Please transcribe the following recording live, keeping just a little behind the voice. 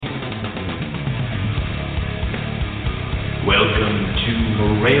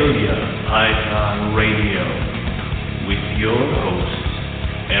Morelia Python Radio with your hosts,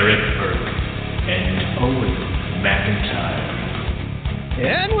 Eric Burke and Owen McIntyre.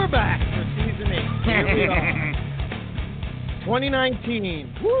 And we're back for season 8. Here we are.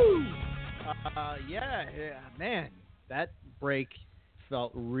 2019. Woo! Yeah, man, that break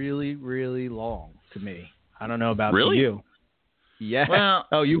felt really, really long to me. I don't know about you. Yeah. Well,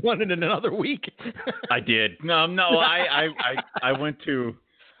 oh, you wanted another week? I did. No. I went to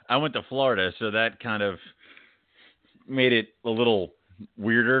Florida, so that kind of made it a little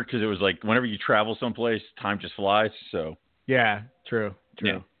weirder because it was like whenever you travel someplace, time just flies. So yeah, true.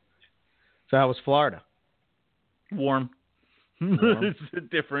 Yeah. So how was Florida? Warm. It's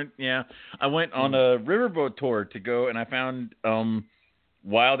different. Yeah, I went on a riverboat tour to go, and I found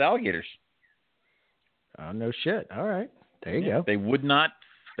wild alligators. Oh no shit! All right. There you go. They would not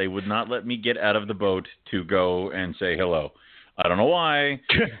let me get out of the boat to go and say hello. I don't know why.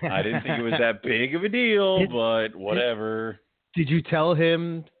 I didn't think it was that big of a deal, but whatever. Did you tell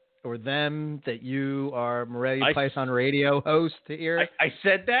him or them that you are Morelia Python Radio host here? I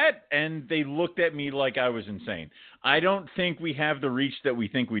said that, and they looked at me like I was insane. I don't think we have the reach that we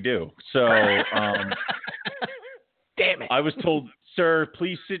think we do. So, damn it. I was told, sir,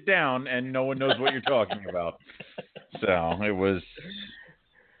 please sit down, and no one knows what you're talking about. So it was,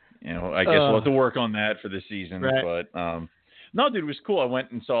 I guess we'll have to work on that for this season. Right. But no, dude, it was cool. I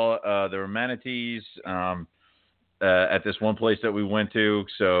went and saw there were manatees at this one place that we went to.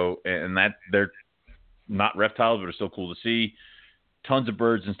 So, and that they're not reptiles, but it's still cool to see. Tons of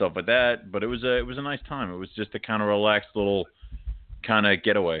birds and stuff like that. But it was a nice time. It was just a kind of relaxed little kind of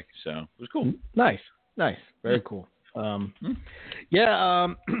getaway. So it was cool. Nice, very cool.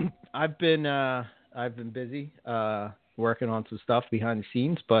 I've been busy working on some stuff behind the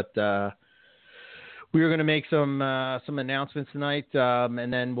scenes, but we were going to make some announcements tonight,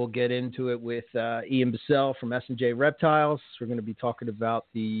 and then we'll get into it with Ian Bessell from S J Reptiles. We're going to be talking about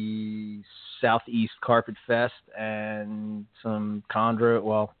the Southeast Carpet Fest and some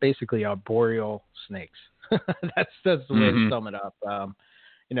basically arboreal snakes. that's the way to sum it up.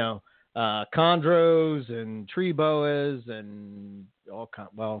 Chondros and tree boas and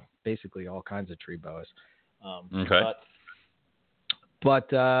basically all kinds of tree boas. Okay. But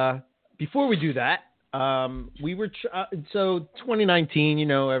before we do that, we were so 2019.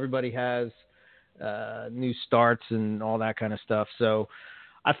 Everybody has new starts and all that kind of stuff. So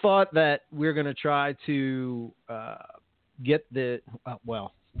I thought that we're going to try to get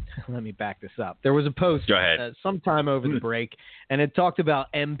let me back this up. There was a post sometime over the break, and it talked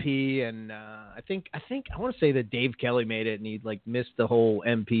about MP, and I think I want to say that Dave Kelly made it, and he missed the whole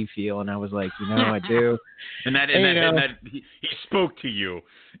MP feel, and I was like, I do. and that he spoke to you.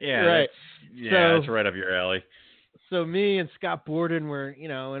 Yeah, right. That's right up your alley. So me and Scott Borden were,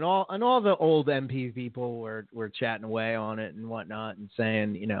 and all the old MP people were chatting away on it and whatnot, and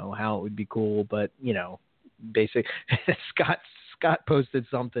saying, how it would be cool, but basic Scott posted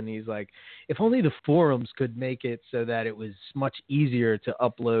something. He's like, if only the forums could make it so that it was much easier to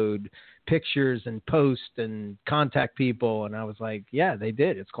upload pictures and post and contact people. And I was like, yeah, they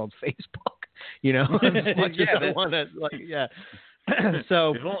did. It's called Facebook. As much as I want to,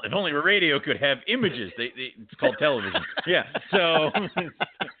 so if only radio could have images. It's called television. Yeah. So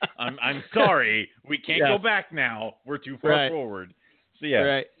I'm sorry, we can't go back now. We're too far forward. So yeah.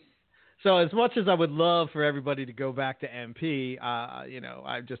 Right. So as much as I would love for everybody to go back to MP,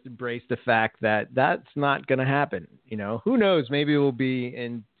 I've just embraced the fact that that's not going to happen. Who knows? Maybe it will be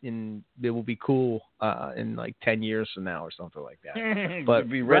it will be cool in 10 years from now or something like that. But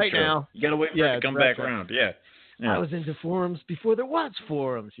be right now, you got to wait for it to come back around. Yeah. I was into forums before there was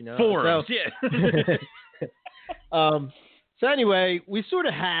forums. Forums. So, yeah. So anyway, we sort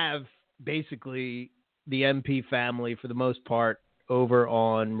of have basically the MP family for the most part over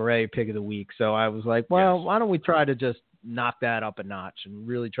on Morelia Pig of the Week. So I was like, why don't we try to just knock that up a notch and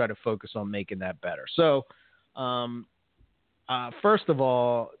really try to focus on making that better. So first of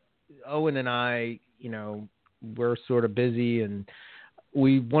all, Owen and I, we're sort of busy, and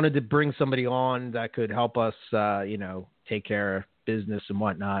we wanted to bring somebody on that could help us, take care of business and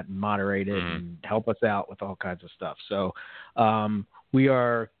whatnot and moderate it and help us out with all kinds of stuff. So we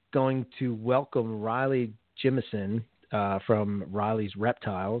are going to welcome Riley Jimison from Riley's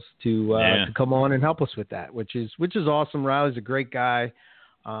Reptiles to come on and help us with that, which is awesome. Riley's a great guy.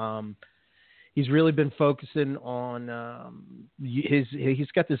 he's really been focusing on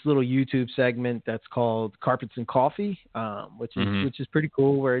he's got this little YouTube segment that's called Carpets and Coffee, which is pretty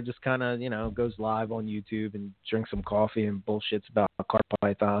cool, where he just kind of, goes live on YouTube and drinks some coffee and bullshits about carpet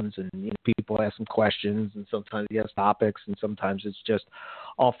pythons, and people ask him questions, and sometimes he has topics, and sometimes it's just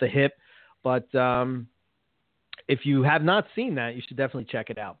off the hip. But if you have not seen that, you should definitely check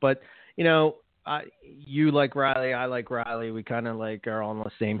it out. But you like Riley, I like Riley. We kind of are on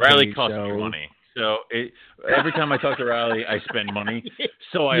the same page. Riley costs me money. So every time I talk to Riley, I spend money.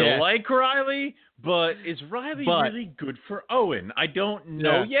 So I like Riley, but is Riley really good for Owen? I don't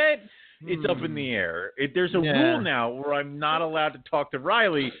know yet. It's up in the air. There's a rule now where I'm not allowed to talk to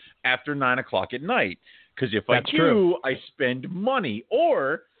Riley after 9 o'clock at night. Because if I do, I spend money.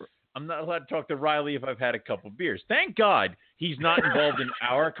 Or I'm not allowed to talk to Riley if I've had a couple beers. Thank God he's not involved in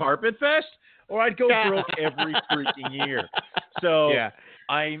our Carpet Fest, or I'd go broke every freaking year. So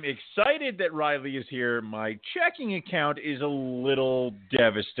I'm excited that Riley is here. My checking account is a little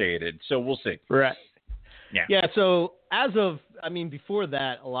devastated. So we'll see. Right. Yeah. So before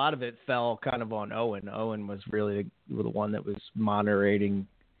that, a lot of it fell kind of on Owen. Owen was really the one that was moderating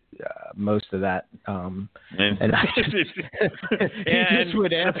most of that. And I just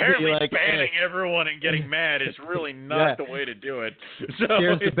would ask apparently me, banning everyone and getting mad is really not the way to do it. So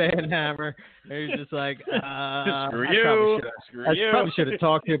here's the ban hammer. And you're just like, screw you. I probably should have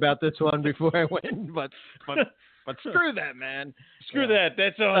talked to you about this one before I went, but screw that, man. Screw that.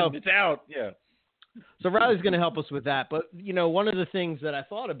 That's on. It's out. Yeah. So Riley's going to help us with that. But, one of the things that I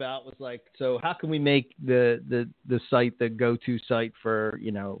thought about was so how can we make the site the go-to site for,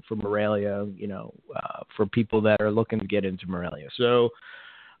 for Morelia, for people that are looking to get into Morelia. So,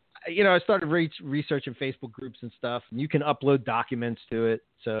 I started researching Facebook groups and stuff, and you can upload documents to it.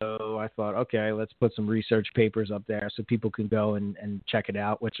 So I thought, okay, let's put some research papers up there so people can go and check it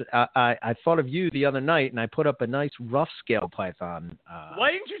out, which I thought of you the other night, and I put up a nice rough scale python.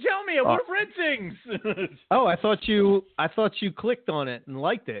 Why didn't you tell me? I would have read things. I thought you clicked on it and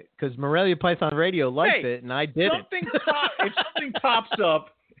liked it, because Morelia Python Radio liked it, and I did it. If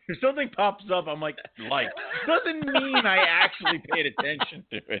something pops up, I'm like. Doesn't mean I actually paid attention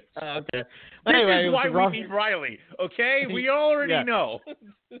to it. Okay. This is why we need Riley, okay? We already know.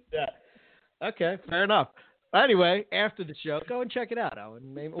 Yeah. Okay, fair enough. Anyway, after the show, go and check it out,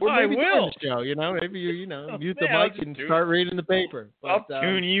 Owen. Maybe I will. During the show, maybe you mute the mic and start reading the paper. But, I'll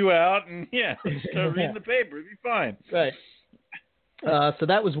tune you out and start reading the paper. It'll be fine. Right. So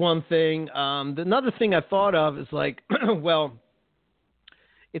that was one thing. Another thing I thought of is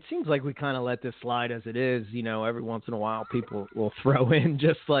it seems like we kind of let this slide as it is. Every once in a while, people will throw in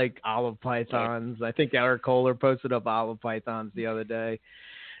just olive pythons. I think Eric Kohler posted up olive pythons the other day,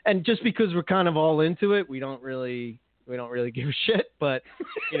 and just because we're kind of all into it, we don't really give a shit. But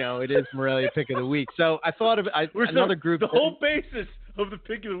it is Morelia Pick of the Week. So I thought of another group. The whole basis of the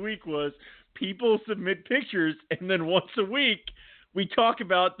Pick of the Week was people submit pictures, and then once a week we talk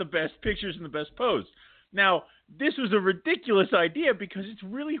about the best pictures and the best posts. Now, this was a ridiculous idea because it's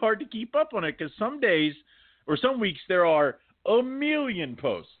really hard to keep up on it, because some days or some weeks there are a million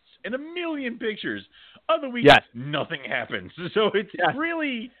posts and a million pictures. Other weeks, nothing happens. So it's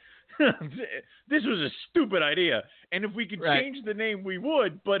really – this was a stupid idea. And if we could change the name, we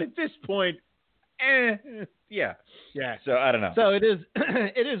would. But at this point, yeah. So I don't know. So it is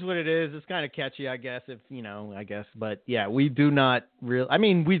what it is. It's kind of catchy, I guess, But, we do not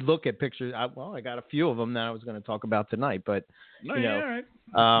really – we look at pictures. I got a few of them that I was going to talk about tonight. But, all right.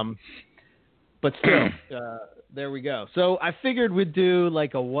 But still, there we go. So I figured we'd do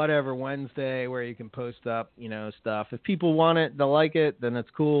a whatever Wednesday where you can post up, stuff. If people want it, they'll like it, then it's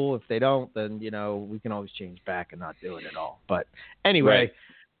cool. If they don't, then, we can always change back and not do it at all. But anyway,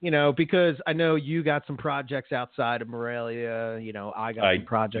 because I know you got some projects outside of Morelia, I got some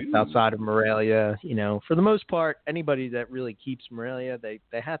projects outside of Morelia, for the most part, anybody that really keeps Morelia, they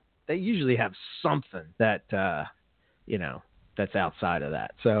usually have something that, that's outside of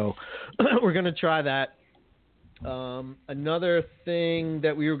that. So we're going to try that. Another thing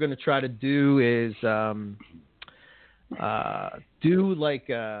that we were going to try to do is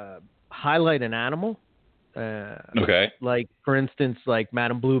highlight an animal. Okay. For instance,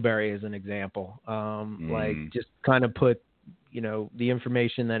 Madame Blueberry is an example. Just kind of put, the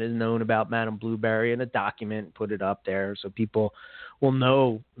information that is known about Madame Blueberry in a document, put it up there so people will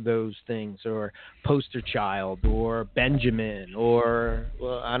know those things, or Poster Child, or Benjamin, or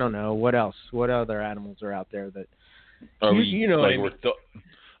I don't know what else. What other animals are out there that you know?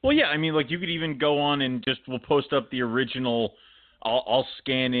 You could even go on and we'll post up the original. I'll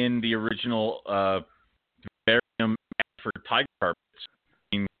scan in the original vivarium for tiger carpets.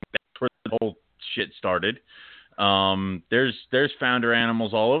 That's where the whole shit started. There's founder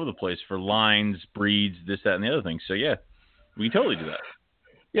animals all over the place for lines, breeds, this, that, and the other thing. So yeah, we can totally do that.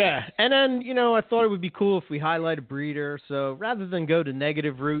 Yeah, and then, I thought it would be cool if we highlight a breeder. So rather than go to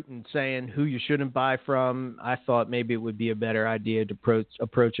negative route and saying who you shouldn't buy from, I thought maybe it would be a better idea to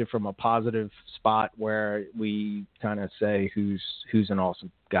approach it from a positive spot where we kind of say who's an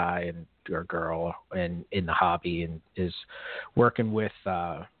awesome guy and or girl and in the hobby and is working with,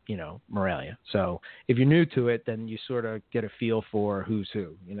 Morelia. So if you're new to it, then you sort of get a feel for who's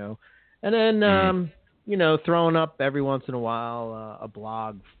who, and then, throwing up every once in a while a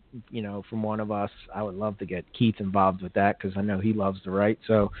blog, from one of us. I would love to get Keith involved with that because I know he loves to write.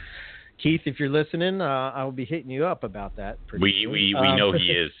 So, Keith, if you're listening, I will be hitting you up about that. We know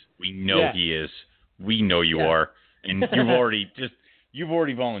he is. We know he is. We know you are, and you've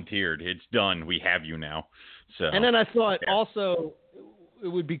already volunteered. It's done. We have you now. So. And then I thought also it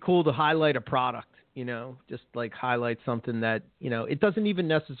would be cool to highlight a product. Just like highlight something that it doesn't even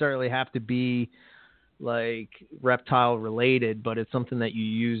necessarily have to be like reptile related, but it's something that you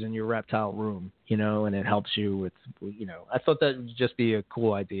use in your reptile room, and it helps you with, I thought that would just be a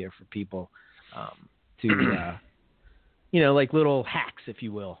cool idea for people to, like little hacks, if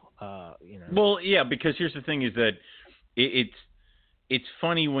you will, Well, yeah, because here's the thing is that it's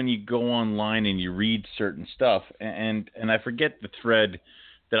funny when you go online and you read certain stuff, and I forget the thread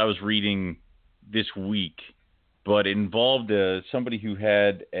that I was reading this week, but it involved somebody who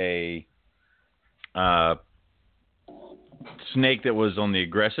had a snake that was on the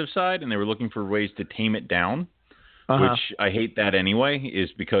aggressive side, and they were looking for ways to tame it down, which I hate that anyway, is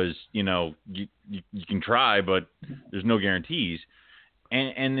because, you can try, but there's no guarantees.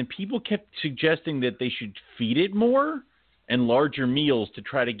 And then people kept suggesting that they should feed it more and larger meals to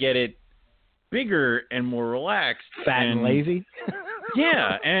try to get it bigger and more relaxed. Fat and lazy.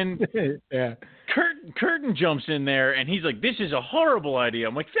 Yeah, and Curtin jumps in there, and he's like, "This is a horrible idea."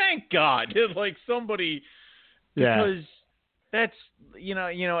 I'm like, "Thank God!" Like somebody, because that's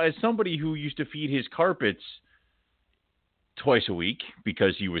as somebody who used to feed his carpets twice a week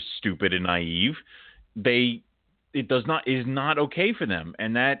because he was stupid and naive, is not okay for them,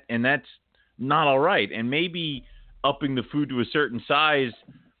 and that's not all right. And maybe upping the food to a certain size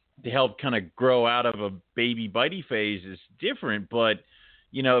to help kind of grow out of a baby bitey phase is different. But,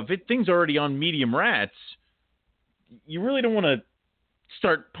 if thing's already on medium rats, you really don't want to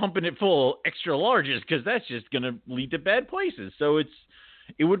start pumping it full extra larges because that's just going to lead to bad places. So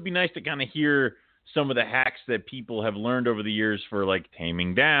it would be nice to kind of hear some of the hacks that people have learned over the years for like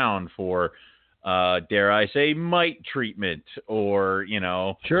taming down, for dare I say mite treatment, or,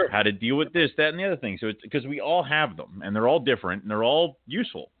 how to deal with this, that, and the other thing. So it's because we all have them and they're all different and they're all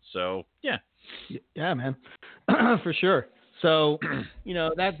useful. So, yeah. Yeah, man, for sure. So,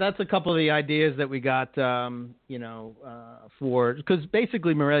 that's a couple of the ideas that we got, for, because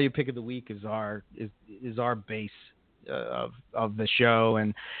basically Morelia Pick of the Week is our base of the show.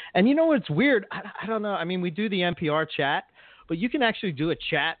 And it's weird. I don't know. I mean, we do the NPR chat, but you can actually do a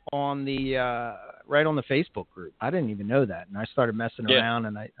chat on the right on the Facebook group. I didn't even know that, and I started messing around,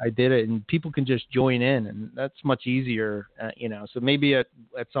 and I did it, and people can just join in, and that's much easier, So maybe at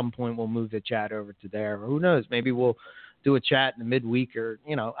some point we'll move the chat over to there, or who knows? Maybe we'll do a chat in the midweek, or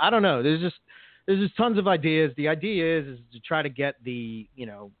I don't know. There's just tons of ideas. The idea is to try to get the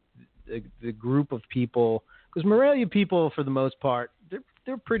the group of people, because Morelia people for the most part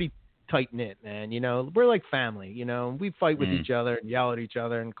they're pretty tight knit, man. We're like family. We fight with each other and yell at each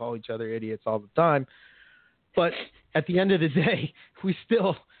other and call each other idiots all the time. But at the end of the day, we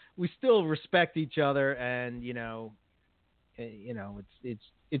still respect each other, and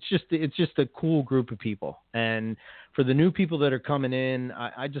it's just a cool group of people. And for the new people that are coming in,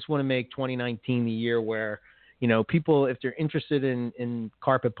 I just want to make 2019 the year where people, if they're interested in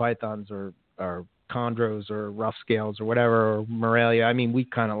carpet pythons or chondros or rough scales or whatever, or Morelia. I mean, we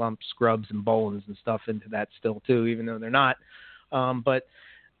kind of lump scrubs and bolins and stuff into that still too, even though they're not. But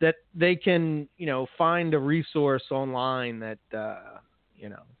that they can, find a resource online that,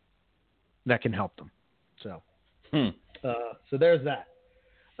 that can help them. So, so there's that.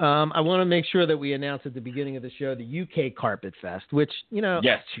 I want to make sure that we announce at the beginning of the show the UK Carpet Fest, which,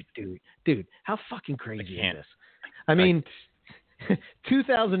 yes, dude, how fucking crazy is this? I mean,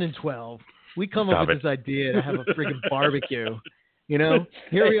 2012. We come up with this idea to have a friggin' barbecue.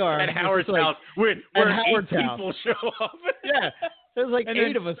 Here we are at Howard's house, where 8 people show up. Yeah, there's like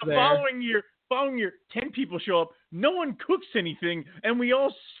 8 of us there. Following year, 10 people show up. No one cooks anything, and we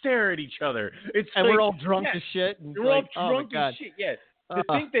all stare at each other. We're all drunk as shit. And we're all drunk as shit. Yeah. To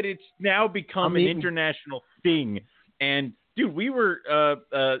think that it's now become an international thing, and dude, we were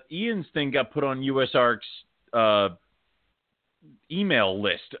Ian's thing got put on USARK's email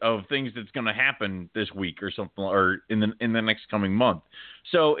list of things that's going to happen this week or something, or in the next coming month.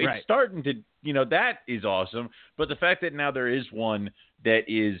 So it's starting to, that is awesome. But the fact that now there is one that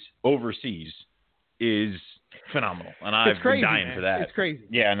is overseas is phenomenal, and I've been dying for that. It's crazy.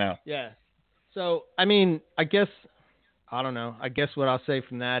 Yeah, I know. Yeah. So I mean, I don't know. I guess what I'll say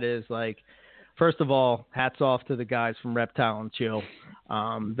from that is, like, first of all, hats off to the guys from Reptile and Chill.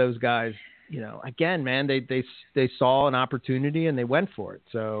 Those guys, again, man, they saw an opportunity and they went for it.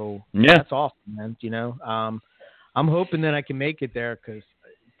 So that's awesome, man. I'm hoping that I can make it there because,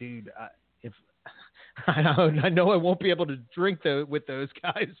 dude, I know I won't be able to drink with those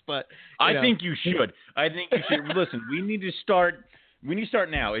guys, but I think you should. Listen, we need to start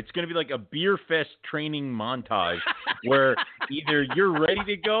now. It's going to be like a beer fest training montage where either you're ready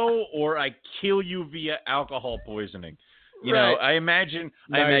to go or I kill you via alcohol poisoning. You know, I imagine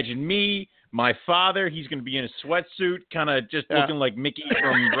me, my father, he's going to be in a sweatsuit, kind of just looking like Mickey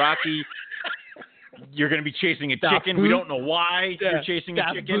from Rocky. You're going to be chasing a chicken. We don't know why you're chasing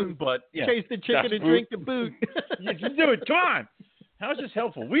a chicken, but chase the chicken and drink the boot. You just do it. Come on. How is this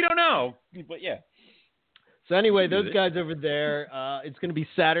helpful? We don't know, but yeah. So anyway, those guys over there, it's going to be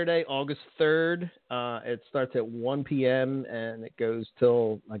Saturday, August 3rd. It starts at 1 p.m. and it goes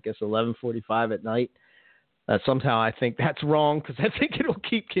till, I guess, 11:45 at night. Somehow I think that's wrong because I think it'll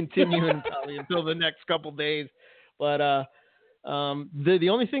keep continuing probably until the next couple days. But the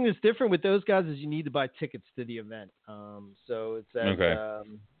only thing that's different with those guys is you need to buy tickets to the event. So it's at,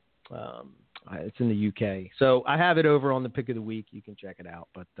 it's in the UK. So I have it over on the Pick of the Week. You can check it out.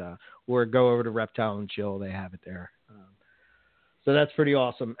 But or go over to Reptile and Chill. They have it there. So that's pretty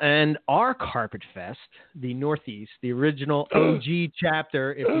awesome. And our Carpet Fest, the Northeast, the original OG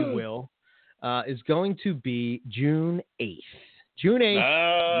chapter, if you will, is going to be June 8th. June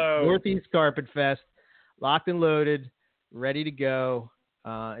 8th, Northeast Carpet Fest, locked and loaded, ready to go.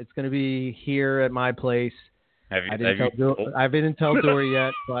 It's going to be here at my place. I didn't tell Dory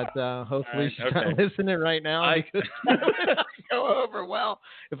yet, but hopefully she's not listening right now because go over well.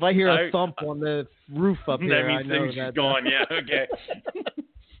 If I hear a thump on the roof up here, that means I know she's that gone. Yeah, okay.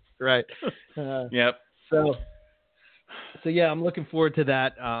 Right. Yep. So yeah, I'm looking forward to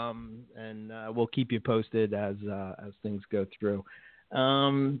that, and we'll keep you posted as things go through.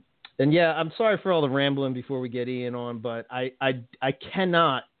 And yeah, I'm sorry for all the rambling before we get Ian on, but I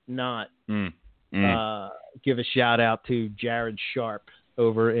cannot not give a shout out to Jared Sharp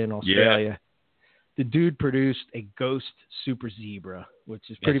over in Australia. Yeah. The dude produced a ghost super zebra, which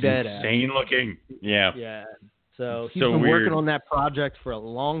is pretty badass. Insane looking. Yeah. Yeah. So he's been working on that project for a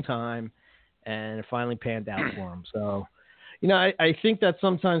long time, and it finally panned out for him. So, I think that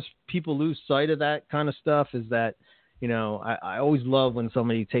sometimes people lose sight of that kind of stuff is that, I always love when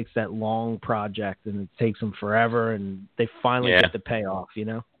somebody takes that long project and it takes them forever and they finally get the payoff,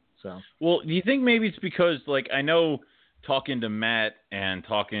 So. Well, do you think maybe it's because, like, I know talking to Matt and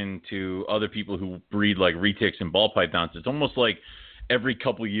talking to other people who breed, like, retics and ball pythons, it's almost like every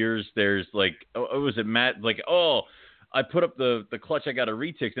couple years there's, like, was it Matt? Like, I put up the clutch, I got a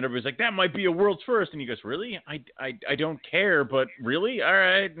retic, and everybody's like, that might be a world's first. And he goes, really? I don't care, but really? All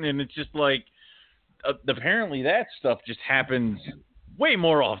right. And it's just like, apparently that stuff just happens way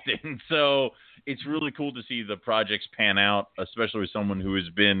more often. So it's really cool to see the projects pan out, especially with someone who has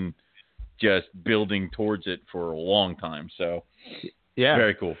been just building towards it for a long time. So yeah,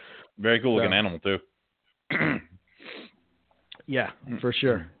 very cool. Very cool looking animal too. Yeah, for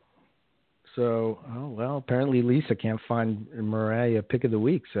sure. So, apparently Lisa can't find Murray a pick of the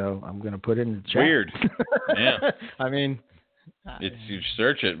week, so I'm going to put it in the chat. Weird. Yeah. I mean, you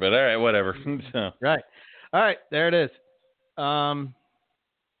search it, but all right, whatever. So. Right. All right, there it is.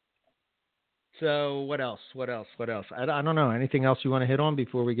 So what else? I don't know. Anything else you want to hit on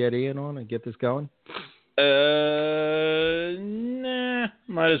before we get Ian on and get this going? Nah,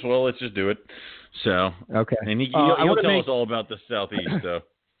 might as well. Let's just do it. So, okay. And he'll tell us all about the Southeast, so.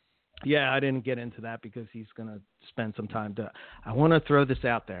 Yeah, I didn't get into that because he's going to spend some time I want to throw this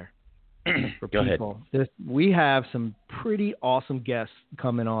out there for Go people. ahead. We have some pretty awesome guests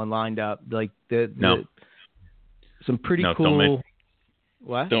coming on lined up. Like some pretty cool.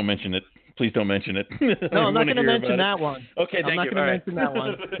 What? Don't mention it. Please don't mention it. No, I'm not going to mention that one. Okay, thank you. I'm not going to mention that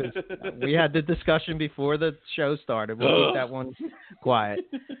one because we had the discussion before the show started. We'll keep that one quiet.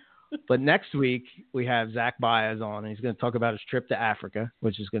 But next week, we have Zach Baez on, and he's going to talk about his trip to Africa,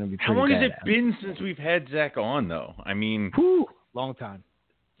 which is going to be pretty How long has badass. it been since we've had Zach on, though? I mean... long time.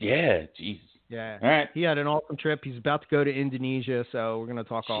 Yeah, Jesus. Yeah. All right. He had an awesome trip. He's about to go to Indonesia, so we're going to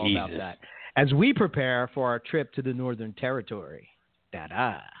talk all about that. as we prepare for our trip to the Northern Territory.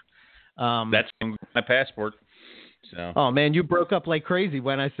 Da-da. That's my passport. So. Oh man, you broke up like crazy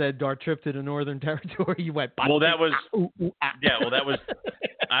when I said our trip to the Northern Territory. You went. Well, that was. Yeah, well, that was.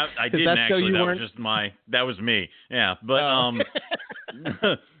 I didn't actually. That was me. Yeah, but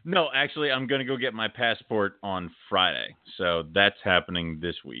no, actually, I'm gonna go get my passport on Friday. So that's happening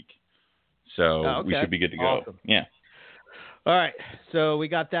this week. So we should be good to go. Awesome. Yeah. All right, so we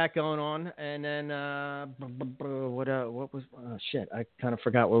got that going on, and then what was? Oh, shit, I kind of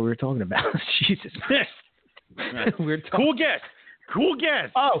forgot what we were talking about. Jesus Christ. Cool guest.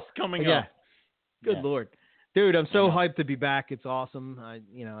 Oh, coming yeah. up. Good Lord, dude! I'm so hyped to be back. It's awesome. I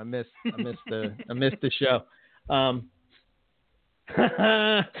missed the show.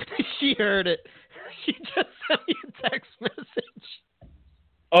 She heard it. She just sent me a text message.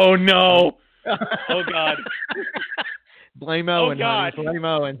 Oh no! Oh God! Blame Owen. Oh God! Honey.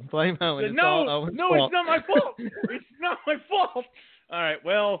 Blame Owen. No, it's not my fault. It's not my fault. All right.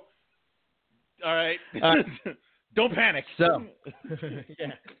 Well. All right. Don't panic. So,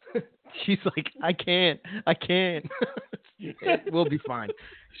 yeah. She's like, I can't. We'll be fine.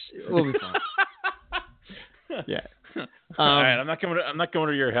 Yeah. All right. I'm not going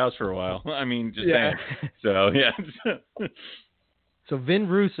to your house for a while. I mean, just saying. So yeah. So Vin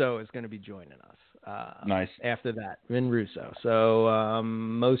Russo is going to be joining us. Nice. After that, Vin Russo. So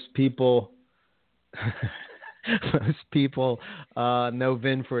most people. Most people know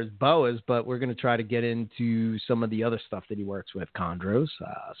Vin for his boas, but we're going to try to get into some of the other stuff that he works with, chondros,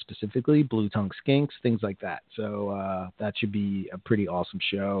 specifically blue-tongue skinks, things like that. So that should be a pretty awesome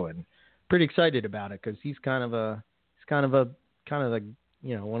show, and pretty excited about it because he's kind of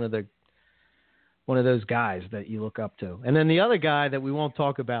one of those guys that you look up to. And then the other guy that we won't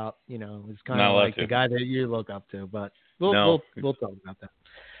talk about, is kind of like the guy that you look up to, but we'll talk about that.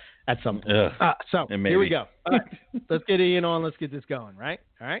 At some point. So here we go. All right. Let's get Ian on. Let's get this going, right?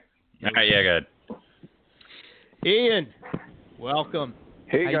 All right? All right, yeah, good. Ian, welcome.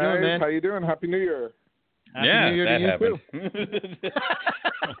 Hey, how guys. You doing, man? How you doing? Happy New Year. Happy New Year to you, happened. too.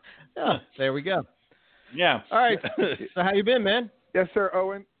 Oh, there we go. Yeah. All right. So how you been, man? Yes, sir,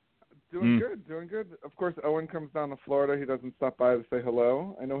 Owen. Doing good. Of course, Owen comes down to Florida. He doesn't stop by to say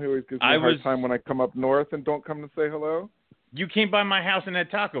hello. I know he always gives me a hard time when I come up north and don't come to say hello. You came by my house and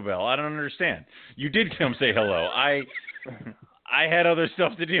had Taco Bell. I don't understand. You did come say hello. I had other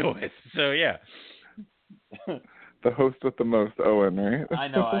stuff to deal with. So, yeah. The host with the most, Owen, right? I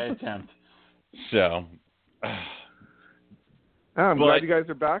know. I attempt. So. I'm glad you guys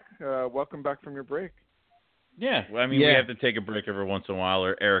are back. Welcome back from your break. Yeah. I mean, we have to take a break every once in a while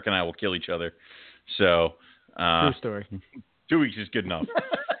or Eric and I will kill each other. So. True story. 2 weeks is good enough.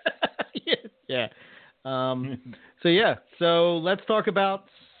 Yeah. So let's talk about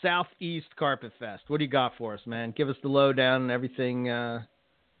Southeast Carpet Fest. What do you got for us, man? Give us the lowdown and everything that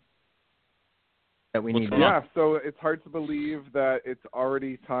we need. Yeah, so it's hard to believe that it's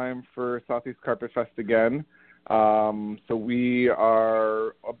already time for Southeast Carpet Fest again. So we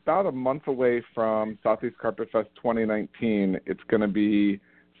are about a month away from Southeast Carpet Fest 2019. It's going to be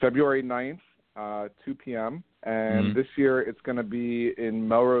February 9th, 2 p.m., and this year it's going to be in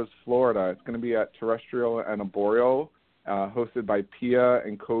Melrose, Florida. It's going to be at Terrestrial and Arboreal, hosted by Pia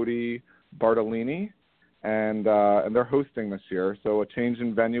and Cody Bartolini, and they're hosting this year. So a change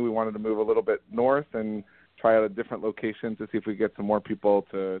in venue. We wanted to move a little bit north and try out a different location to see if we get some more people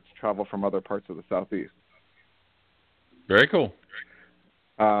to travel from other parts of the Southeast. Very cool.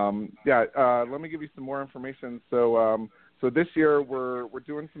 Let me give you some more information. So this year we're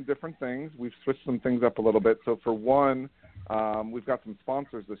doing some different things. We've switched some things up a little bit. So for one, we've got some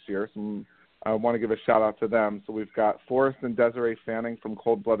sponsors this year. I want to give a shout out to them. So we've got Forrest and Desiree Fanning from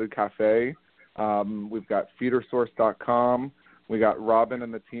Cold Blooded Cafe. We've got feedersource.com. We got Robin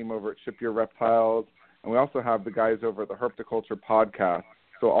and the team over at S J Reptiles. And we also have the guys over at the Herpetoculture podcast.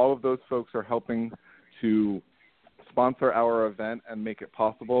 So all of those folks are helping to sponsor our event and make it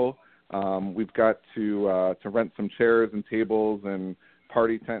possible. We've got to rent some chairs and tables and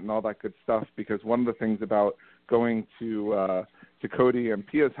party tent and all that good stuff, because one of the things about going to Cody and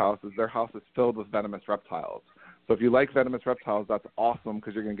Pia's house is their house is filled with venomous reptiles. So if you like venomous reptiles, that's awesome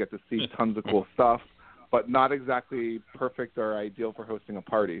because you're going to get to see tons of cool stuff, but not exactly perfect or ideal for hosting a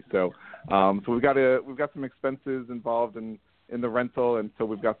party. So we've got some expenses involved in the rental, and so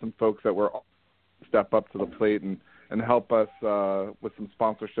we've got some folks that will step up to the plate and help us with some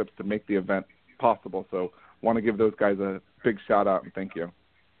sponsorships to make the event possible. So want to give those guys a big shout out and thank you.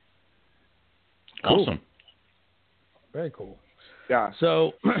 Cool. Awesome. Very cool. Yeah.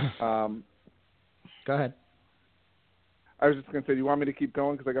 So go ahead. I was just going to say, do you want me to keep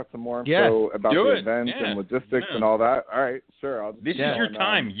going? Because I got some more Yeah. info about Do the it. event Yeah. and logistics Yeah. and all that. All right, sure. I'll just This keep is your going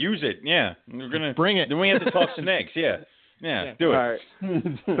time. Use it. Yeah. We're gonna Bring it. Then we have to talk snakes. Yeah. Yeah. Do it. All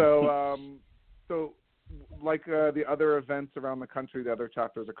right. So like the other events around the country, the other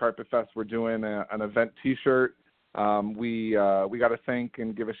chapters of Carpet Fest, we're doing an event T-shirt. We got to thank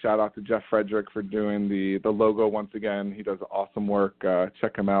and give a shout out to Jeff Frederick for doing the logo once again. He does awesome work.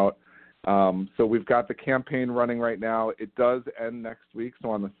 Check him out. So we've got the campaign running right now. It does end next week, so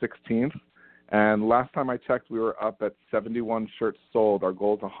on the 16th. And last time I checked, we were up at 71 shirts sold. Our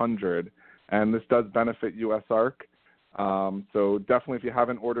goal is 100, and this does benefit USARK. So definitely, if you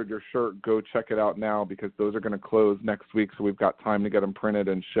haven't ordered your shirt, go check it out now because those are going to close next week. So we've got time to get them printed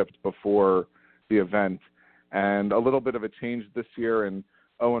and shipped before the event. And a little bit of a change this year. And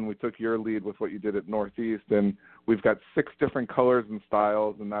Owen, we took your lead with what you did at Northeast, and we've got 6 different colors and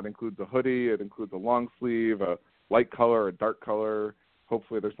styles, and that includes a hoodie, it includes a long sleeve, a light color, a dark color.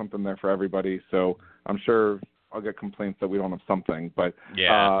 Hopefully, there's something there for everybody. So I'm sure I'll get complaints that we don't have something, but we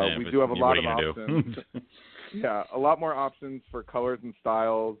do have a lot of options. Yeah, a lot more options for colors and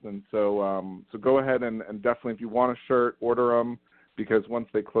styles, and so go ahead and definitely, if you want a shirt, order them because once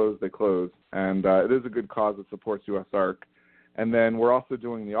they close, they close, and it is a good cause that supports USARK. And then we're also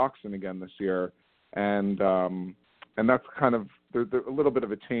doing the auction again this year, and that's kind of there's a little bit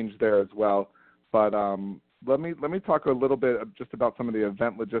of a change there as well. But let me talk a little bit just about some of the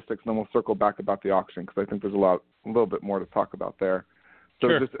event logistics, and then we'll circle back about the auction because I think there's a little bit more to talk about there. So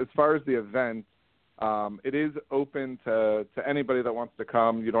Sure. Just as far as the event. It is open to anybody that wants to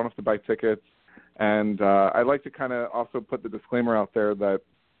come. You don't have to buy tickets. And I'd like to kind of also put the disclaimer out there that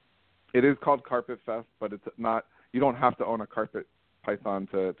it is called Carpet Fest, but it's not. You don't have to own a carpet python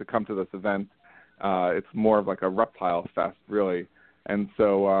to come to this event. It's more of like a reptile fest, really. And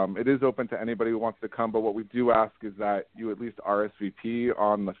so it is open to anybody who wants to come. But what we do ask is that you at least RSVP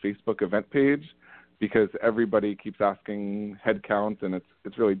on the Facebook event page because everybody keeps asking head count, and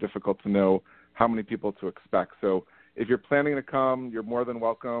it's really difficult to know how many people to expect. So if you're planning to come, you're more than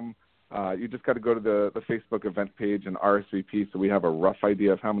welcome. You just got to go to the Facebook event page and RSVP so we have a rough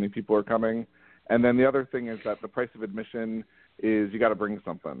idea of how many people are coming. And then the other thing is that the price of admission is you got to bring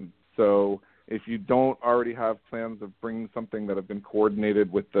something. So if you don't already have plans of bringing something that have been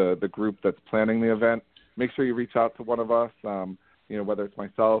coordinated with the group that's planning the event, make sure you reach out to one of us, whether it's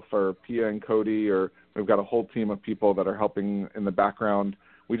myself or Pia and Cody, or we've got a whole team of people that are helping in the background.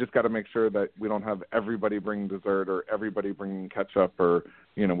 We just got to make sure that we don't have everybody bringing dessert or everybody bringing ketchup or,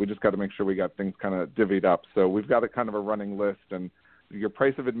 we just got to make sure we got things kind of divvied up. So we've got a kind of a running list, and your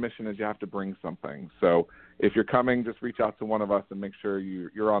price of admission is you have to bring something. So if you're coming, just reach out to one of us and make sure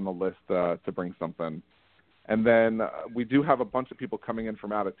you're on the list to bring something. And then we do have a bunch of people coming in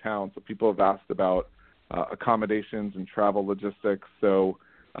from out of town. So people have asked about accommodations and travel logistics. So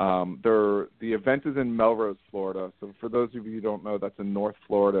the event is in Melrose, Florida. So for those of you who don't know, that's in North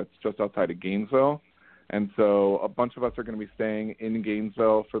Florida. It's just outside of Gainesville. And so a bunch of us are going to be staying in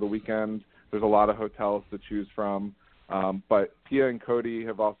Gainesville for the weekend. There's a lot of hotels to choose from. But Pia and Cody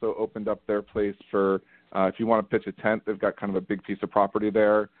have also opened up their place for if you want to pitch a tent, they've got kind of a big piece of property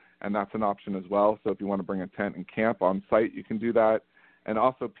there, and that's an option as well. So if you want to bring a tent and camp on site, you can do that. And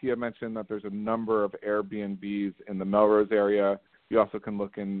also Pia mentioned that there's a number of Airbnbs in the Melrose area. You also can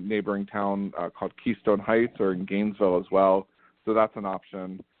look in neighboring town called Keystone Heights or in Gainesville as well. So that's an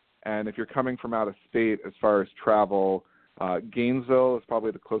option. And if you're coming from out of state, as far as travel, Gainesville is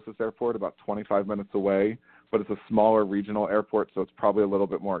probably the closest airport, about 25 minutes away, but it's a smaller regional airport, so it's probably a little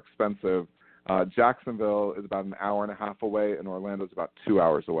bit more expensive. Jacksonville is about an hour and a half away, and Orlando is about 2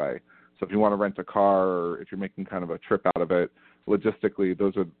 hours away. So if you want to rent a car or if you're making kind of a trip out of it, logistically,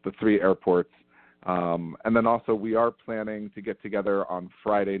 those are the 3 airports. And then also we are planning to get together on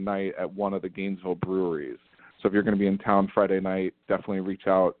Friday night at one of the Gainesville breweries. So if you're going to be in town Friday night, definitely reach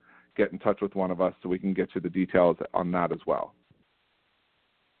out, get in touch with one of us so we can get you the details on that as well.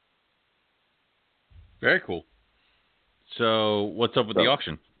 Very cool. So what's up with the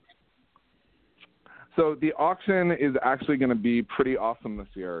auction? So the auction is actually going to be pretty awesome this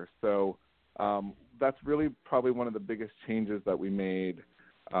year. So that's really probably one of the biggest changes that we made.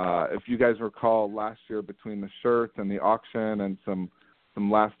 If you guys recall, last year between the shirts and the auction and some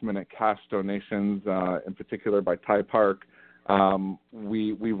last-minute cash donations, in particular by Ty Park,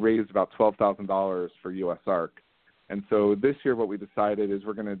 we raised about $12,000 for USARK. And so this year what we decided is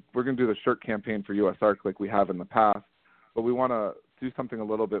we're gonna do the shirt campaign for USARK like we have in the past, but we want to do something a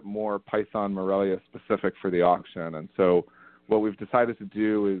little bit more Python Morelia specific for the auction. And so what we've decided to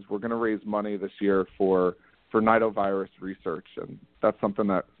do is we're going to raise money this year for nidovirus research, and that's something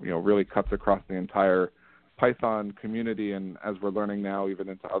that really cuts across the entire python community, and as we're learning now, even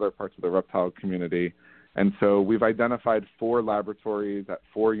into other parts of the reptile community. And so we've identified 4 laboratories at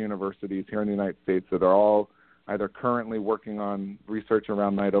 4 universities here in the United States that are all either currently working on research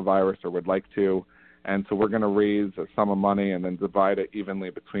around nidovirus or would like to. And so we're going to raise a sum of money and then divide it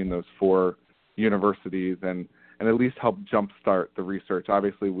evenly between those 4 universities and at least help jumpstart the research.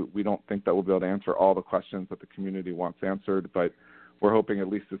 Obviously, we don't think that we'll be able to answer all the questions that the community wants answered, but we're hoping at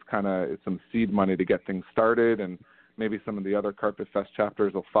least it's some seed money to get things started, and maybe some of the other Carpet Fest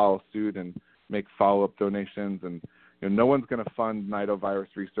chapters will follow suit and make follow-up donations. And no one's going to fund nidovirus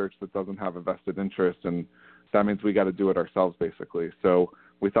research that doesn't have a vested interest, and that means we got to do it ourselves, basically. So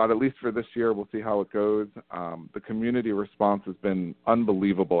we thought at least for this year, we'll see how it goes. The community response has been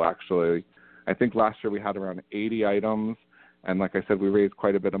unbelievable, actually. I think last year we had around 80 items, and like I said, we raised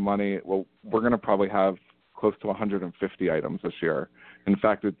quite a bit of money. Well, we're going to probably have close to 150 items this year. In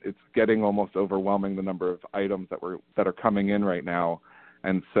fact, it's getting almost overwhelming, the number of items that are coming in right now.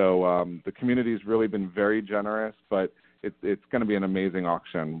 And so the community has really been very generous, but it's going to be an amazing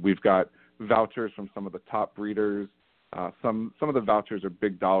auction. We've got vouchers from some of the top breeders. Some of the vouchers are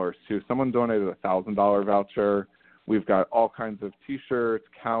big dollars too. Someone donated a $1,000 voucher. We've got all kinds of T-shirts,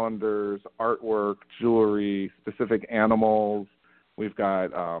 calendars, artwork, jewelry, specific animals. We've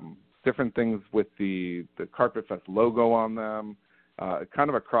got different things with the Carpet Fest logo on them. Kind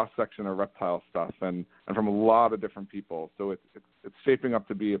of a cross-section of reptile stuff, and from a lot of different people. So it's shaping up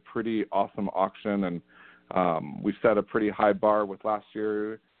to be a pretty awesome auction, and we've set a pretty high bar with last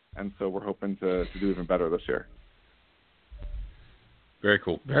year, and so we're hoping to do even better this year. Very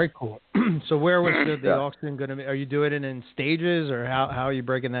cool. Very cool. So where was the auction going to be? Are you doing it in stages, or how are you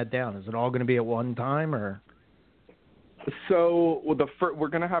breaking that down? Is it all going to be at one time, or? So we're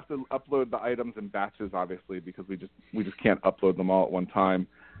going to have to upload the items in batches, obviously, because we just can't upload them all at one time.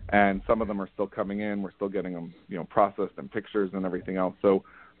 And some of them are still coming in. We're still getting them, processed and pictures and everything else. So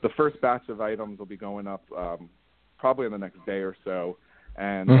the first batch of items will be going up probably in the next day or so,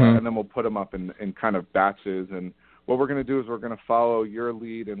 and then we'll put them up in kind of batches. And what we're going to do is we're going to follow your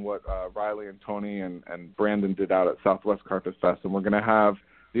lead and what Riley and Tony and Brandon did out at Southwest Carpet Fest, and we're going to have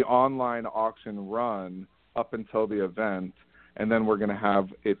the online auction run up until the event, and then we're going to have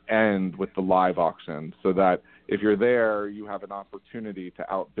it end with the live auction, so that if you're there, you have an opportunity to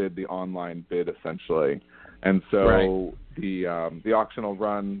outbid the online bid, essentially. And so the auction will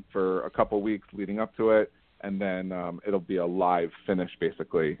run for a couple weeks leading up to it, and then it'll be a live finish,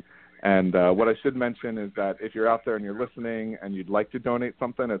 basically. And what I should mention is that if you're out there and you're listening and you'd like to donate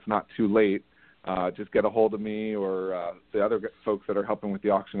something, it's not too late. Just get a hold of me or the other folks that are helping with the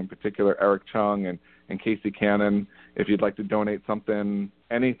auction, in particular Eric Chung and Casey Cannon. If you'd like to donate something,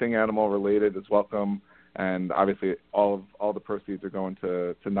 anything animal related is welcome. And obviously all the proceeds are going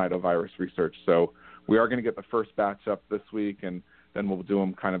to nidovirus research. So we are going to get the first batch up this week, and then we'll do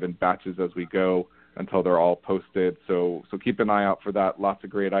them kind of in batches as we go until they're all posted. So keep an eye out for that. Lots of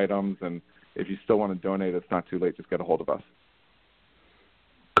great items. And if you still want to donate, it's not too late. Just get a hold of us.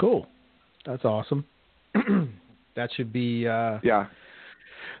 Cool. That's awesome. That should be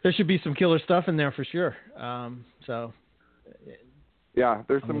there should be some killer stuff in there for sure. There's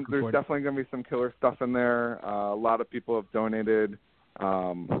definitely going to be some killer stuff in there. A lot of people have donated,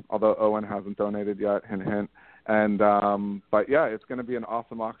 although Owen hasn't donated yet. Hint, hint. And but yeah, it's going to be an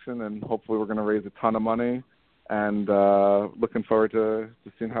awesome auction, and hopefully we're going to raise a ton of money. And looking forward to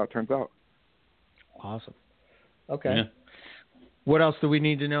seeing how it turns out. Awesome. Okay. Yeah. What else do we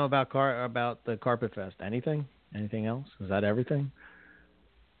need to know about the Carpet Fest? Anything? Anything else? Is that everything?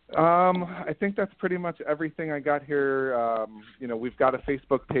 I think that's pretty much everything I got here. We've got a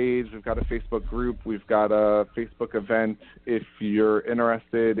Facebook page. We've got a Facebook group. We've got a Facebook event. If you're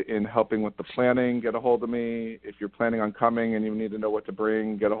interested in helping with the planning, get a hold of me. If you're planning on coming and you need to know what to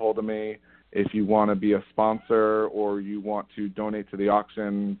bring, get a hold of me. If you want to be a sponsor or you want to donate to the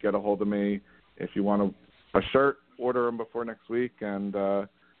auction, get a hold of me. If you want a shirt, order them before next week. And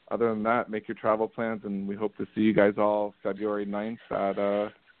other than that, make your travel plans, and we hope to see you guys all February 9th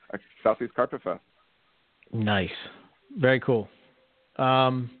at Southeast Carpet Fest. Nice. Very cool.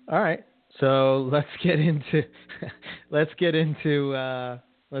 All right. So let's get into what's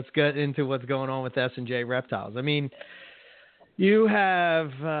going on with S J Reptiles. I mean, you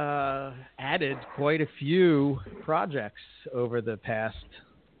have added quite a few projects over the past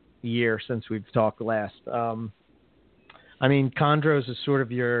year since we've talked last. I mean, Chondros is sort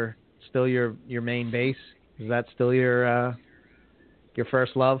of your main base. Is that still your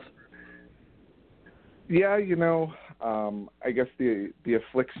first love? Yeah, I guess the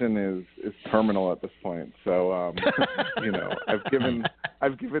affliction is terminal at this point. So, I've given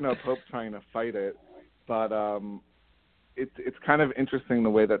up hope trying to fight it. but it's kind of interesting the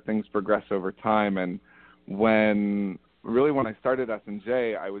way that things progress over time. And when I started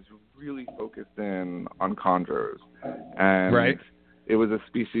S&J, I was really focused in on chondros, and it was a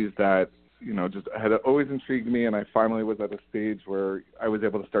species that just had always intrigued me. And I finally was at a stage where I was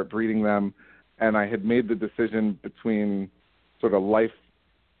able to start breeding them, and I had made the decision between sort of life,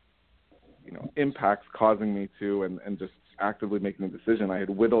 impacts causing me to, and just actively making the decision. I had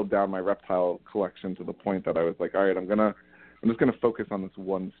whittled down my reptile collection to the point that I was like, all right, I'm just gonna focus on this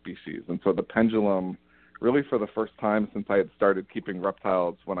one species. And so the pendulum, really for the first time since I had started keeping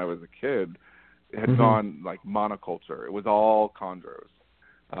reptiles when I was a kid, it had gone like monoculture. It was all chondros.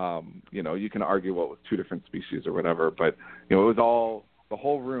 You can argue what was two different species or whatever, but it was all, the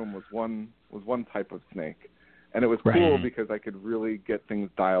whole room was one type of snake. And it was cool because I could really get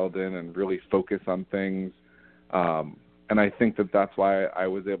things dialed in and really focus on things. And I think that that's why I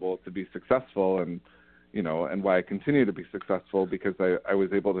was able to be successful, and why I continue to be successful, because I was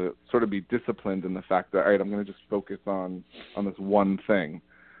able to sort of be disciplined in the fact that, all right, I'm going to just focus on this one thing.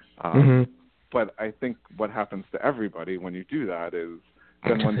 But I think what happens to everybody when you do that is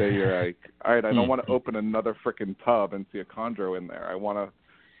then one day you're like, all right, I don't want to open another frickin' tub and see a chondro in there. I want to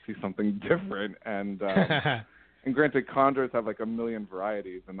see something different. And and granted, chondros have like a million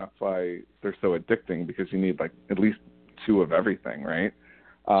varieties, and that's why they're so addicting, because you need like at least two of everything, right?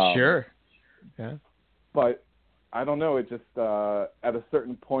 Sure. Yeah. But I don't know. It just at a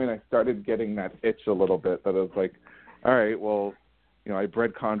certain point, I started getting that itch a little bit. That it was like, all right, well, I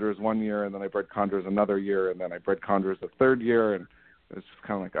bred chondros one year, and then I bred chondros another year, and then I bred chondros the third year, and it was just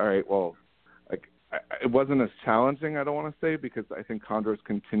kind of like, all right, well, like it wasn't as challenging, I don't want to say, because I think chondros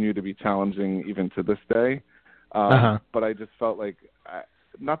continue to be challenging even to this day. But I just felt like,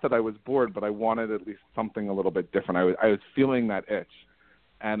 not that I was bored, but I wanted at least something a little bit different. I was feeling that itch.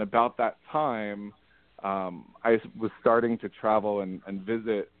 And about that time, I was starting to travel and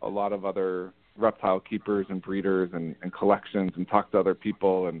visit a lot of other reptile keepers and breeders and collections, and talk to other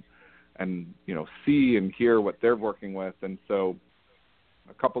people and see and hear what they're working with. And so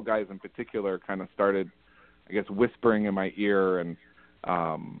a couple guys in particular kind of started, I guess, whispering in my ear, and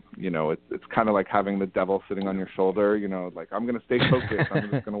it's kind of like having the devil sitting on your shoulder, like, I'm going to stay focused. I'm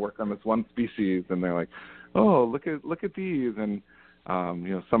just going to work on this one species. And they're like, oh, look at these. And,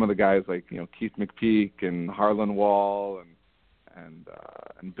 some of the guys like, Keith McPeak and Harlan Wall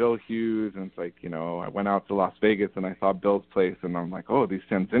and Bill Hughes. And it's like, I went out to Las Vegas and I saw Bill's place, and I'm like, oh, these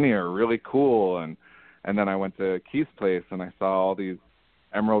Sanzinia are really cool. And then I went to Keith's place and I saw all these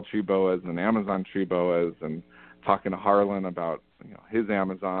emerald tree boas and Amazon tree boas, and talking to Harlan about his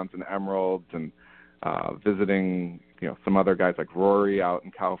Amazons and emeralds, and visiting some other guys like Rory out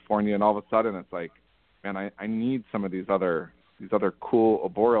in California. And all of a sudden it's like, man, I need some of these other cool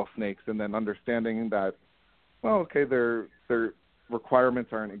arboreal snakes. And then understanding that, well, okay, their requirements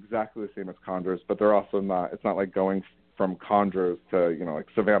aren't exactly the same as chondros, but they're also not. It's not like going from chondros to like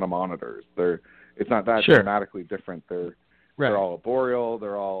savanna monitors. It's not that dramatically different. They're all arboreal.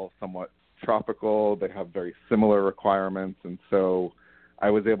 They're all somewhat tropical. They have very similar requirements, and so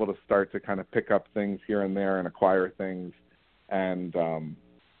I was able to start to kind of pick up things here and there and acquire things, and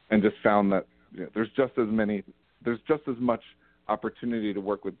just found that there's just as much opportunity to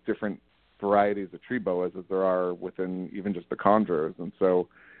work with different varieties of tree boas as there are within even just the chondros. And so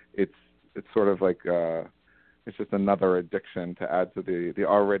it's sort of like it's just another addiction to add to the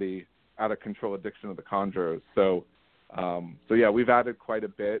already out of control addiction of the chondros. So yeah, we've added quite a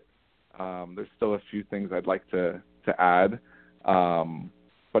bit. There's still a few things I'd like to add,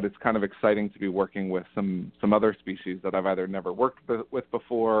 but it's kind of exciting to be working with some other species that I've either never worked with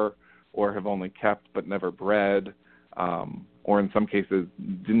before, or have only kept but never bred, or in some cases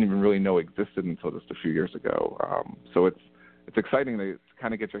didn't even really know existed until just a few years ago. So it's exciting to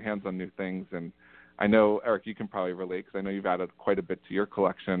kind of get your hands on new things. And I know, Eric, you can probably relate, because I know you've added quite a bit to your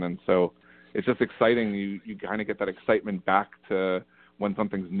collection, and so it's just exciting. You kind of get that excitement back to when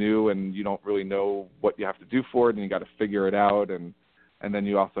something's new and you don't really know what you have to do for it, and you got to figure it out, and then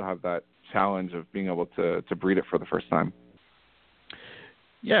you also have that challenge of being able to breed it for the first time.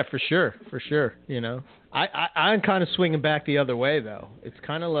 Yeah, for sure. I'm kind of swinging back the other way, though. It's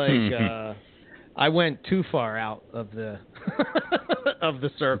kind of like I went too far out of the of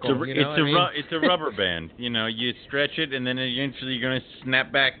the circle. It's a rubber band. You stretch it, and then eventually you're going to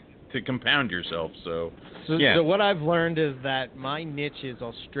snap back to compound yourself. So what I've learned is that my niche is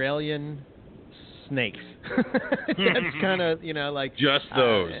Australian snakes. That's kind of like just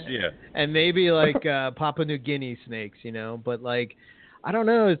those, and maybe like Papua New Guinea snakes, but like, I don't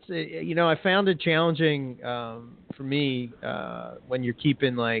know. It's I found it challenging for me when you're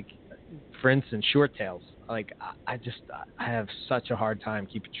keeping like for instance, short tails. Like I have such a hard time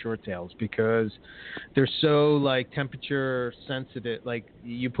keeping short tails because they're so like temperature sensitive. Like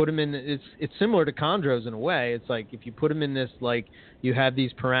you put them in, it's similar to chondros in a way. It's like if you put them in this, like you have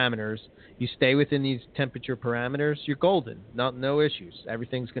these parameters, you stay within these temperature parameters, you're golden. No issues.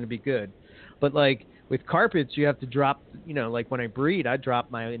 Everything's going to be good. But like with carpets, you have to drop, like when I breed, I drop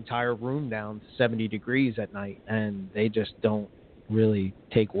my entire room down to 70 degrees at night, and they just don't really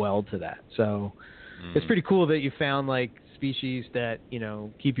take well to that. So it's pretty cool that you found like species that,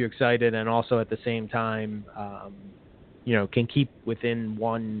 keep you excited and also at the same time, can keep within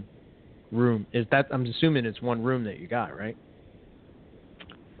one room. I'm assuming it's one room that you got, right?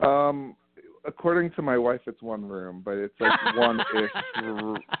 According to my wife, it's one room, but it's like one-ish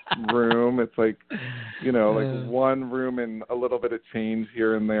room. It's like, like one room and a little bit of change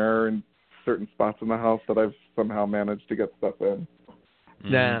here and there in certain spots in the house that I've somehow managed to get stuff in.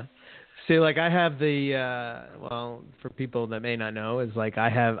 Yeah. See, like I have for people that may not know, is like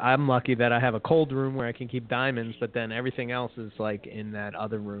I'm lucky that I have a cold room where I can keep diamonds, but then everything else is like in that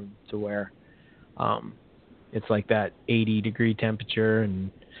other room to where it's like that 80 degree temperature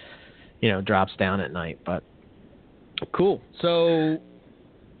and, drops down at night. But cool. So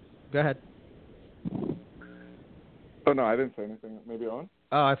go ahead. Oh, no, I didn't say anything. Maybe on?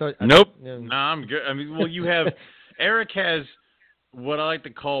 Oh, I thought. Nope. No, I'm good. I mean, well, you have Eric has what I like to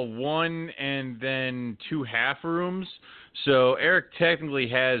call one and then 2 half rooms. So Eric technically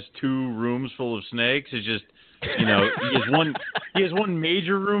has 2 rooms full of snakes. It's just, he has one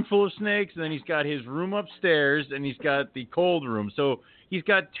major room full of snakes, and then he's got his room upstairs, and he's got the cold room. So he's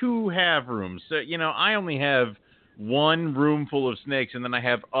got 2 half rooms. So, I only have one room full of snakes, and then I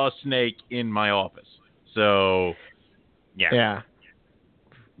have a snake in my office. So, yeah. Yeah.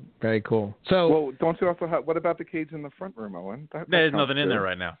 Very cool. So, well, don't you also have? What about the cage in the front room, Owen? There's nothing in there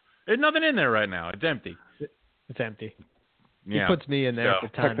right now. There's nothing in there right now. It's empty. It's empty. Yeah. He puts me in there for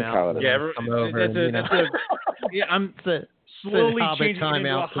timeout. Yeah, I'm slowly changing it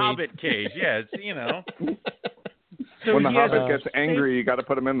into a please. hobbit cage. Yeah, it's So when the hobbit gets angry, you got to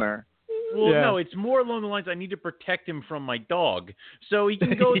put him in there. Well, no, it's more along the lines I need to protect him from my dog, so he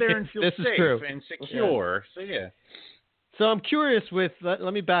can go there and feel safe and secure. Yeah. So yeah. So I'm curious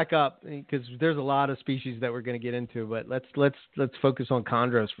let me back up because there's a lot of species that we're going to get into, but let's focus on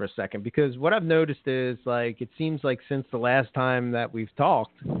chondros for a second, because what I've noticed is like it seems like since the last time that we've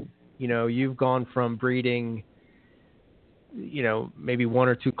talked, you've gone from breeding, maybe 1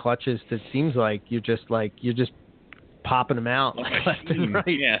 or 2 clutches to it seems like you're just popping them out like left and right.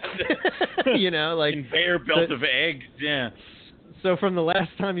 Yeah. like conveyor belt of eggs. Yeah. So from the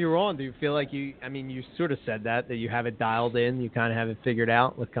last time you were on, do you feel like you sort of said that you have it dialed in, you kind of have it figured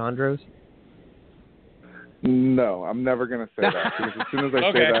out with chondros? No, I'm never going to say that, because as soon as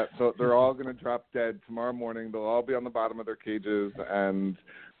I say that, they're all going to drop dead tomorrow morning. They'll all be on the bottom of their cages, and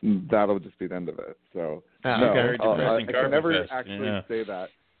that'll just be the end of it. So very depressing. I can never actually say that.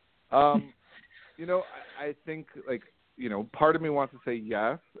 I think part of me wants to say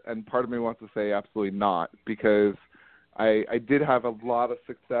yes, and part of me wants to say absolutely not, because I did have a lot of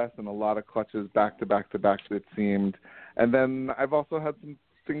success and a lot of clutches back to back, it seemed. And then I've also had some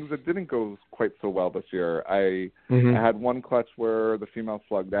things that didn't go quite so well this year. I had one clutch where the female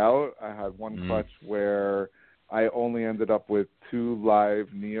slugged out. I had one clutch where I only ended up with 2 live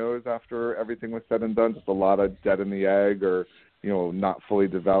neos after everything was said and done, just a lot of dead in the egg or, not fully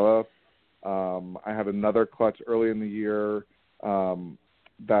developed. I had another clutch early in the year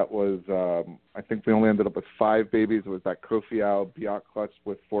that was, I think we only ended up with 5 babies. It was that Kofiau Biot clutch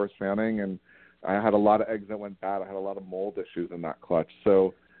with forest fanning, and I had a lot of eggs that went bad. I had a lot of mold issues in that clutch.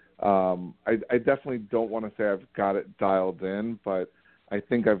 So I definitely don't want to say I've got it dialed in, but I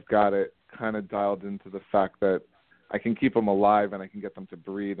think I've got it kind of dialed into the fact that I can keep them alive and I can get them to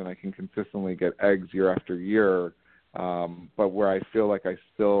breed and I can consistently get eggs year after year. But where I feel like I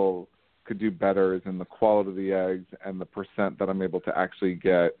still could do better is in the quality of the eggs and the percent that I'm able to actually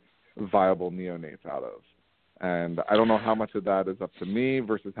get viable neonates out of. And I don't know how much of that is up to me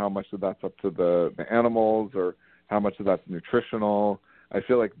versus how much of that's up to the animals or how much of that's nutritional. I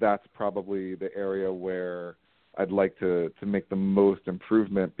feel like that's probably the area where I'd like to make the most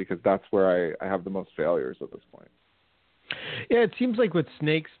improvement, because that's where I have the most failures at this point. Yeah, it seems like with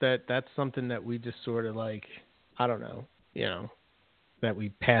snakes that's something that we just sort of like, I don't know, that we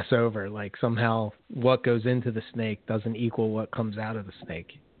pass over. Like somehow what goes into the snake doesn't equal what comes out of the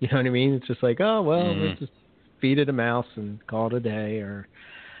snake. You know what I mean? It's just like, oh, well, let's just feed it a mouse and call it a day, or,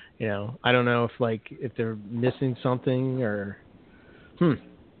 I don't know if they're missing something or,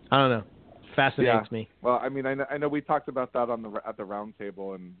 I don't know. fascinates me. Well, I mean, I know we talked about that at the round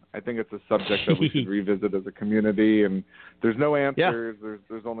table, and I think it's a subject that we should revisit as a community. And there's no answers. Yeah.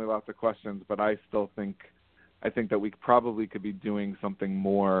 There's only lots of questions, but I think that we probably could be doing something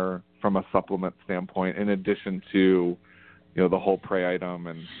more from a supplement standpoint, in addition to, the whole prey item.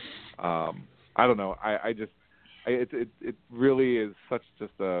 And I don't know. It really is such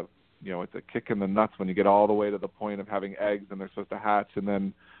just a, it's a kick in the nuts when you get all the way to the point of having eggs and they're supposed to hatch, and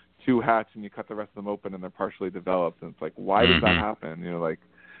then 2 hatch and you cut the rest of them open and they're partially developed. And it's like, why does that happen?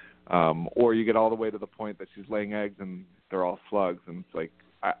 Or you get all the way to the point that she's laying eggs and they're all slugs. And it's like,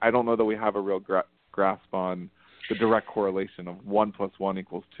 I don't know that we have a real grasp on the direct correlation of 1 + 1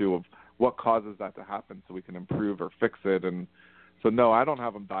 = 2 of what causes that to happen, so we can improve or fix it. And so, no, I don't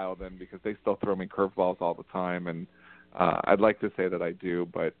have them dialed in because they still throw me curveballs all the time. And I'd like to say that I do,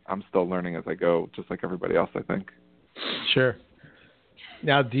 but I'm still learning as I go, just like everybody else, I think. Sure.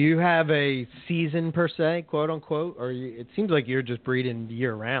 Now, do you have a season per se, quote unquote, or it seems like you're just breeding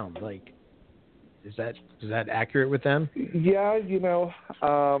year round? Like, is that accurate with them? Yeah,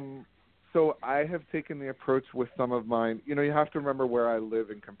 so I have taken the approach with some of mine. You have to remember where I live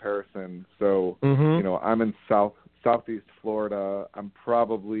in comparison. So, I'm in southeast Florida. I'm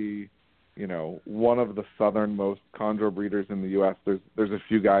probably, one of the southernmost chondro breeders in the U.S. There's a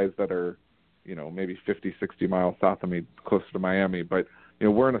few guys that are, maybe 50, 60 miles south of me, closer to Miami. But,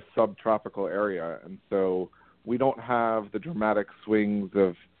 we're in a subtropical area, and so we don't have the dramatic swings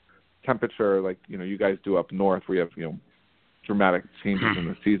of temperature like, you guys do up north where you have, dramatic changes in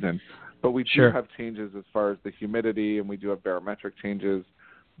the season. But we do have changes as far as the humidity, and we do have barometric changes.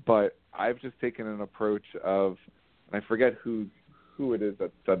 But I've just taken an approach of, and I forget who it is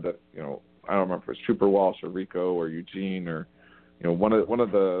that said that, I don't remember if it was Trooper Walsh or Rico or Eugene or, one of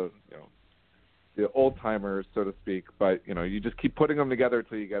the, the old timers, so to speak. But, you just keep putting them together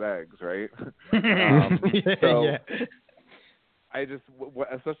until you get eggs, right? I just,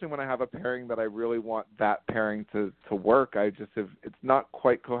 especially when I have a pairing that I really want that pairing to work, I just have, it's not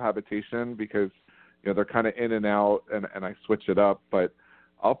quite cohabitation because, they're kind of in and out, and I switch it up, but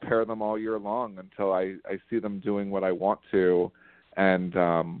I'll pair them all year long until I see them doing what I want to. And,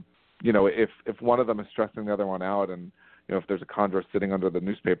 if one of them is stressing the other one out, and, if there's a chondro sitting under the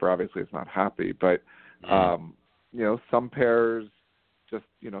newspaper, obviously it's not happy, but, some pairs just,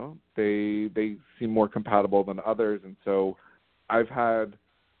 they seem more compatible than others. And so I've had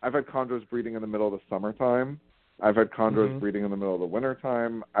chondros breeding in the middle of the summertime. I've had chondros breeding in the middle of the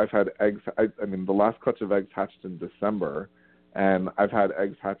wintertime. I've had eggs. The last clutch of eggs hatched in December, and I've had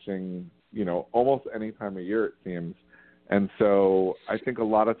eggs hatching, almost any time of year, it seems. And so I think a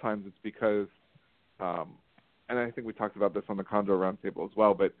lot of times it's because, and I think we talked about this on the chondro roundtable as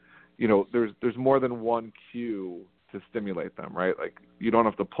well, but, there's more than one cue to stimulate them, right? Like, you don't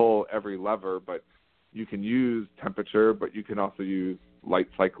have to pull every lever, but you can use temperature, but you can also use light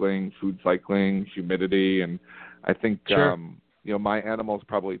cycling, food cycling, humidity. And I think, my animals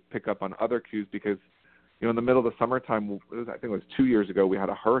probably pick up on other cues because, in the middle of the summertime, I think it was 2 years ago, we had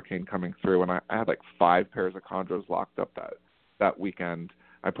a hurricane coming through, and I had like 5 pairs of chondros locked up that weekend.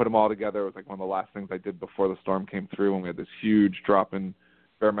 I put them all together. It was like one of the last things I did before the storm came through, and we had this huge drop in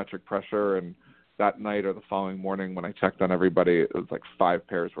barometric pressure. And that night or the following morning when I checked on everybody, it was like 5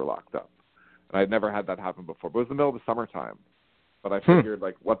 pairs were locked up. And I'd never had that happen before. But it was the middle of the summertime. But I figured,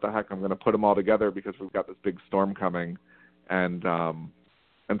 like, what the heck, I'm going to put them all together because we've got this big storm coming. And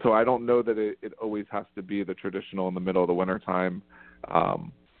so I don't know that it always has to be the traditional in the middle of the wintertime.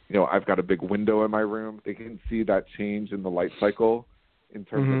 I've got a big window in my room. They can see that change in the light cycle in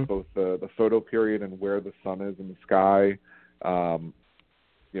terms of both the photo period and where the sun is in the sky.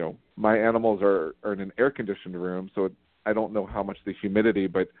 My animals are in an air-conditioned room, so I don't know how much the humidity,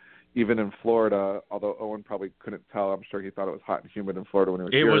 but even in Florida, although Owen probably couldn't tell, I'm sure he thought it was hot and humid in Florida when he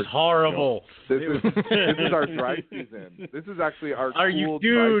was here. It was horrible. This is our dry season. This is actually our dry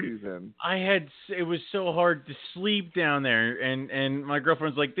season. It was so hard to sleep down there, and my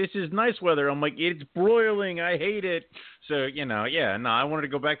girlfriend's like, "This is nice weather." I'm like, "It's broiling. I hate it." So I wanted to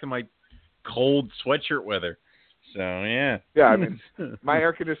go back to my cold sweatshirt weather. So yeah. Yeah, my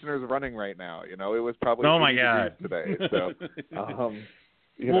air conditioner is running right now. It was probably 80 degrees today. So.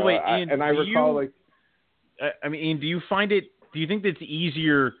 Ian, I recall Ian, do you find it? Do you think that it's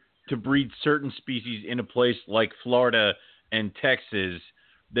easier to breed certain species in a place like Florida and Texas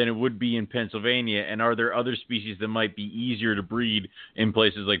than it would be in Pennsylvania? And are there other species that might be easier to breed in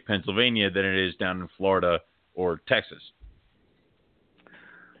places like Pennsylvania than it is down in Florida or Texas?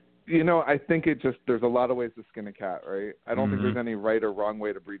 I think there's a lot of ways to skin a cat, right? I don't think there's any right or wrong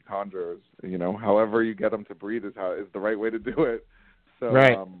way to breed chondros. However you get them to breed is the right way to do it. So,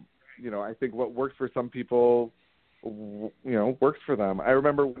 right. I think what works for some people, works for them. I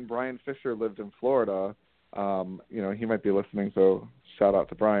remember when Brian Fisher lived in Florida. He might be listening, so shout out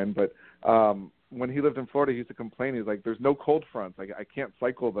to Brian. But when he lived in Florida, he used to complain. He's like, "There's no cold fronts. I can't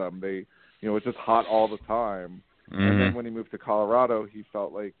cycle them. They, it's just hot all the time." Mm-hmm. And then when he moved to Colorado, he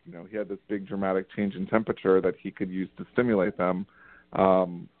felt like he had this big dramatic change in temperature that he could use to stimulate them.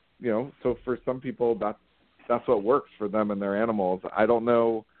 So for some people, that's what works for them and their animals. I don't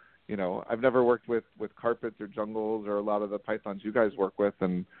know. I've never worked with carpets or jungles or a lot of the pythons you guys work with,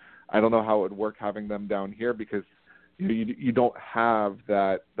 and I don't know how it would work having them down here because you don't have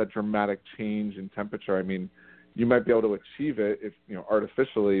that dramatic change in temperature. I mean, you might be able to achieve it if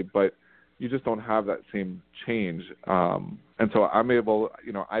artificially, but you just don't have that same change. And so I'm able,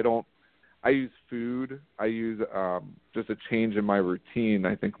 I use food. I use just a change in my routine,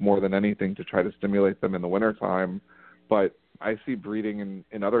 I think, more than anything to try to stimulate them in the wintertime. But I see breeding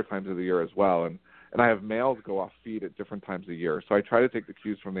in other times of the year as well. And I have males go off feed at different times of year. So I try to take the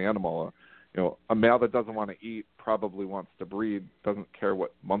cues from the animal. A male that doesn't want to eat probably wants to breed, doesn't care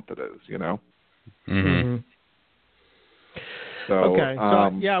what month it is, Mm-hmm. So, okay. So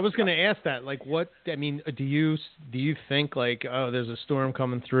I was going to ask that. Like, do you think like, oh, there's a storm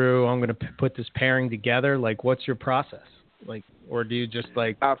coming through, I'm going to put this pairing together? Like, what's your process? Like, or do you just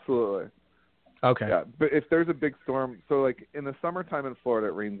like? Absolutely. Okay. Yeah, but if there's a big storm, so like in the summertime in Florida,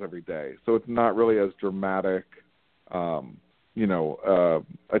 it rains every day, so it's not really as dramatic, a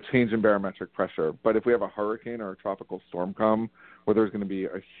change in barometric pressure. But if we have a hurricane or a tropical storm come, where there's going to be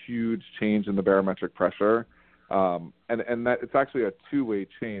a huge change in the barometric pressure. And that it's actually a two-way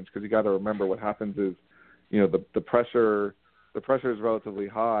change because you got to remember what happens is, the pressure is relatively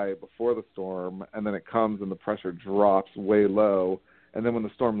high before the storm, and then it comes and the pressure drops way low, and then when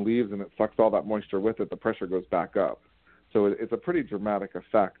the storm leaves and it sucks all that moisture with it, the pressure goes back up. So it's a pretty dramatic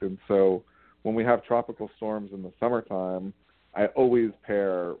effect. And so when we have tropical storms in the summertime, I always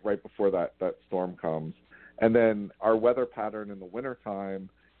pair right before that storm comes. And then our weather pattern in the wintertime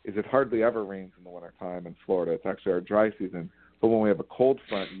is it hardly ever rains in the wintertime in Florida. It's actually our dry season. But when we have a cold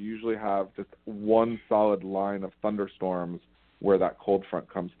front, you usually have just one solid line of thunderstorms where that cold front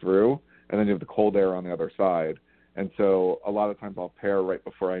comes through, and then you have the cold air on the other side. And so a lot of times I'll pair right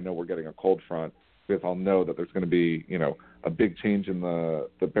before I know we're getting a cold front because I'll know that there's going to be, a big change in the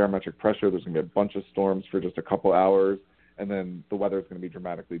barometric pressure. There's going to be a bunch of storms for just a couple hours, and then the weather is going to be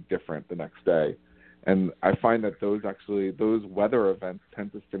dramatically different the next day. And I find that those weather events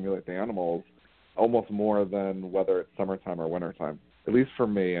tend to stimulate the animals almost more than whether it's summertime or wintertime, at least for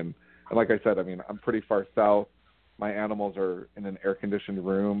me. And like I said, I mean, I'm pretty far south. My animals are in an air-conditioned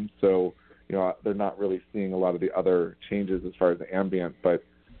room, so, they're not really seeing a lot of the other changes as far as the ambient, but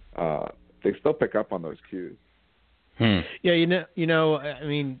they still pick up on those cues. Yeah, I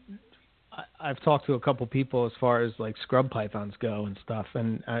mean, I've talked to a couple people as far as like scrub pythons go and stuff,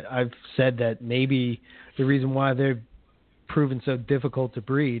 and I've said that maybe the reason why they've proven so difficult to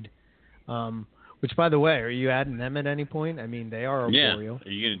breed, which, by the way, are you adding them at any point? I mean, they are arboreal. Yeah,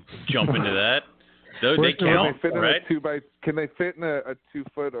 are you going to jump into that? They count, right? Can they fit in a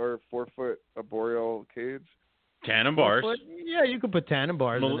 2-foot or 4-foot arboreal cage? Tannenbars. Yeah, you could put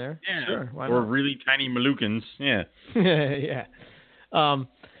tannenbars in there. Yeah, sure. Why or not? really tiny Moluccans. Yeah. Yeah.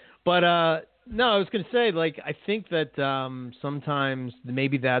 No, I was going to say, like, I think that sometimes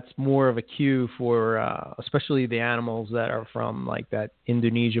maybe that's more of a cue for especially the animals that are from, like, that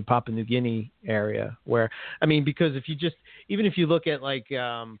Indonesia, Papua New Guinea area where, I mean, because even if you look at, like,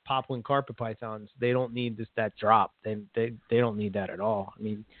 Papua and carpet pythons, they don't need that drop. They don't need that at all. I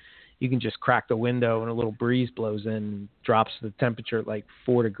mean, you can just crack the window and a little breeze blows in and drops the temperature at, like,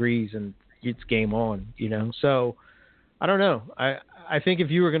 4 degrees and it's game on, So I don't know. I think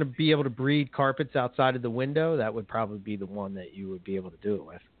if you were going to be able to breed carpets outside of the window, that would probably be the one that you would be able to do it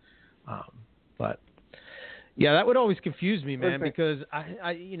with. But yeah, that would always confuse me, man, because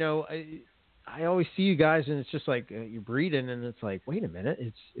I always see you guys and it's just like you're breeding and it's like, wait a minute,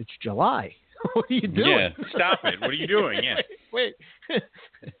 it's July. What are you doing? Yeah, stop it. What are you doing? Yeah. Wait.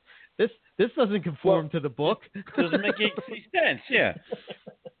 This doesn't conform to the book. Doesn't make any sense. Yeah.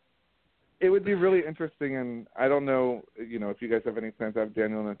 It would be really interesting, and I don't know, if you guys have any plans to have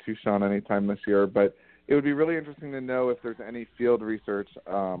Daniel and Tucson anytime this year, but it would be really interesting to know if there's any field research,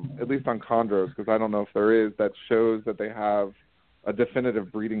 at least on chondros, because I don't know if there is, that shows that they have a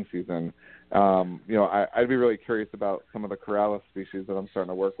definitive breeding season. I'd be really curious about some of the Corrales species that I'm starting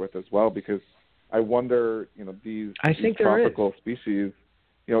to work with as well, because I wonder, these tropical species,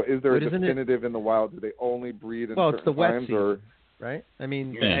 is there a definitive in the wild? Do they only breed in certain times? Season. Right? I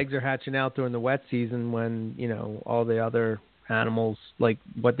mean, the eggs are hatching out during the wet season when, all the other animals, like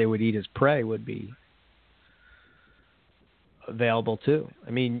what they would eat as prey, would be available too.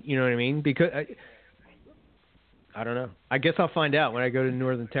 I mean, you know what I mean? Because I don't know. I guess I'll find out when I go to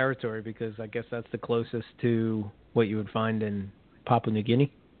Northern Territory, because I guess that's the closest to what you would find in Papua New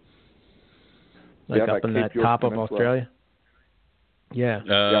Guinea, like up in that top of Australia.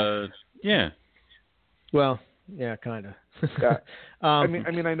 Yeah. Yeah. Well, yeah, kind of. Yeah. I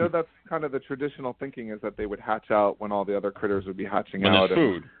mean, I know that's kind of the traditional thinking, is that they would hatch out when all the other critters would be hatching when out.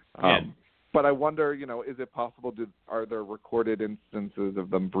 There's food. But I wonder, is it possible? Are there recorded instances of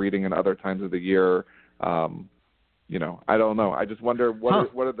them breeding in other times of the year? I don't know. I just wonder what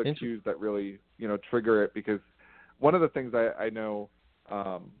are the cues that really, trigger it? Because one of the things I know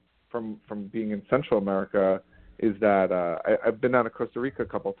from being in Central America is that I've been down to Costa Rica a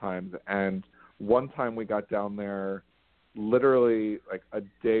couple times, and one time we got down there literally like a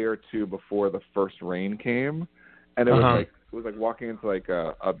day or two before the first rain came, and it was like walking into like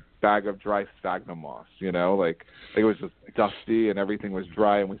a bag of dry sphagnum moss, like it was just dusty and everything was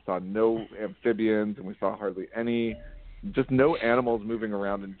dry, and we saw no amphibians, and we saw hardly just no animals moving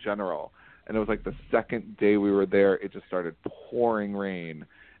around in general. And it was like the second day we were there, it just started pouring rain,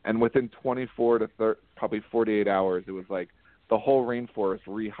 and within 24 to probably 48 hours, it was like the whole rainforest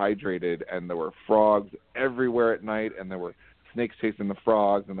rehydrated, and there were frogs everywhere at night, and there were snakes chasing the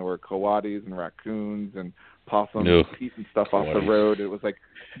frogs, and there were coatis and raccoons and possums eating stuff off the road. It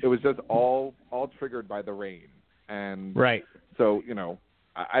was just all triggered by the rain. And so,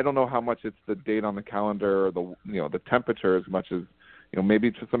 I don't know how much it's the date on the calendar or the temperature, as much as,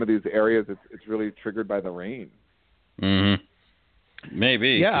 maybe to some of these areas it's really triggered by the rain. Mm-hmm.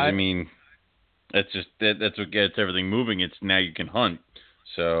 Maybe. Yeah. I mean, that's what gets everything moving. It's now you can hunt.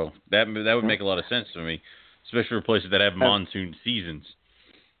 So that would make a lot of sense to me, especially for places that have monsoon seasons.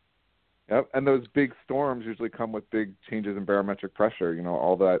 Yep, and those big storms usually come with big changes in barometric pressure.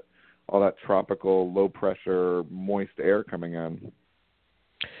 All that tropical, low pressure, moist air coming in.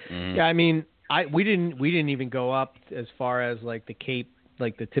 Mm. Yeah, I mean, we didn't even go up as far as like the Cape,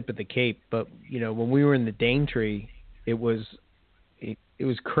 like the tip of the Cape. But when we were in the Daintree, it was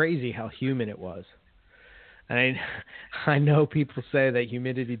crazy how humid it was. And I know people say that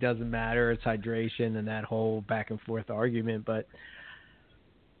humidity doesn't matter, it's hydration and that whole back and forth argument, but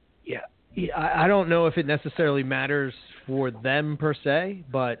yeah, I don't know if it necessarily matters for them per se,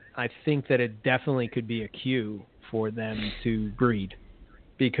 but I think that it definitely could be a cue for them to breed,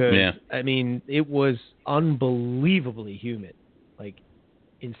 because I mean, it was unbelievably humid, like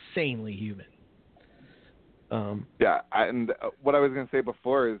insanely humid. And what I was going to say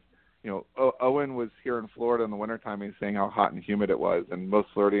before is, Owen was here in Florida in the wintertime. He's saying how hot and humid it was, and most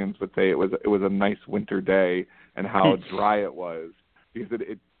Floridians would say it was a nice winter day, and how dry it was, because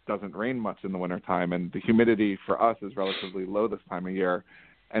it doesn't rain much in the wintertime, and the humidity for us is relatively low this time of year.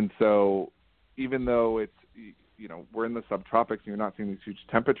 And so even though it's, we're in the subtropics and you're not seeing these huge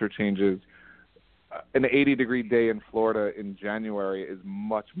temperature changes, an 80-degree day in Florida in January is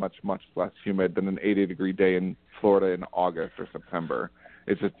much, much, much less humid than an 80-degree day in Florida in August or September.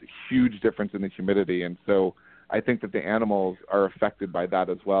 It's just a huge difference in the humidity. And so I think that the animals are affected by that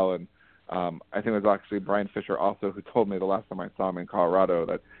as well. And I think it was actually Brian Fisher also who told me the last time I saw him in Colorado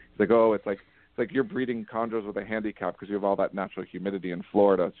that he's like, it's like you're breeding chondros with a handicap because you have all that natural humidity in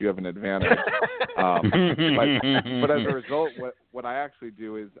Florida, so you have an advantage. But as a result, what I actually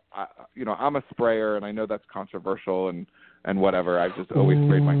do is, I'm a sprayer, and I know that's controversial and whatever. I've just always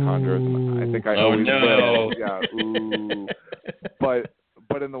sprayed my chondros, and I think I always will. Yeah. Ooh.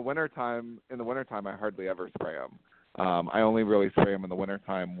 But in the wintertime, I hardly ever spray them. I only really spray them in the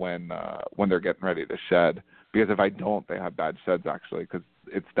wintertime when they're getting ready to shed, because if I don't, they have bad sheds actually, because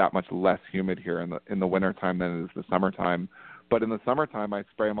it's that much less humid here in the wintertime than it is the summertime. But in the summertime, I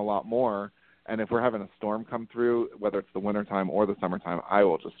spray them a lot more. And if we're having a storm come through, whether it's the wintertime or the summertime, I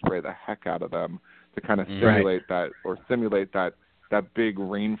will just spray the heck out of them to kind of simulate that big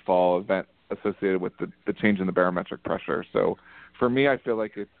rainfall event associated with the change in the barometric pressure. So for me, I feel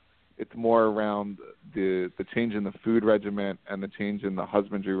like it's more around the change in the food regimen and the change in the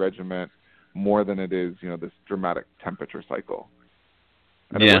husbandry regimen more than it is, this dramatic temperature cycle.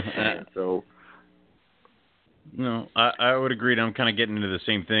 So. No, I would agree. I'm kind of getting into the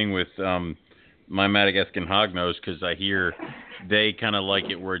same thing with my Madagascan hognose, because I hear they kind of like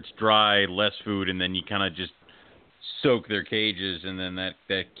it where it's dry, less food, and then you kind of just soak their cages, and then that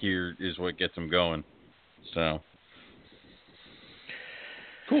cure is what gets them going. So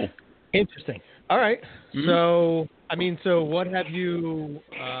cool. Interesting. All right. Mm-hmm. So what have you,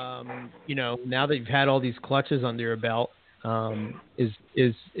 now that you've had all these clutches under your belt, is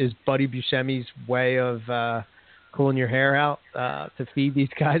Buddy Buscemi's way of pulling your hair out to feed these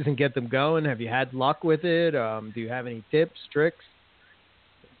guys and get them going? Have you had luck with it? Do you have any tips, tricks?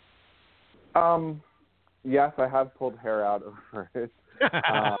 Yes, I have pulled hair out over it.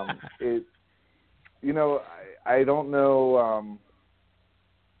 I don't know.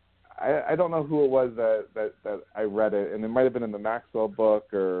 I don't know who it was that I read it, and it might have been in the Maxwell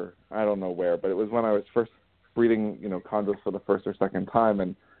book or I don't know where, but it was when I was first breeding, chondros for the first or second time,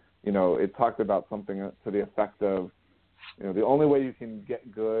 and it talked about something to the effect of, the only way you can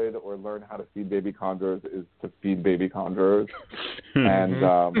get good or learn how to feed baby chondros is to feed baby chondros, and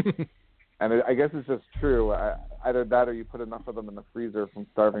I guess it's just true. Either that or you put enough of them in the freezer from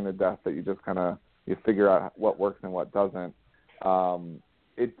starving to death that you just you figure out what works and what doesn't.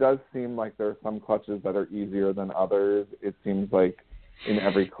 It does seem like there are some clutches that are easier than others. It seems like in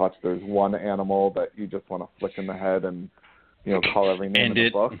every clutch there's one animal that you just want to flick in the head and call every name in the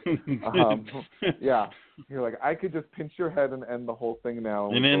book. Yeah, you're like, I could just pinch your head and end the whole thing now.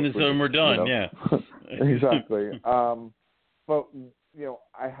 And then we're done. Yeah, exactly. But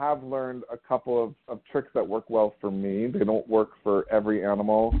I have learned a couple of tricks that work well for me. They don't work for every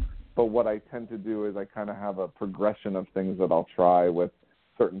animal, but what I tend to do is I kind of have a progression of things that I'll try, with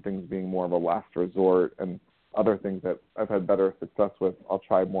certain things being more of a last resort and other things that I've had better success with, I'll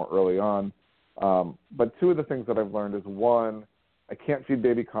try more early on. But two of the things that I've learned is, one, I can't feed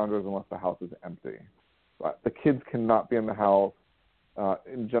baby chondros unless the house is empty. The kids cannot be in the house.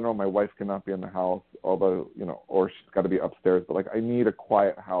 In general, my wife cannot be in the house, although, or she's got to be upstairs. But I need a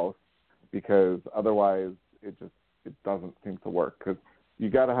quiet house, because otherwise it doesn't seem to work. Because you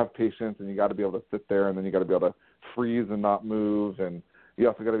got to have patience, and you got to be able to sit there, and then you got to be able to freeze and not move, and you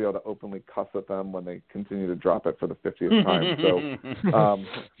also got to be able to openly cuss at them when they continue to drop it for the 50th time.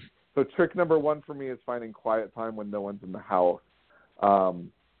 So trick number one for me is finding quiet time when no one's in the house, and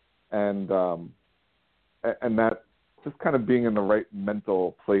that just kind of being in the right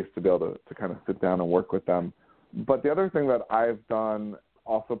mental place to be able to kind of sit down and work with them. But the other thing that I've done,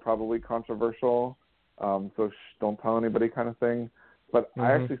 also probably controversial, so don't tell anybody kind of thing, but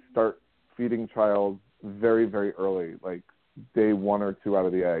I actually start feeding trials very, very early, like day 1 or 2 out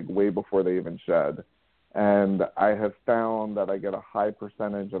of the egg, way before they even shed. And I have found that I get a high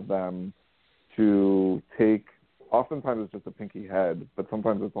percentage of them to take, oftentimes it's just a pinky head, but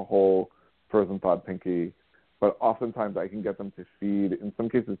sometimes it's a whole frozen thawed pinky. But oftentimes I can get them to feed, in some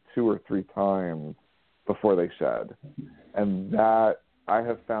cases 2 or 3 times before they shed. And that, I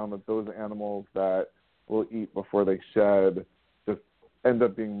have found that those animals that will eat before they shed just end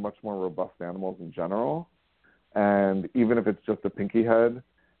up being much more robust animals in general. And even if it's just a pinky head,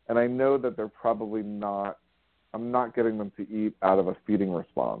 and I know that they're probably not, I'm not getting them to eat out of a feeding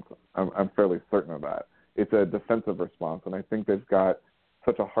response. I'm fairly certain of that. It's a defensive response, and I think they've got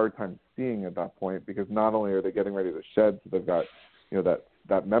such a hard time seeing at that point, because not only are they getting ready to shed, so they've got,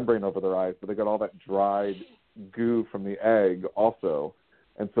 that membrane over their eyes, but they got all that dried goo from the egg also.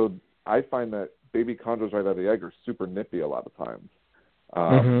 And so I find that baby chondros right out of the egg are super nippy a lot of times.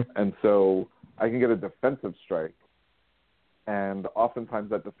 And so I can get a defensive strike. And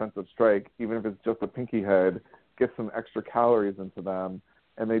oftentimes that defensive strike, even if it's just a pinky head, gets some extra calories into them,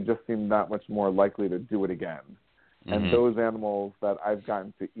 and they just seem that much more likely to do it again. And those animals that I've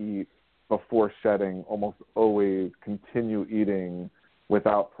gotten to eat before shedding almost always continue eating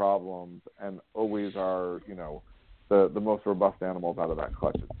without problems, and always are, the most robust animals out of that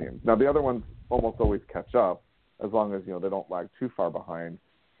clutch, it seems. Now, the other ones almost always catch up, as long as, they don't lag too far behind.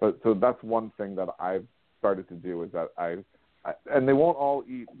 But so that's one thing that I've started to do, is that and they won't all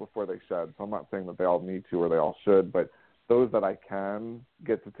eat before they shed, so I'm not saying that they all need to or they all should, but those that I can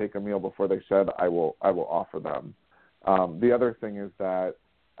get to take a meal before they shed, I will offer them. The other thing is that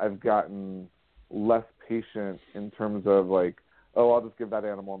I've gotten less patient in terms of I'll just give that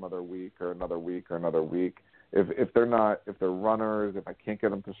animal another week or another week or another week. If they're runners, if I can't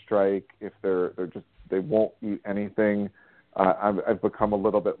get them to strike, if they won't eat anything, I've become a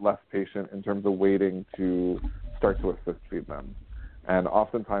little bit less patient in terms of waiting to start to assist feed them. And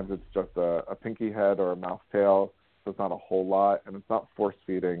oftentimes it's just a pinky head or a mouse tail, so it's not a whole lot, and it's not force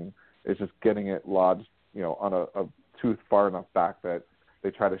feeding. It's just getting it lodged, on a tooth far enough back that they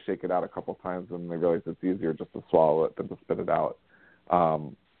try to shake it out a couple times, and they realize it's easier just to swallow it than to spit it out.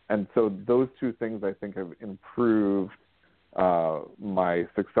 And so those two things, I think, have improved my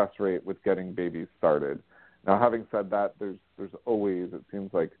success rate with getting babies started. Now, having said that, there's always, it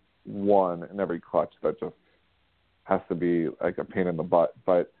seems like, one in every clutch that just has to be like a pain in the butt.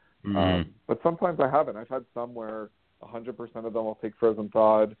 But sometimes I haven't. I've had some where 100% of them will take frozen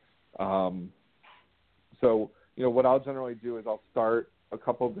thawed. So, what I'll generally do is I'll start a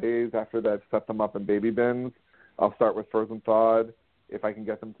couple days after that, set them up in baby bins. I'll start with frozen thawed. If I can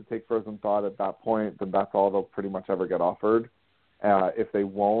get them to take frozen thawed at that point, then that's all they'll pretty much ever get offered. If they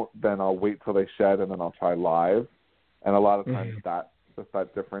won't, then I'll wait till they shed, and then I'll try live. And a lot of times just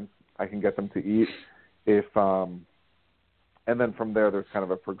that difference, I can get them to eat. And then from there, there's kind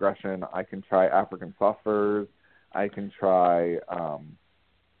of a progression. I can try African soft furs. I can try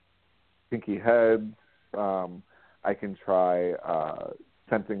pinky heads. I can try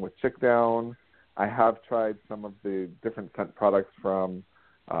scenting with chick down. I have tried some of the different scent products from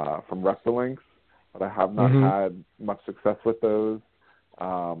Reptilinks, but I have not had much success with those.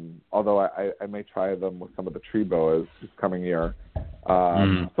 Although I may try them with some of the tree boas this coming year.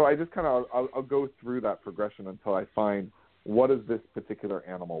 So I just kind of I'll go through that progression until I find what does this particular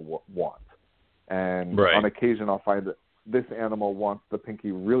animal want. And on occasion I'll find that this animal wants the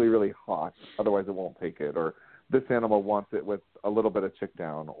pinky really, really hot, otherwise it won't take it. Or this animal wants it with a little bit of chick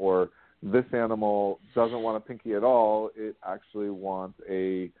down. Or this animal doesn't want a pinky at all. It actually wants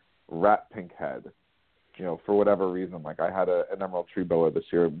a rat pink head. For whatever reason. Like I had an emerald tree boa this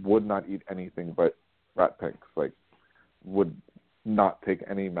year, would not eat anything but rat pinks. Like would not take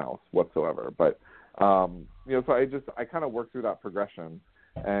any mouse whatsoever. But so I kind of work through that progression.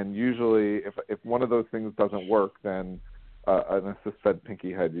 And usually, if one of those things doesn't work, then an assist-fed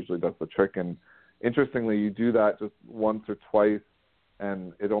pinky head usually does the trick. And interestingly, you do that just once or twice,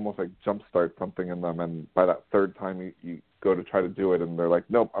 and it almost like jumpstarts something in them. And by that third time, you go to try to do it, and they're like,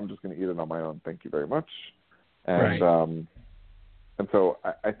 "Nope, I'm just going to eat it on my own. Thank you very much." And and so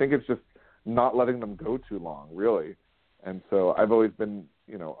I think it's just not letting them go too long, really. And so I've always been,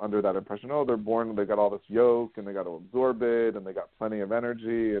 under that impression, they're born, they got all this yolk, and they got to absorb it, and they got plenty of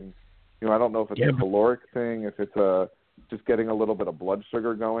energy. And, I don't know if it's a caloric thing, if it's just getting a little bit of blood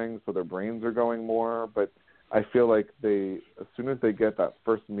sugar going, so their brains are going more. But I feel like as soon as they get that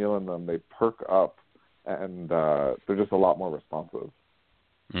first meal in them, they perk up, and they're just a lot more responsive.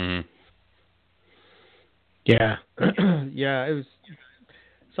 Mm-hmm. Yeah. Yeah, it was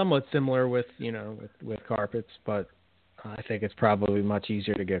somewhat similar with carpets, but I think it's probably much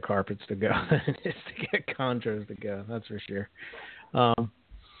easier to get carpets to go than it is to get chondros to go. That's for sure.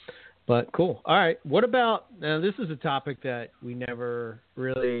 But cool. All right. What about this is a topic that we never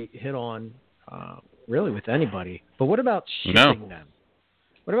really hit on, really with anybody. But what about shipping them?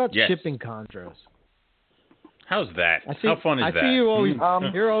 What about shipping chondros? How's that? How fun is that? I see you always.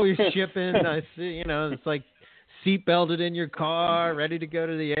 You're always shipping. I see. It's like seat belted in your car, ready to go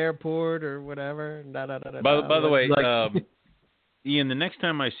to the airport or whatever. By the way, Ian, the next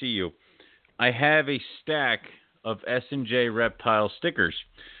time I see you, I have a stack of S J Reptiles stickers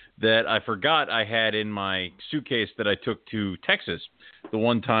that I forgot I had in my suitcase that I took to Texas. The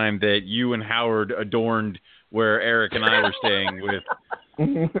one time that you and Howard adorned where Eric and I were staying with.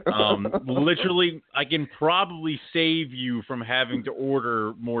 Literally, I can probably save you from having to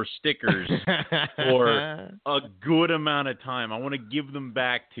order more stickers for a good amount of time. I want to give them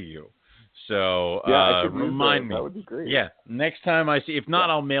back to you. So remind me. That would be great. Yeah, next time I see. If not,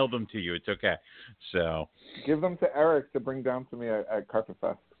 I'll mail them to you. It's okay. So give them to Eric to bring down to me at Carpet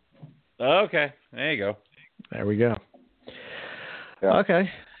Fest. Okay, there you go. There we go. Yeah. Okay.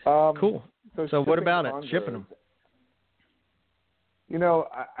 Cool. So what about it? Shipping them?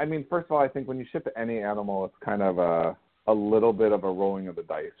 I mean, first of all, I think when you ship any animal, it's kind of a little bit of a rolling of the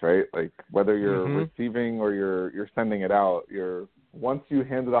dice, right? Like whether you're receiving or you're sending it out, once you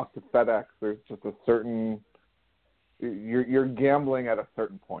hand it off to FedEx, there's just a certain you're gambling at a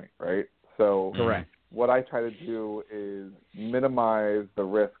certain point, right? So correct. What I try to do is minimize the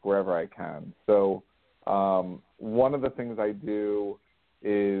risk wherever I can. So one of the things I do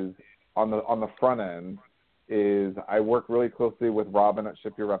is on the front end is I work really closely with Robin at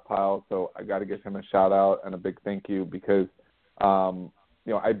Ship Your Reptiles, so I got to give him a shout out and a big thank you because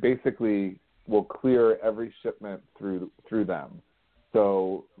I basically will clear every shipment through them.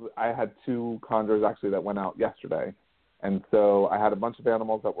 So I had 2 chondros actually that went out yesterday. And so I had a bunch of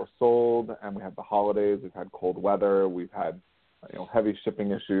animals that were sold, and we had the holidays. We've had cold weather. We've had heavy shipping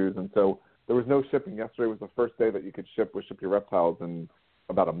issues. And so there was no shipping. Yesterday was the first day that you could ship with Ship Your Reptiles in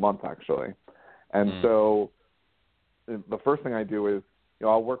about a month, actually. And so the first thing I do is,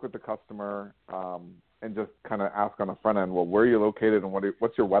 I'll work with the customer and just kind of ask on the front end, well, where are you located and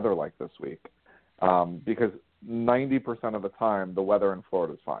what's your weather like this week? Because 90% of the time, the weather in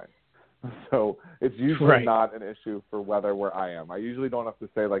Florida is fine. So it's usually not an issue for weather where I am. I usually don't have to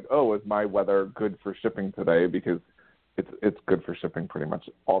say like, oh, is my weather good for shipping today? Because it's good for shipping pretty much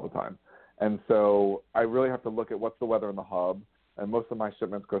all the time. And so I really have to look at what's the weather in the hub. And most of my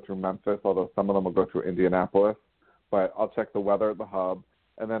shipments go through Memphis, although some of them will go through Indianapolis. But I'll check the weather at the hub.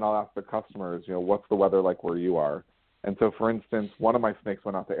 and then I'll ask the customers, what's the weather like where you are? And so, for instance, one of my snakes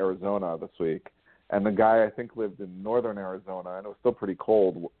went out to Arizona this week, and the guy, I think, lived in northern Arizona, and it was still pretty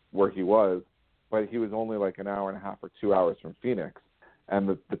cold where he was, but he was only like an hour and a half or 2 hours from Phoenix, and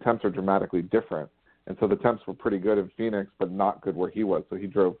the temps are dramatically different. And so the temps were pretty good in Phoenix, but not good where he was. So he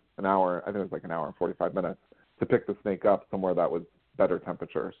drove an hour, I think it was like an hour and 45 minutes, to pick the snake up somewhere that was better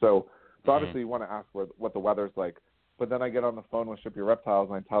temperature. So obviously you want to ask what the weather's like. But then I get on the phone with Ship Your Reptiles,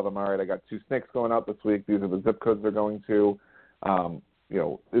 and I tell them, all right, I got 2 snakes going out this week. These are the zip codes they're going to.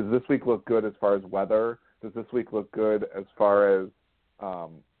 Does this week look good as far as weather? Does this week look good as far as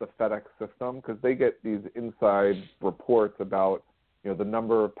the FedEx system? Because they get these inside reports about, the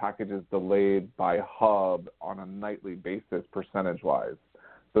number of packages delayed by hub on a nightly basis percentage-wise.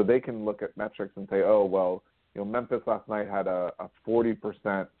 So they can look at metrics and say, oh, well, Memphis last night had a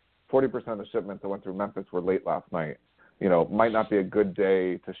 40% of the shipments that went through Memphis were late last night. Might not be a good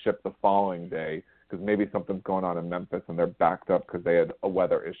day to ship the following day because maybe something's going on in Memphis and they're backed up because they had a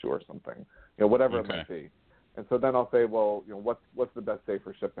weather issue or something. Whatever it might be. And so then I'll say, well, what's the best day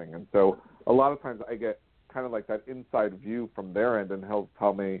for shipping? And so a lot of times I get kind of like that inside view from their end, and he'll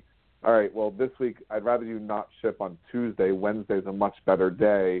tell me, all right, well, this week I'd rather you not ship on Tuesday. Wednesday's a much better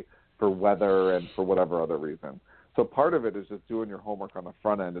day for weather and for whatever other reason. So part of it is just doing your homework on the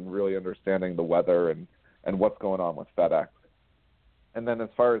front end and really understanding the weather and what's going on with FedEx. And then as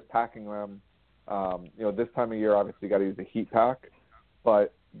far as packing them, this time of year, obviously you got to use a heat pack.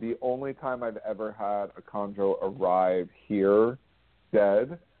 But the only time I've ever had a chondro arrive here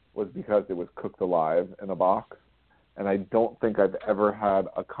dead was because it was cooked alive in a box. And I don't think I've ever had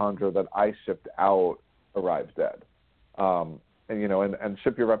a chondro that I shipped out arrive dead. And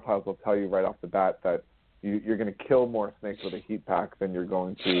Ship Your Reptiles will tell you right off the bat that you're going to kill more snakes with a heat pack than you're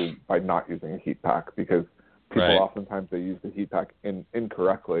going to by not using a heat pack, because people oftentimes they use the heat pack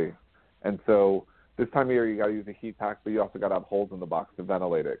incorrectly. And so this time of year you got to use a heat pack, but you also got to have holes in the box to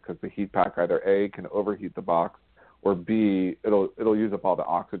ventilate it, because the heat pack either A, can overheat the box, or B, it'll use up all the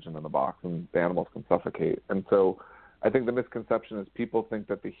oxygen in the box and the animals can suffocate. And so I think the misconception is people think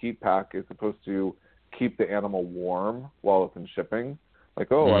that the heat pack is supposed to keep the animal warm while it's in shipping.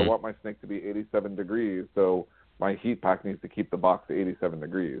 Like, I want my snake to be 87 degrees, so my heat pack needs to keep the box at 87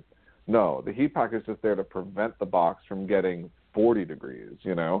 degrees. No, the heat pack is just there to prevent the box from getting 40 degrees,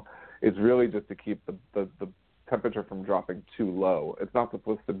 It's really just to keep the temperature from dropping too low. It's not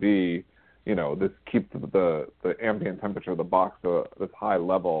supposed to be, keep the ambient temperature of the box to this high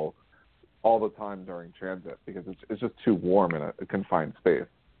level all the time during transit, because it's just too warm in a confined space.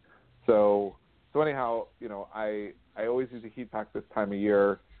 So anyhow, I always use a heat pack this time of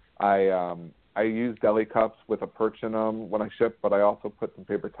year. I use deli cups with a perch in them when I ship, but I also put some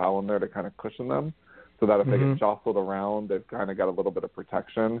paper towel in there to kind of cushion them, so that if they get jostled around, they've kind of got a little bit of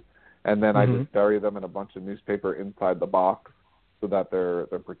protection. And then I just bury them in a bunch of newspaper inside the box so that they're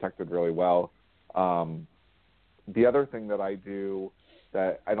protected really well. The other thing that I do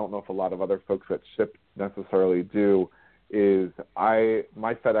that I don't know if a lot of other folks that ship necessarily do is my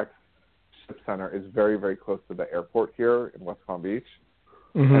FedEx ship center is very, very close to the airport here in West Palm Beach.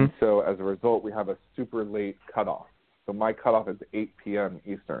 And so as a result, we have a super late cutoff. So my cutoff is 8 p.m.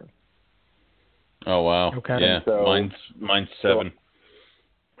 Eastern. Oh, wow. Okay. Yeah, so, mine's 7.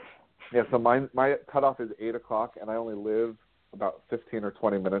 So my cutoff is 8 o'clock, and I only live about 15 or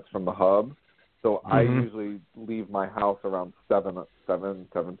 20 minutes from the hub. So I usually leave my house around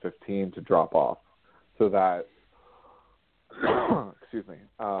 7:15 to drop off, so that, excuse me,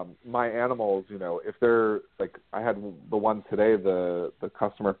 my animals, if they're like, I had the one today, the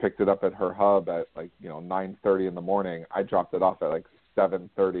customer picked it up at her hub at 9:30 in the morning. I dropped it off at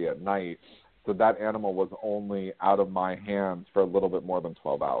 7:30 at night. So that animal was only out of my hands for a little bit more than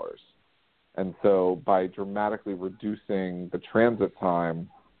 12 hours. And so by dramatically reducing the transit time,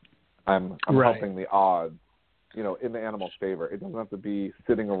 I'm helping the odds, in the animal's favor. It doesn't have to be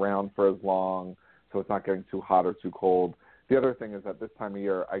sitting around for as long, so it's not getting too hot or too cold. The other thing is that this time of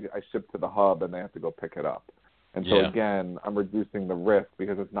year, I ship to the hub and they have to go pick it up. And so, again, I'm reducing the risk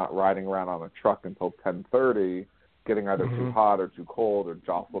because it's not riding around on a truck until 10:30, getting either too hot or too cold or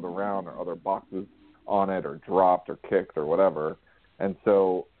jostled around or other boxes on it or dropped or kicked or whatever. And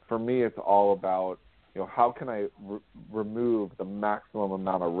so for me, it's all about, how can I remove the maximum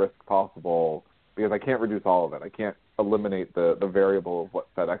amount of risk possible, because I can't reduce all of it. I can't eliminate the variable of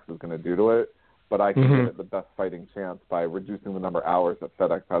what FedEx is going to do to it, but I can give it the best fighting chance by reducing the number of hours that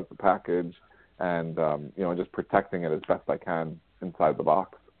FedEx has the package and, just protecting it as best I can inside the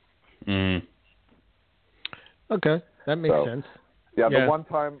box. Okay, that makes sense. Yeah, the one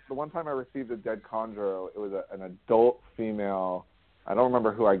time I received a dead chondro, it was an adult female I don't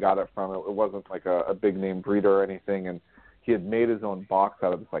remember who I got it from. It wasn't like a big name breeder or anything, and he had made his own box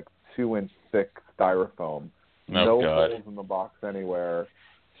out of this like 2-inch thick styrofoam. No holes in the box anywhere.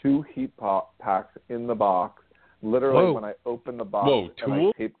 2 heat packs in the box. Literally, when I opened the box and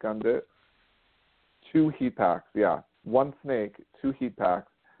I tape gunned it, 2 heat packs. Yeah, 1 snake, 2 heat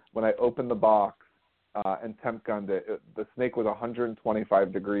packs. When I opened the box and temp gunned it, the snake was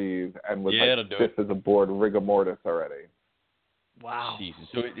 125 degrees and was like stiff as a board, rigor mortis already. Wow. Jesus.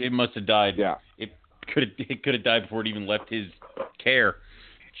 So it must have died. Yeah. It could have died before it even left his care.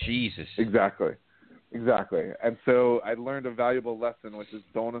 Jesus. Exactly. And so I learned a valuable lesson, which is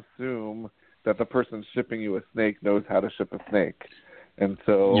don't assume that the person shipping you a snake knows how to ship a snake. And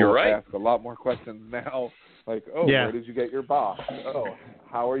so You're right. I ask a lot more questions now, like, where did you get your box?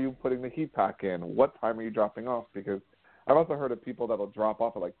 How are you putting the heat pack in? What time are you dropping off? Because I've also heard of people that'll drop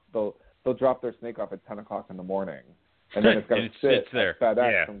off at they'll drop their snake off at 10 o'clock in the morning. And then it's got to sit there. at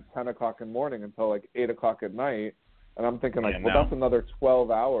FedEx from 10 o'clock in the morning until like 8 o'clock at night. And I'm thinking, that's another 12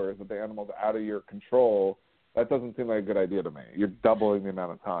 hours that the animal's out of your control. That doesn't seem like a good idea to me. You're doubling the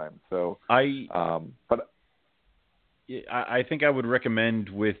amount of time. So I think I would recommend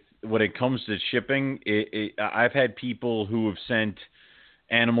when it comes to shipping, I've had people who have sent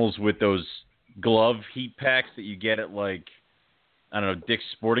animals with those glove heat packs that you get at like, I don't know, Dick's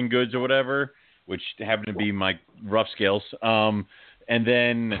Sporting Goods or whatever, which happen to be my rough scales. And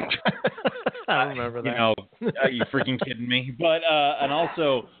then I remember that. You know, are you freaking kidding me? But and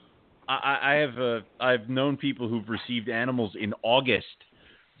also, I've known people who've received animals in August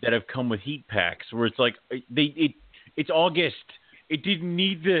that have come with heat packs where it's like it's August. It didn't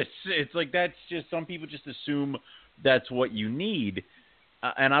need this. It's like that's just some people just assume that's what you need.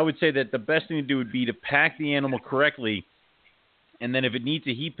 And I would say that the best thing to do would be to pack the animal correctly, and then if it needs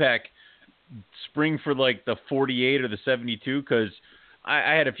a heat pack, spring for like the 48 or the 72, because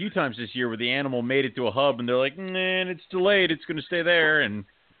I had a few times this year where the animal made it to a hub and they're like, man, it's delayed. It's going to stay there. And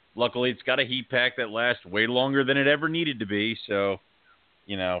luckily it's got a heat pack that lasts way longer than it ever needed to be. So,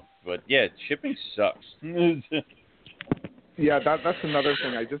 you know, but yeah, shipping sucks. Yeah, that's another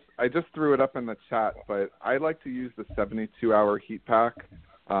thing. I just threw it up in the chat, but I like to use the 72-hour heat pack.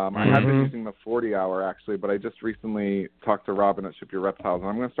 I have been using the 40-hour actually, but I just recently talked to Robin at Ship Your Reptiles, and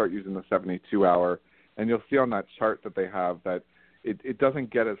I'm going to start using the 72-hour. And you'll see on that chart that they have that it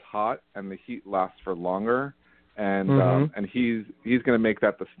doesn't get as hot, and the heat lasts for longer. And and he's going to make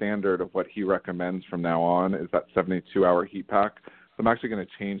that the standard of what he recommends from now on is that 72-hour heat pack. So I'm actually going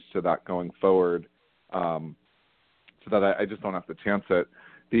to change to that going forward, so that I just don't have to chance it.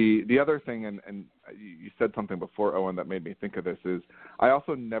 The other thing, and you said something before, Owen, that made me think of this, is I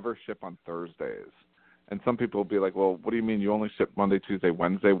also never ship on Thursdays. And some people will be like, well, what do you mean you only ship Monday, Tuesday,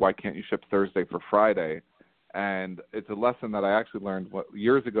 Wednesday? Why can't you ship Thursday for Friday? And it's a lesson that I actually learned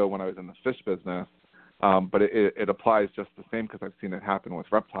years ago when I was in the fish business, but it applies just the same because I've seen it happen with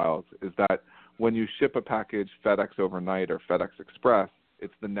reptiles, is that when you ship a package FedEx overnight or FedEx Express,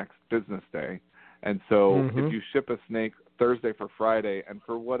 it's the next business day. And so if you ship a snake Thursday for Friday and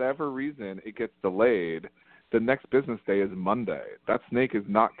for whatever reason it gets delayed, the next business day is Monday. That snake is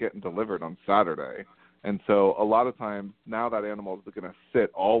not getting delivered on Saturday. And so a lot of times now that animal is going to sit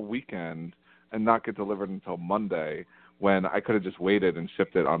all weekend and not get delivered until Monday, when I could have just waited and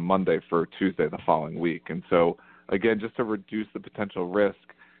shipped it on Monday for Tuesday the following week. And so, again, just to reduce the potential risk,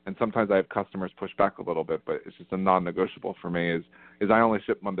 and sometimes I have customers push back a little bit, but it's just a non-negotiable for me, is I only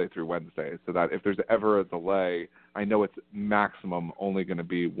ship Monday through Wednesday, so that if there's ever a delay, I know it's maximum only going to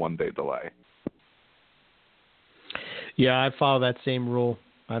be 1 day delay. Yeah, I follow that same rule.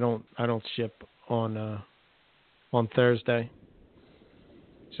 I don't ship on Thursday.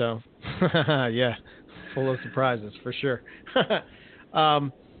 So, yeah, full of surprises for sure.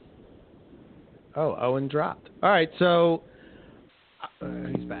 Owen dropped. All right, so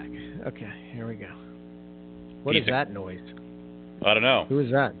he's back. Okay, here we go. What is that noise? I don't know. Who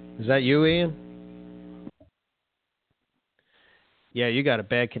is that? Is that you, Ian? Yeah, you got a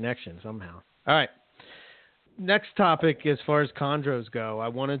bad connection somehow. All right. Next topic, as far as chondros go, I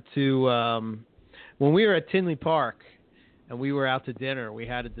wanted to, when we were at Tinley Park and we were out to dinner, we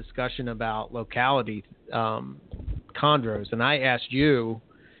had a discussion about locality chondros, and I asked you,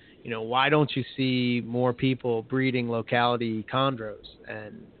 why don't you see more people breeding locality chondros?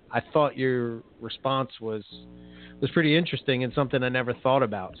 And I thought your response was pretty interesting and something I never thought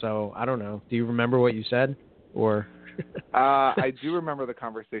about. So I don't know. Do you remember what you said? Or I do remember the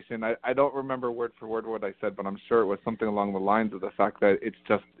conversation. I don't remember word for word what I said, but I'm sure it was something along the lines of the fact that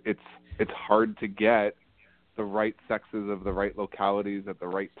it's hard to get the right sexes of the right localities at the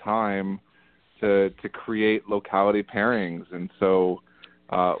right time to create locality pairings. And so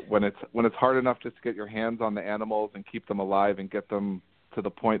when it's hard enough just to get your hands on the animals and keep them alive and get them to the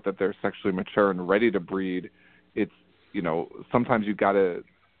point that they're sexually mature and ready to breed, it's, sometimes you gotta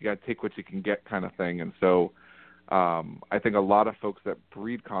take what you can get, kind of thing. And so I think a lot of folks that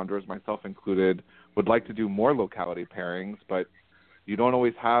breed chondros, myself included, would like to do more locality pairings, but you don't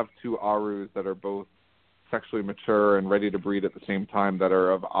always have two arus that are both sexually mature and ready to breed at the same time that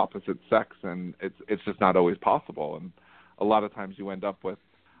are of opposite sex, and it's just not always possible. And a lot of times you end up with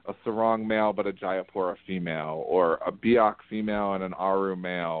a sarong male but a Jayapura female, or a Biak female and an Aru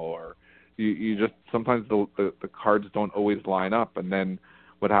male, or you just sometimes the cards don't always line up, and then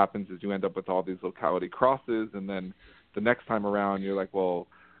what happens is you end up with all these locality crosses, and then the next time around you're like, well,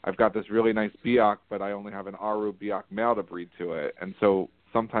 I've got this really nice Biak, but I only have an Aru Biak male to breed to it. And so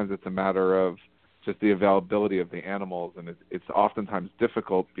sometimes it's a matter of just the availability of the animals, and it's oftentimes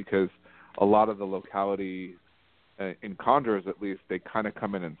difficult because a lot of the locality in chondros, at least, they kind of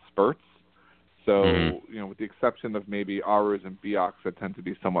come in spurts. So, with the exception of maybe Arus and Biaks that tend to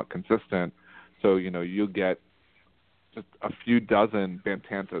be somewhat consistent, so, you get just a few dozen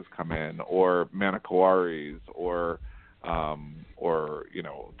Bantantas come in, or Manikawaris, or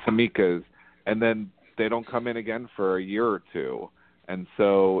Tamikas, and then they don't come in again for a year or two. And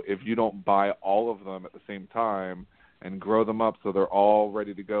so if you don't buy all of them at the same time and grow them up so they're all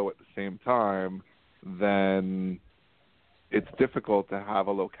ready to go at the same time, then it's difficult to have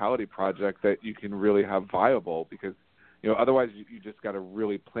a locality project that you can really have viable, because otherwise you just got to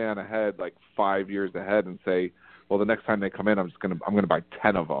really plan ahead, like 5 years ahead, and say, well, the next time they come in, I'm going to buy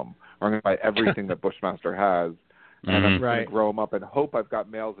 10 of them, or I'm going to buy everything that Bushmaster has, and I'm going to grow them up and hope I've got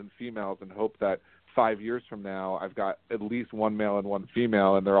males and females, and hope that 5 years from now I've got at least one male and one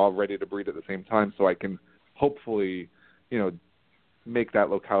female, and they're all ready to breed at the same time, so I can hopefully, make that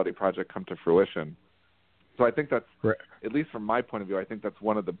locality project come to fruition. So I think that's, at least from my point of view, I think that's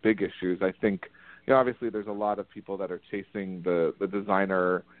one of the big issues. I think, obviously there's a lot of people that are chasing the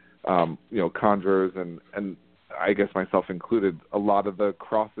designer, chondros, and I guess myself included, a lot of the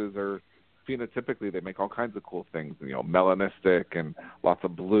crosses are phenotypically, they make all kinds of cool things, melanistic and lots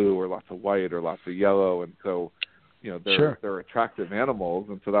of blue or lots of white or lots of yellow. And so, they're attractive animals.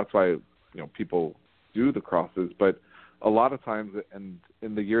 And so that's why, people do the crosses. But a lot of times, and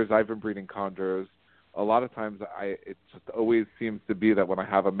in the years I've been breeding chondros, a lot of times it just always seems to be that when I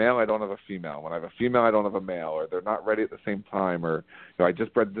have a male, I don't have a female. When I have a female, I don't have a male, or they're not ready at the same time, or I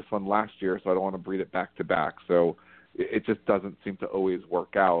just bred this one last year, so I don't want to breed it back to back. So it just doesn't seem to always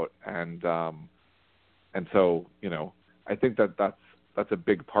work out, and so I think that's a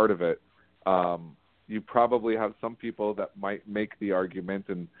big part of it. You probably have some people that might make the argument,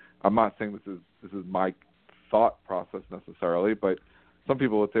 and I'm not saying this is my thought process necessarily, but some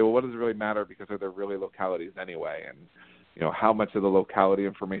people would say, well, what does it really matter, because are there really localities anyway? And how much of the locality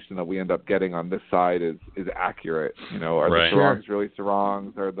information that we end up getting on this side is accurate? Are the sarongs really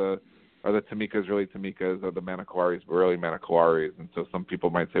sarongs? Are the Tamikas really Tamikas? Are the Manikawaris really Manikawaris? And so some people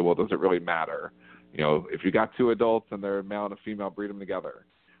might say, well, does it really matter? If you got two adults and they're a male and a female, breed them together.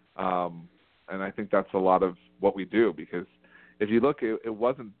 And I think that's a lot of what we do, because if you look, it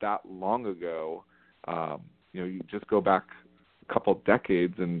wasn't that long ago. You just go back a couple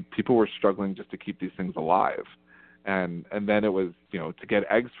decades, and people were struggling just to keep these things alive. And then it was, to get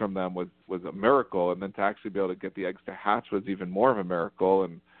eggs from them was a miracle, and then to actually be able to get the eggs to hatch was even more of a miracle.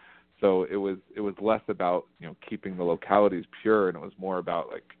 And so it was less about, keeping the localities pure, and it was more about,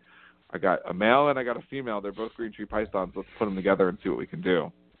 like, I got a male and I got a female. They're both green tree pythons. Let's put them together and see what we can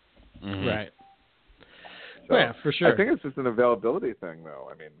do. Mm-hmm. Right. So yeah, for sure. I think it's just an availability thing, though.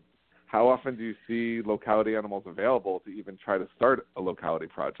 I mean, how often do you see locality animals available to even try to start a locality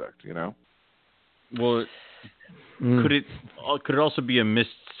project, Well, could it also be a missed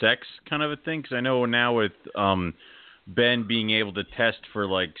sex kind of a thing? Because I know now with Ben being able to test for,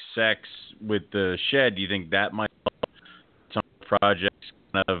 like, sex with the shed, do you think that might help some projects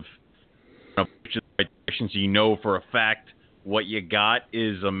kind of push in the right direction, so for a fact what you got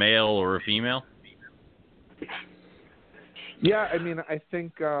is a male or a female? Yeah, I mean, I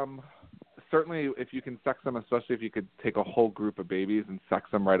think certainly if you can sex them, especially if you could take a whole group of babies and sex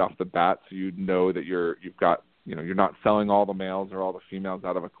them right off the bat, so that you've got, you're not selling all the males or all the females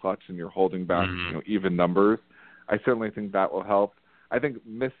out of a clutch, and you're holding back, even numbers. I certainly think that will help. I think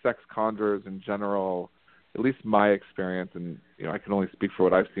missexed chondros in general, at least my experience, and I can only speak for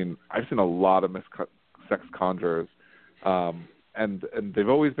what I've seen. I've seen a lot of missexed chondros, and they've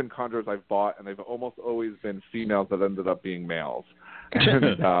always been chondros I've bought, and they've almost always been females that ended up being males.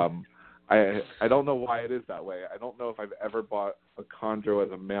 And I don't know why it is that way. I don't know if I've ever bought a chondro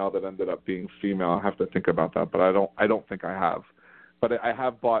as a male that ended up being female. I'll have to think about that, but I don't think I have. But I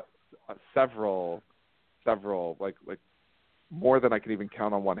have bought several like more than I can even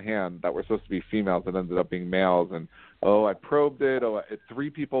count on one hand that were supposed to be females that ended up being males. And I probed it. 3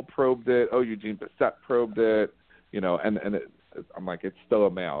 people probed it. Eugene Bessell probed it. And I'm like, it's still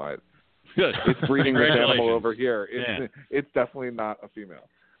a male. It's breeding this animal over here. It's definitely not a female.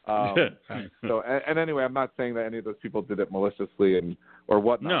 And anyway, I'm not saying that any of those people did it maliciously or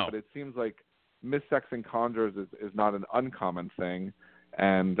whatnot, but it seems like missexing chondros is not an uncommon thing,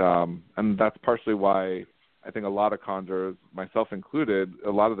 and that's partially why I think a lot of chondros, myself included, a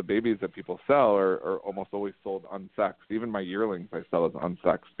lot of the babies that people sell are almost always sold unsexed. Even my yearlings I sell as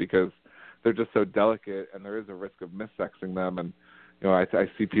unsexed because they're just so delicate, and there is a risk of missexing them. And I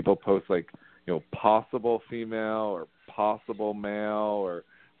see people post like possible female or possible male or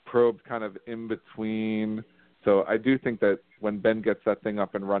probed kind of in between. So I do think that when Ben gets that thing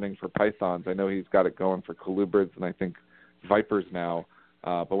up and running for pythons, I know he's got it going for colubrids and I think vipers now.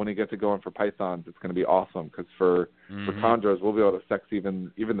 But when he gets it going for pythons, it's going to be awesome because for chondros, we'll be able to sex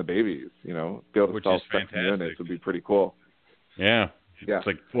even the babies. Be able to sell sex units would be pretty cool. Yeah. It's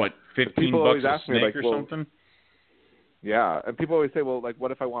like what, $15 a snake or something? Yeah, and people always say, well, like,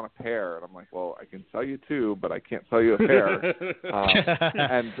 what if I want a pair? And I'm like, well, I can sell you 2, but I can't sell you a pair.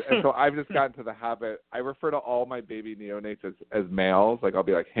 And so I've just gotten to the habit. I refer to all my baby neonates as males. Like, I'll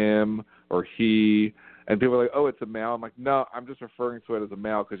be like him or he. And people are like, oh, it's a male. I'm like, no, I'm just referring to it as a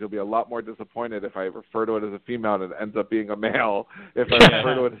male because you'll be a lot more disappointed if I refer to it as a female and it ends up being a male. If I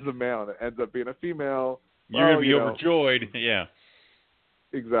refer to it as a male and it ends up being a female. You're going to be overjoyed. Yeah.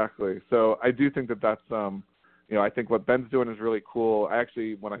 Exactly. So I do think that's I think what Ben's doing is really cool.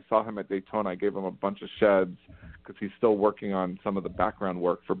 Actually, when I saw him at Daytona, I gave him a bunch of sheds because he's still working on some of the background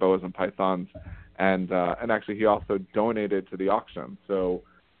work for boas and pythons. And actually, he also donated to the auction. So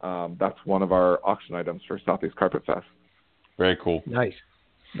that's one of our auction items for Southeast Carpet Fest. Very cool. Nice.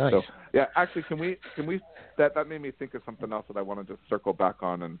 So, yeah, actually, can we that made me think of something else that I want to just circle back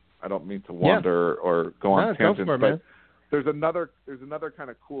on, and I don't mean to wander or go on tangents. Go for it, man. There's another kind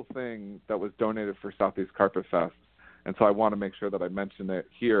of cool thing that was donated for Southeast Carpet Fest, and so I want to make sure that I mention it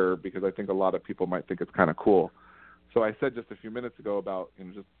here because I think a lot of people might think it's kind of cool. So I said just a few minutes ago about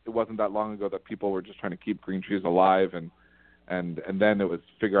just it wasn't that long ago that people were just trying to keep green trees alive, and then it was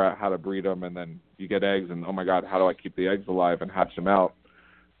figure out how to breed them, and then you get eggs, and oh my God, how do I keep the eggs alive and hatch them out?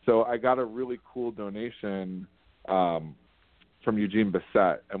 So I got a really cool donation from Eugene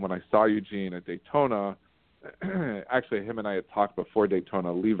Bessell, and when I saw Eugene at Daytona. Actually, him and I had talked before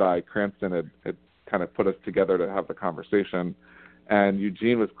Daytona. Levi Cranston had kind of put us together to have the conversation. And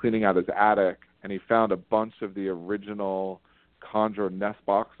Eugene was cleaning out his attic, and he found a bunch of the original chondro nest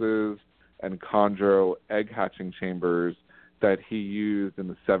boxes and chondro egg hatching chambers that he used in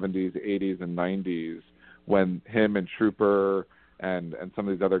the 70s, 80s, and 90s when him and Trooper and some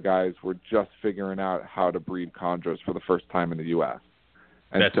of these other guys were just figuring out how to breed chondros for the first time in the U.S.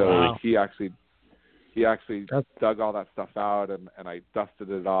 And That's so wow. He actually dug all that stuff out, and I dusted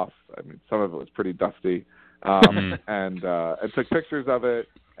it off. I mean, some of it was pretty dusty, and took pictures of it,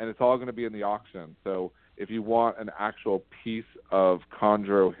 and it's all going to be in the auction. So if you want an actual piece of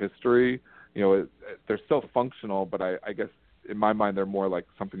chondro history, they're still functional, but I guess in my mind they're more like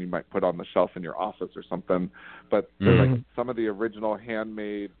something you might put on the shelf in your office or something. But they're like some of the original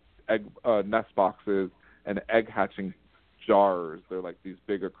handmade egg nest boxes and egg hatching jars. They're like these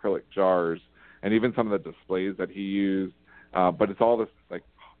big acrylic jars. And even some of the displays that he used, but it's all this like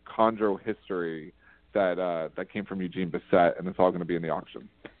chondro history that came from Eugene Bessell, and it's all going to be in the auction.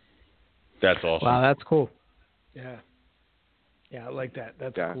 That's awesome. Wow, that's cool. Yeah, I like that.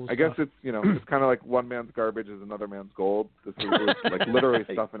 That's cool. I guess it's it's kind of like one man's garbage is another man's gold. This was like literally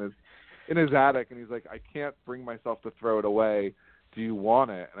stuff in his attic, and he's like, I can't bring myself to throw it away. Do you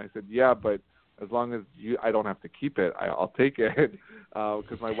want it? And I said, yeah, but as long as I don't have to keep it, I'll take it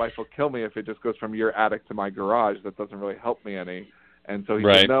because my wife will kill me if it just goes from your attic to my garage. That doesn't really help me any. And so he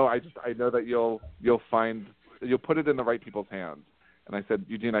said, no, I know that you'll put it in the right people's hands. And I said,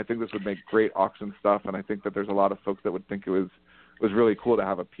 Eugene, I think this would make great auction stuff, and I think that there's a lot of folks that would think it was really cool to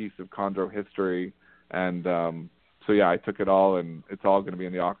have a piece of chondro history. And so yeah, I took it all, and it's all going to be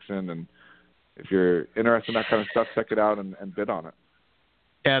in the auction. And if you're interested in that kind of stuff, check it out and bid on it.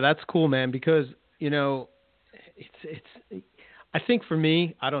 Yeah, that's cool, man, because, it's I think for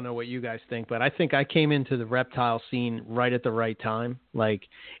me, I don't know what you guys think, but I think I came into the reptile scene right at the right time. Like,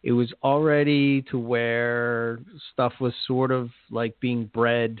 it was already to where stuff was sort of like being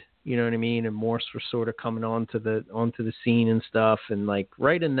bred, you know what I mean? And morphs were sort of coming onto the scene and stuff. And like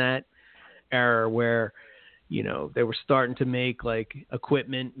right in that era where, you know, they were starting to make like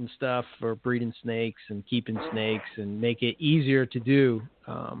equipment and stuff for breeding snakes and keeping snakes and make it easier to do.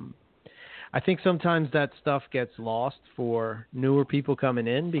 I think sometimes that stuff gets lost for newer people coming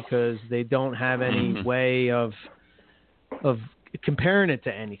in because they don't have any way of comparing it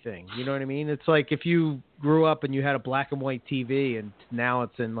to anything. You know what I mean? It's like if you grew up and you had a black and white TV and now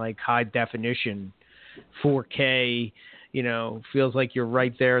it's in like high definition, 4K, you know, feels like you're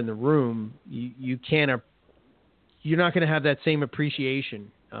right there in the room. You can't, you're not going to have that same appreciation.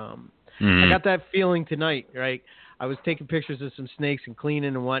 I got that feeling tonight, right? I was taking pictures of some snakes and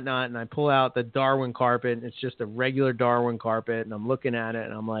cleaning and whatnot, and I pull out the Darwin carpet, and it's just a regular Darwin carpet, and I'm looking at it,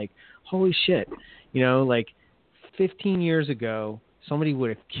 and I'm like, holy shit. You know, like 15 years ago, somebody would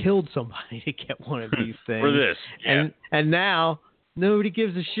have killed somebody to get one of these things. For this. Yeah. And now, nobody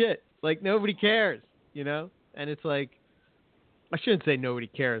gives a shit. Like, nobody cares, you know? And it's like, I shouldn't say nobody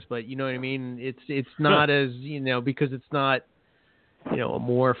cares, but you know what I mean? It's not as, you know, because it's not, you know,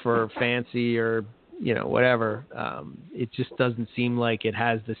 more for fancy or, you know, whatever. It just doesn't seem like it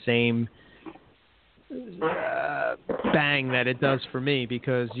has the same bang that it does for me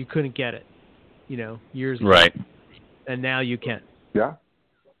because you couldn't get it, you know, years ago. Right. And now you can. Yeah.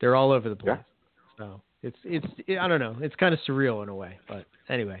 They're all over the place. Yeah. So it's I don't know. It's kind of surreal in a way, but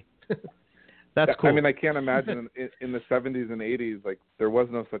anyway. That's cool. I mean, I can't imagine in the 70s and 80s, like, there was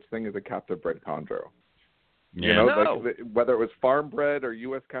no such thing as a captive bred chondro. Yeah. You know, No. like, whether it was farm bred or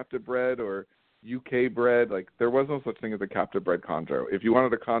U.S. captive bred or UK bred, like, there was no such thing as a captive bred chondro. If you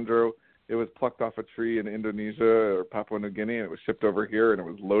wanted a chondro, it was plucked off a tree in Indonesia or Papua New Guinea, and it was shipped over here, and it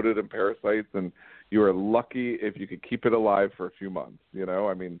was loaded in parasites, and you were lucky if you could keep it alive for a few months, you know?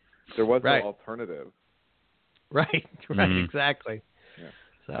 I mean, there was no alternative. Right, exactly. Yeah.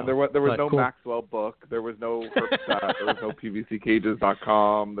 So, and there was no cool. Maxwell book. There was no Herpstat. There was no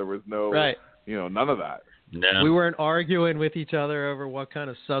PVCcages.com. There was no, you know, none of that. No. We weren't arguing with each other over what kind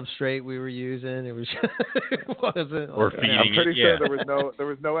of substrate we were using. It was it wasn't. Or feeding I'm pretty it, sure there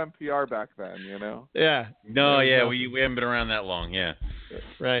was no NPR back then, you know. Yeah. No, we haven't been around that long, yeah.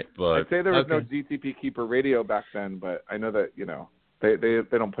 Right. But I'd say there was no GTP Keeper radio back then, but I know that, you know, they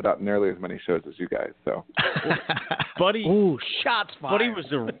don't put out nearly as many shows as you guys. So, Buddy, ooh, shots fired. Buddy was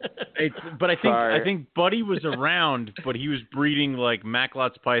I think Buddy was around, but he was breeding like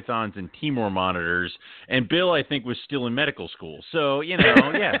Macklot's pythons and Timor monitors, and Bill I think was still in medical school. So you know,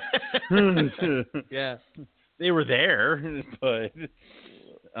 yeah, yeah, they were there, but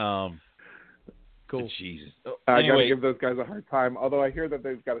cool. Jesus, I gotta give those guys a hard time. Although I hear that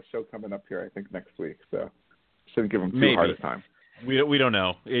they've got a show coming up here, I think next week, so shouldn't give them too hard a time. We don't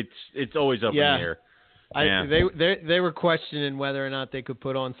know. It's always up in the air. They were questioning whether or not they could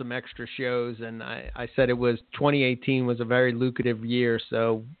put on some extra shows, and I said 2018 was a very lucrative year,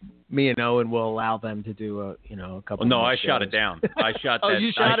 so me and Owen will allow them to do a couple. No, I shows. shot it down. I shot that.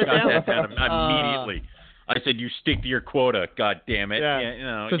 You shot it down? That down immediately. I said, "You stick to your quota, God damn it!"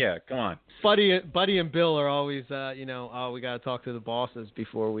 Yeah, come on. Buddy and Bill are always, we got to talk to the bosses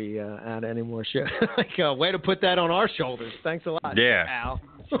before we add any more shows. Like, way to put that on our shoulders. Thanks a lot, Al.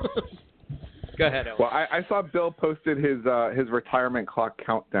 Go ahead, Owen. Well, I saw Bill posted his retirement clock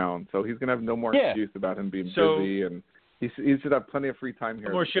countdown, so he's gonna have no more excuse about him being busy, and he should have plenty of free time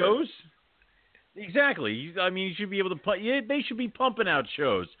here. More shows. Exactly. I mean, you should be able to. They should be pumping out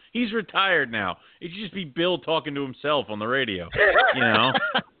shows. He's retired now. It should just be Bill talking to himself on the radio. You know.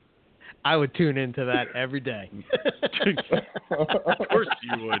 I would tune into that every day. Of course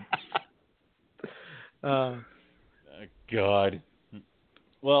you would. God.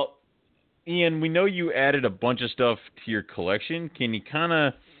 Well, Ian, we know you added a bunch of stuff to your collection. Can you kind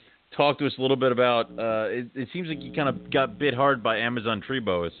of talk to us a little bit about? It seems like you kind of got bit hard by Amazon tree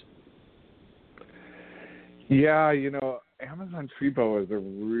boas. Yeah, you know, Amazon tree boas are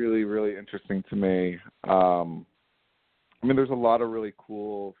really, really interesting to me. I mean, there's a lot of really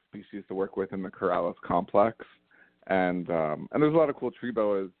cool species to work with in the Corrales complex, and there's a lot of cool tree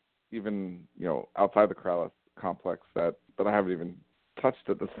boas even, you know, outside the Corrales complex that I haven't even touched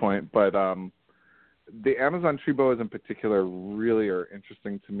at this point. But the Amazon tree boas in particular really are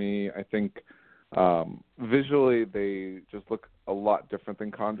interesting to me. I think visually they just look a lot different than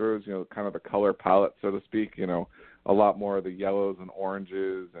chondros, you know, kind of the color palette, so to speak, you know, a lot more of the yellows and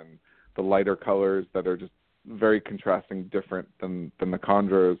oranges and the lighter colors that are just very contrasting, different than the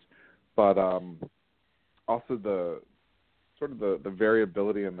chondros, but also the sort of the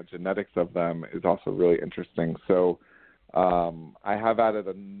variability in the genetics of them is also really interesting. So I have added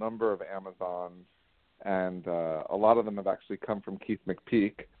a number of Amazons, and a lot of them have actually come from Keith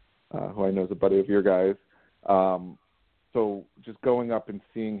McPeak, who I know is a buddy of your guys. so just going up and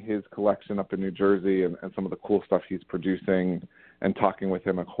seeing his collection up in New Jersey and some of the cool stuff he's producing and talking with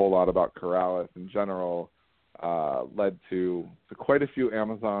him a whole lot about Corrales in general led to quite a few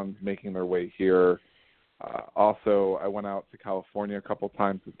Amazons making their way here. Also, I went out to California a couple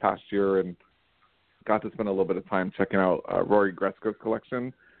times this past year and got to spend a little bit of time checking out Rory Gretzko's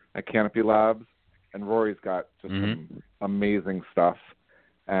collection at Canopy Labs. And Rory's got just some amazing stuff.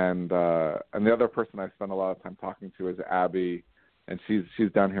 And the other person I spend a lot of time talking to is Abby, and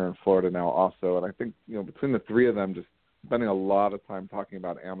she's down here in Florida now also. And I think, between the three of them, just spending a lot of time talking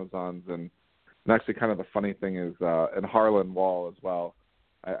about Amazons. And actually kind of the funny thing is, and Harlan Wall as well,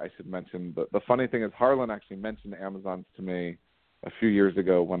 I should mention. But the funny thing is Harlan actually mentioned Amazons to me a few years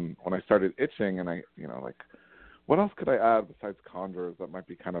ago when I started itching, and I, what else could I add besides chondros that might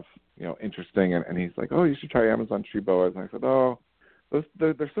be kind of, interesting? And he's like, oh, you should try Amazon tree boas. And I said, oh,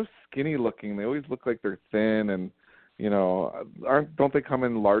 they're so skinny looking. They always look like they're thin, and don't they come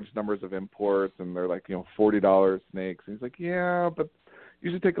in large numbers of imports? And they're like $40 snakes. And he's like, yeah, but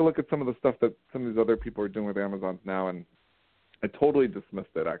you should take a look at some of the stuff that some of these other people are doing with Amazons now. And I totally dismissed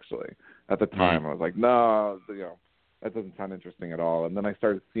it actually at the time. I was like, no, that doesn't sound interesting at all. And then I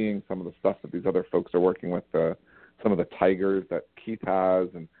started seeing some of the stuff that these other folks are working with, some of the tigers that Keith has,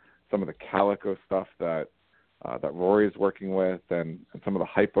 and some of the calico stuff that Rory is working with, and some of the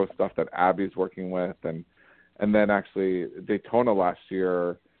hypo stuff that Abby's working with. And then actually Daytona last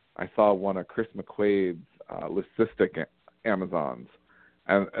year, I saw one of Chris McQuaid's leucistic Amazons.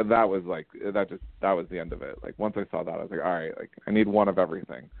 And that was like, that was the end of it. Like once I saw that, I was like, all right, like I need one of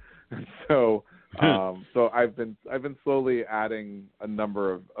everything. And so I've been slowly adding a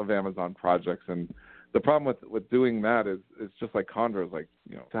number of Amazon projects. And the problem with doing that is it's just like chondros. Like,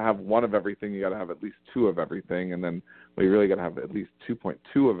 to have one of everything, you got to have at least two of everything. And then you really got to have at least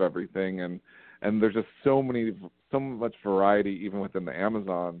 2.2 of everything. And there's just so much variety even within the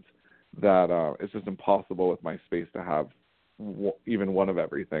Amazons that it's just impossible with my space to have even one of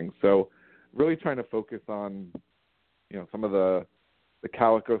everything. So really trying to focus on, some of the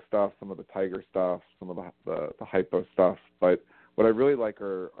calico stuff, some of the tiger stuff, some of the hypo stuff. But what I really like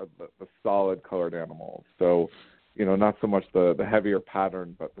are the solid colored animals. So, not so much the heavier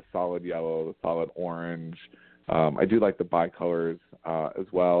pattern, but the solid yellow, the solid orange. I do like the bicolors as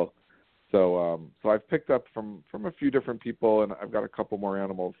well. So I've picked up from a few different people, and I've got a couple more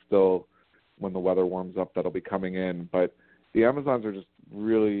animals still when the weather warms up that'll be coming in. But the Amazons are just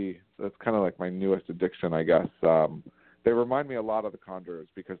really, that's kind of like my newest addiction, I guess. They remind me a lot of the chondros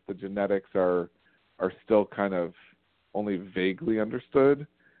because the genetics are still kind of only vaguely understood.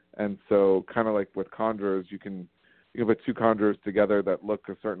 And so kind of like with chondros, you can put two chondros together that look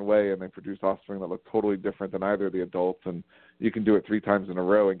a certain way and they produce offspring that look totally different than either of the adults. And you can do it 3 times in a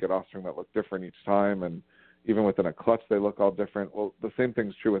row and get offspring that look different each time. And even within a clutch, they look all different. Well, the same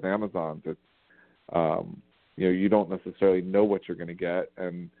thing's true with Amazons. It's, you don't necessarily know what you're going to get,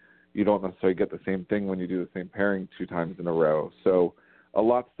 and you don't necessarily get the same thing when you do the same pairing 2 times in a row. So a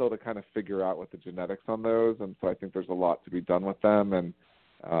lot still to kind of figure out with the genetics on those, and so I think there's a lot to be done with them. And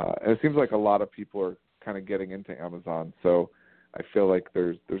it seems like a lot of people are kind of getting into Amazon, so I feel like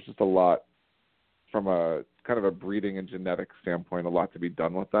there's just a lot from a kind of a breeding and genetic standpoint, a lot to be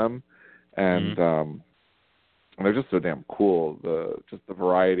done with them. And they're just so damn cool, the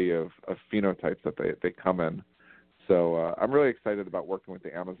variety of phenotypes that they come in. So I'm really excited about working with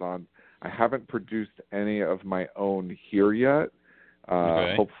the Amazons. I haven't produced any of my own here yet.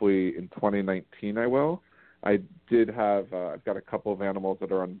 Okay. Hopefully in 2019 I will. I did have, I've got a couple of animals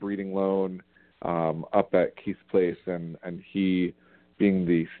that are on breeding loan up at Keith's place, and he, being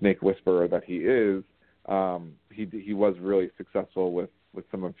the snake whisperer that he is, he was really successful with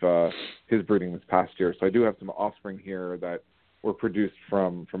some of his breeding this past year. So I do have some offspring here that were produced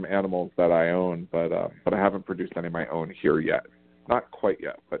from animals that I own, but I haven't produced any of my own here yet. Not quite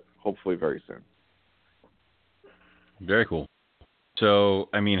yet, but hopefully very soon. Very cool. So,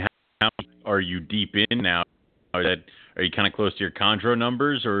 I mean, how are you deep in now? Are you kind of close to your chondro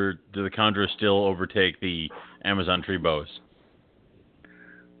numbers, or do the chondros still overtake the Amazon tree boas?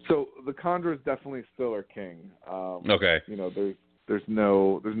 So the chondros definitely still are king. Okay. There's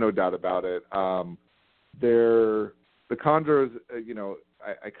no doubt about it. The chondros,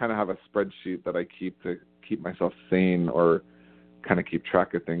 I kind of have a spreadsheet that I keep to keep myself sane or kind of keep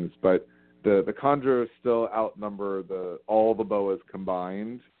track of things. But the chondros still outnumber all the boas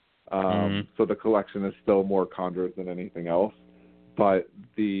combined. So the collection is still more chondros than anything else. But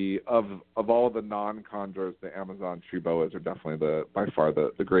of all the non-chondros, the Amazon tree boas are definitely by far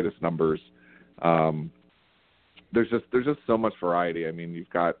the greatest numbers. There's just so much variety. I mean, you've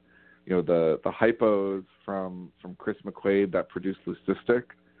got the hypos from Chris McQuaid that produce leucistic.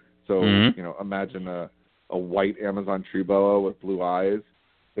 So imagine a white Amazon tree boa with blue eyes.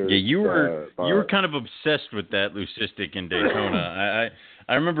 There's, you were kind of obsessed with that leucistic in Daytona.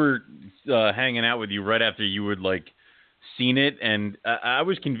 I remember hanging out with you right after you had seen it, and I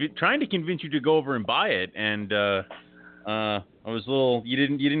was trying to convince you to go over and buy it, and I was a little. You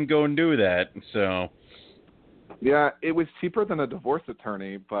didn't go and do that, so. Yeah, it was cheaper than a divorce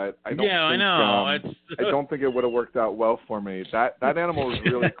attorney, but I don't. Yeah, think, I know. I don't think it would have worked out well for me. That animal was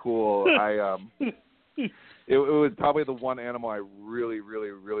really cool. It was probably the one animal I really, really,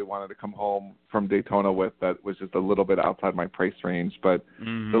 really wanted to come home from Daytona with that was just a little bit outside my price range. But the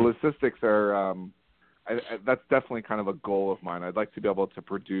leucistics are, that's definitely kind of a goal of mine. I'd like to be able to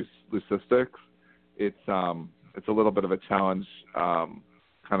produce leucistics. It's a little bit of a challenge, kind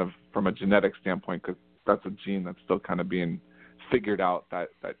of from a genetic standpoint, because that's a gene that's still kind of being figured out, that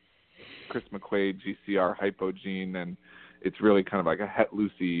Chris McQuaid GCR hypo gene, and it's really kind of like a het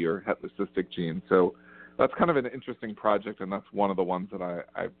Lucy or het leucistic gene. So that's kind of an interesting project, and that's one of the ones that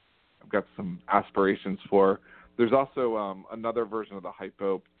I've got some aspirations for. There's also another version of the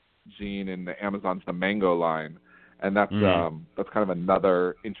hypo gene in the Amazon's the mango line, and that's kind of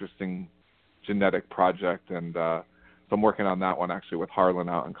another interesting genetic project, and so I'm working on that one actually with Harlan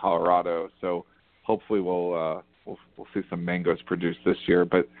out in Colorado. So hopefully we'll see some mangoes produced this year.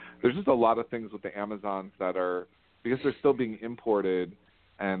 But there's just a lot of things with the Amazons that are, because they're still being imported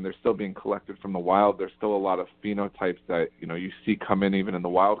and they're still being collected from the wild, there's still a lot of phenotypes that, you see come in even in the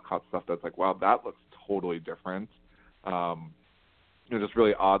wild caught stuff that's like, wow, that looks totally different. Just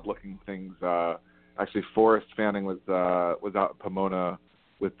really odd looking things. Actually, Forrest Fanning was out in Pomona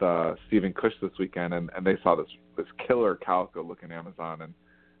with Stephen Cush this weekend, and they saw this killer calico looking Amazon, and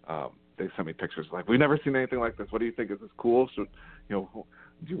they sent me pictures like, we've never seen anything like this. What do you think? Is this cool? Should, do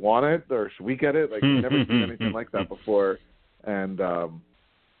you want it, or should we get it? Like, we've never seen anything like that before. And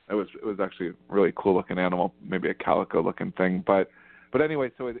it was actually a really cool looking animal, maybe a calico looking thing. But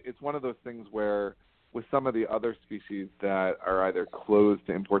anyway, so it's one of those things where with some of the other species that are either closed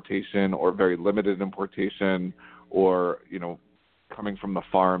to importation or very limited importation, or coming from the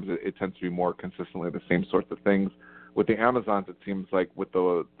farms, it tends to be more consistently the same sorts of things. With the Amazons, it seems like with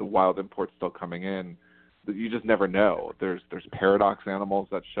the wild imports still coming in, that you just never know. There's paradox animals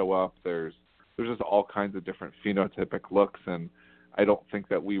that show up. There's just all kinds of different phenotypic looks, and I don't think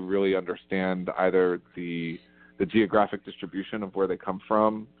that we really understand either the geographic distribution of where they come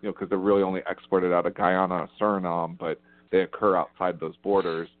from, because they're really only exported out of Guyana or Suriname, but they occur outside those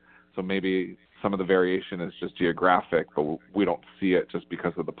borders. So maybe some of the variation is just geographic, but we don't see it just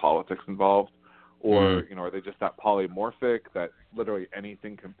because of the politics involved. Or, are they just that polymorphic that literally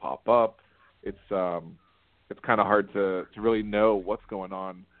anything can pop up? It's kind of hard to really know what's going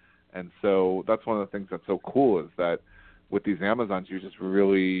on. And so that's one of the things that's so cool, is that with these Amazons, you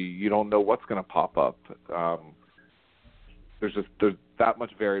don't know what's going to pop up. There's that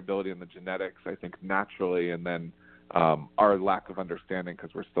much variability in the genetics, I think, naturally, and then our lack of understanding,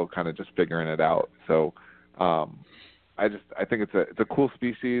 because we're still kind of just figuring it out. So I think it's a cool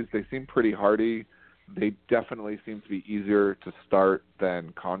species. They seem pretty hardy. They definitely seem to be easier to start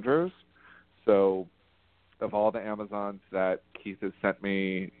than chondros. So of all the Amazons that Keith has sent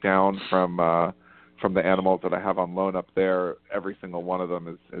me down from the animals that I have on loan up there, every single one of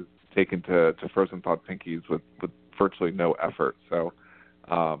them is taken to frozen thawed pinkies with virtually no effort. So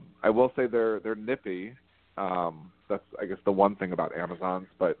I will say they're nippy. That's, I guess, the one thing about Amazons,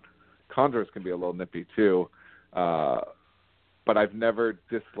 but chondros can be a little nippy too. But I've never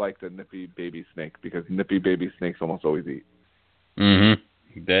disliked a nippy baby snake, because nippy baby snakes almost always eat.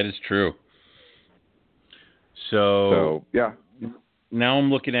 That is true. So yeah. Now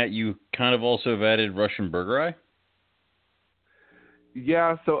I'm looking at, you kind of also have added Russian burger eye.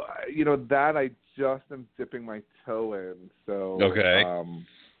 Yeah, so that I just am dipping my toe in. So okay.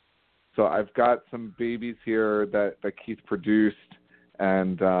 So I've got some babies here that Keith produced,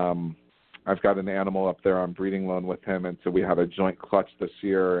 and I've got an animal up there on breeding loan with him, and so we had a joint clutch this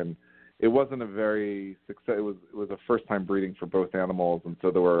year, and it wasn't a very success. It was a first time breeding for both animals, and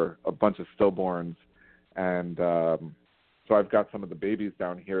so there were a bunch of stillborns, and so I've got some of the babies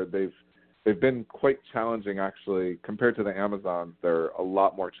down here. They've been quite challenging, actually, compared to the Amazons. They're a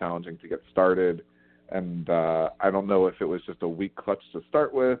lot more challenging to get started, and I don't know if it was just a weak clutch to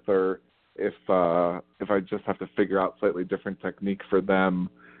start with, or if I just have to figure out slightly different technique for them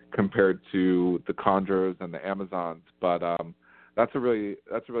compared to the chondros and the Amazons. But that's a really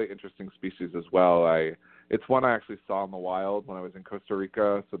interesting species as well. It's one I actually saw in the wild when I was in Costa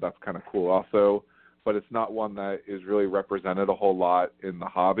Rica, so that's kind of cool also. But it's not one that is really represented a whole lot in the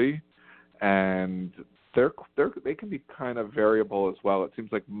hobby. and they can be kind of variable as well. It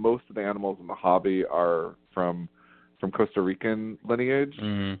seems like most of the animals in the hobby are from Costa Rican lineage,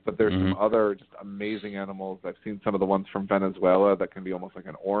 but there's some other just amazing animals. I've seen some of the ones from Venezuela that can be almost like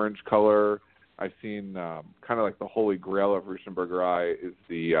an orange color. I've seen kind of like the holy grail of Ruschenbergeri is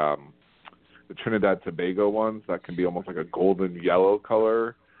the Trinidad Tobago ones that can be almost like a golden yellow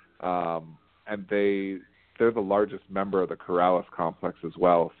color, and they're the largest member of the Corrales complex as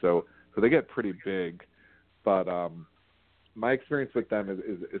well. So they get pretty big, but my experience with them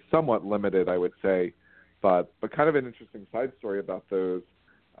is somewhat limited, I would say. But kind of an interesting side story about those.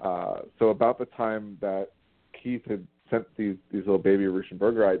 So about the time that Keith had sent these little baby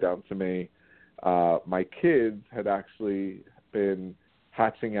Ruschenbergeri down to me, my kids had actually been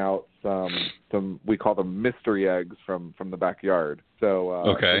hatching out some we call them mystery eggs from the backyard.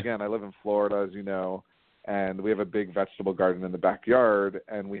 So again, I live in Florida, as you know, and we have a big vegetable garden in the backyard,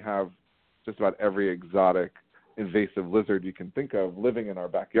 and we have just about every exotic invasive lizard you can think of living in our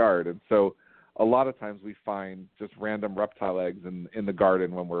backyard. And so a lot of times we find just random reptile eggs in the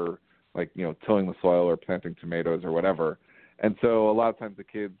garden when we're tilling the soil or planting tomatoes or whatever. And so a lot of times the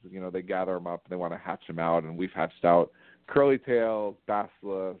kids, they gather them up and they want to hatch them out. And we've hatched out curly tails,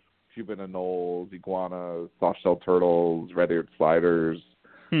 basilisks, Cuban anoles, iguanas, soft-shell turtles, red-eared sliders,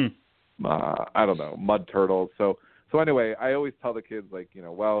 I don't know, mud turtles. So anyway, I always tell the kids,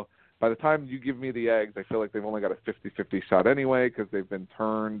 well, by the time you give me the eggs, I feel like they've only got a 50-50 shot anyway because they've been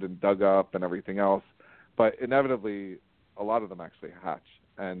turned and dug up and everything else. But inevitably, a lot of them actually hatch.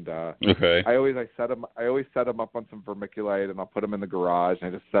 And I always set them up on some vermiculite, and I'll put them in the garage,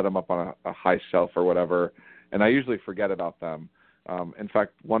 and I just set them up on a high shelf or whatever. And I usually forget about them. In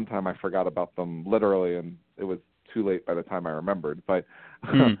fact, one time I forgot about them literally, and it was too late by the time I remembered. But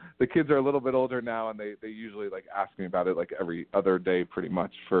the kids are a little bit older now, and they usually ask me about it every other day pretty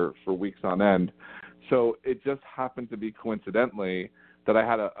much for weeks on end. So it just happened to be coincidentally that I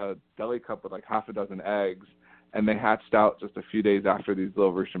had a deli cup with half a dozen eggs, and they hatched out just a few days after these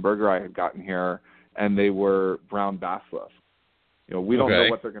little Ruschenbergeri had gotten here, and they were brown basilisks. We don't know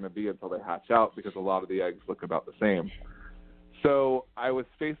what they're going to be until they hatch out because a lot of the eggs look about the same. So I was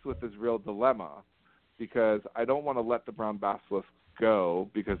faced with this real dilemma because I don't want to let the brown basilisks go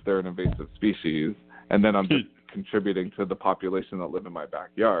because they're an invasive species, and then I'm just contributing to the population that live in my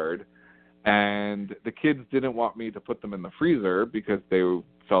backyard. And the kids didn't want me to put them in the freezer because they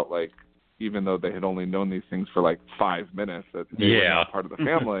felt like even though they had only known these things for 5 minutes, that they were not part of the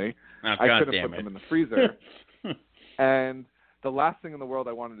family, I could have put them in the freezer. And the last thing in the world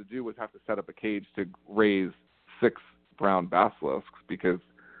I wanted to do was have to set up a cage to raise 6 brown basilisks because,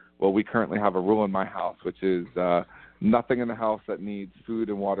 well, we currently have a rule in my house, which is nothing in the house that needs food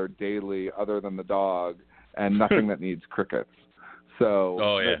and water daily other than the dog, and nothing that needs crickets. So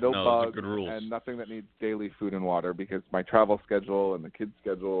no bugs good rules. And nothing that needs daily food and water because my travel schedule and the kids'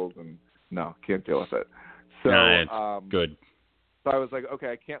 schedules, and no, can't deal with it. So good. So I was like,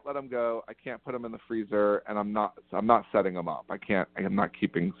 okay, I can't let them go. I can't put them in the freezer, and I'm not setting them up. I'm not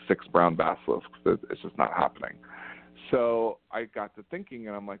keeping 6 brown basilisks. It's just not happening. So I got to thinking,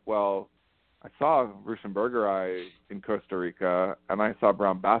 and I'm like, well, I saw Ruschenbergeri in Costa Rica, and I saw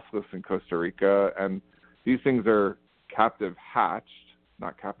brown basilisks in Costa Rica, and these things are captive hatched,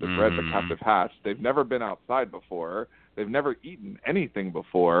 not captive bred, but captive hatched. They've never been outside before. They've never eaten anything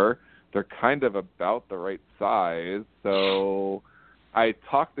before. They're kind of about the right size. So I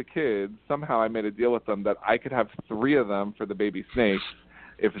talked the kids. Somehow I made a deal with them that I could have 3 of them for the baby snakes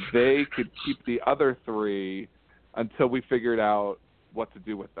if they could keep the other 3 until we figured out what to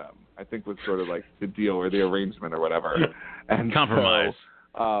do with them. I think was sort of the deal or the arrangement or whatever. And compromise.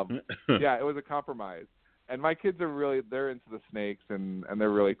 So, it was a compromise. And my kids they're into the snakes and they're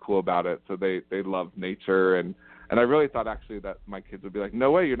really cool about it. So they love nature. And I really thought actually that my kids would be like,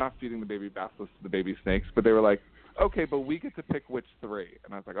 no way, you're not feeding the baby basilisks to the baby snakes. But they were like, okay, but we get to pick which 3.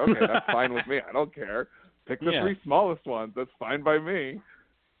 And I was like, okay, that's fine with me. I don't care. Pick the 3 smallest ones. That's fine by me.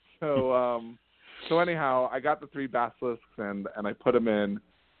 So anyhow, I got the 3 basilisks and I put them in,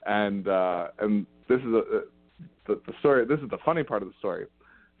 and this is the story. This is the funny part of the story.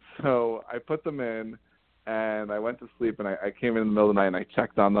 So I put them in, and I went to sleep, and I came in the middle of the night and I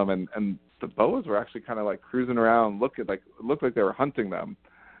checked on them, and the boas were actually kind of cruising around, looked like they were hunting them.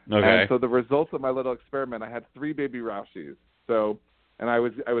 Okay. And so the results of my little experiment, I had 3 baby Roushies. So, and I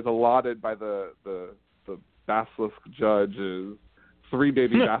was allotted by the basilisk judges 3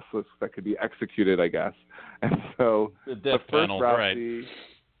 baby basilisks that could be executed, I guess. And so the first Roushie,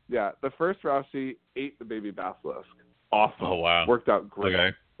 the first Roushie ate the baby basilisk. Awesome. Oh wow. Worked out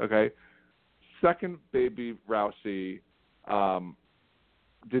great. Okay. Second baby Roushie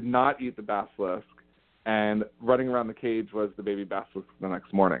did not eat the basilisk, and running around the cage was the baby basilisk the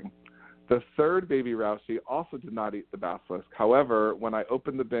next morning. The third baby Rousey also did not eat the basilisk. However, when I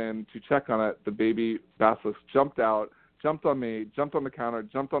opened the bin to check on it, the baby basilisk jumped out, jumped on me, jumped on the counter,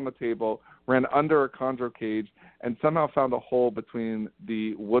 jumped on the table, ran under a chondro cage, and somehow found a hole between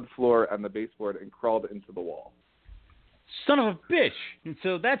the wood floor and the baseboard and crawled into the wall. Son of a bitch. And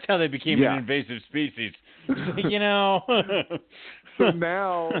so that's how they became an invasive species. You know. So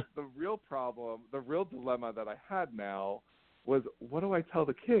now the real problem, the real dilemma that I had now was, what do I tell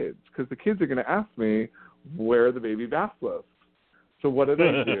the kids? Because the kids are going to ask me, where are the baby basilisks? So what did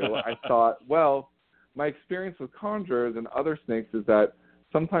I do? I thought, well, my experience with chondros and other snakes is that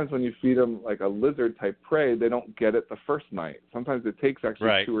sometimes when you feed them like a lizard-type prey, they don't get it the first night. Sometimes it takes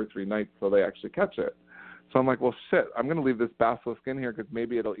actually 2 or 3 nights till they actually catch it. So I'm like, well, shit, I'm going to leave this basilisk in here because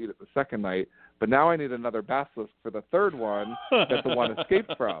maybe it'll eat it the second night. But now I need another basilisk for the third one that the one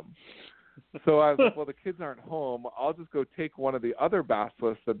escaped from. So I was like, well, the kids aren't home. I'll just go take one of the other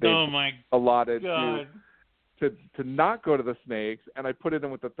basilisks that they allotted to not go to the snakes, and I put it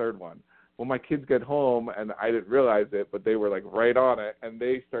in with the third one. Well, my kids get home, and I didn't realize it, but they were like right on it, and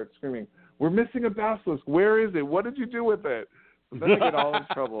they start screaming, "We're missing a basilisk. Where is it? What did you do with it?" So then I get all in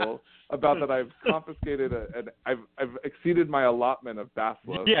trouble about that I've confiscated and I've exceeded my allotment of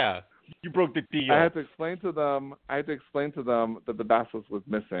basilisks. Yeah, you broke the deal. I had to explain to them that the basilisk was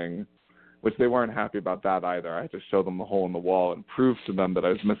missing, which they weren't happy about that either. I had to show them the hole in the wall and prove to them that I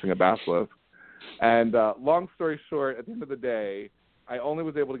was missing a basilisk. And long story short, at the end of the day, I only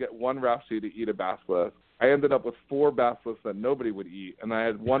was able to get one Rousey to eat a basilisk. I ended up with 4 basilisks that nobody would eat, and I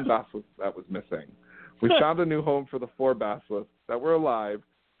had 1 basilisk that was missing. We found a new home for the 4 basilisks that were alive,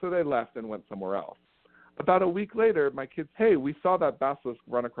 so they left and went somewhere else. About a week later, my kids, hey, we saw that basilisk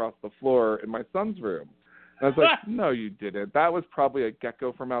run across the floor in my son's room. And I was like, no, you didn't. That was probably a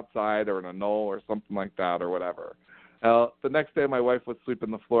gecko from outside or an anole or something like that or whatever. The next day, my wife was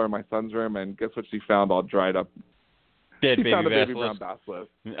sweeping the floor in my son's room, and guess what she found all dried up? Dead she baby found a baby basilisk. brown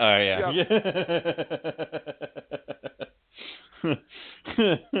basilisk. Oh, yeah. Yep.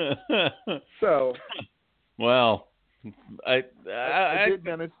 So, well, I did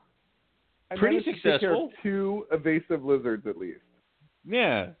manage. Pretty managed to take care of successful. 2 evasive lizards at least.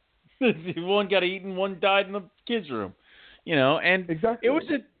 Yeah. One got eaten, one died in the kids' room. You know, and exactly.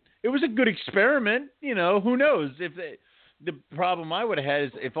 it was a good experiment. You know, who knows if the problem I would have had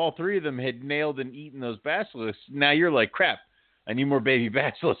is if all 3 of them had nailed and eaten those basilisks. Now you're like, crap, I need more baby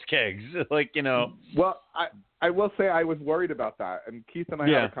basilisk eggs. Like, you know. Well, I will say I was worried about that, and Keith and I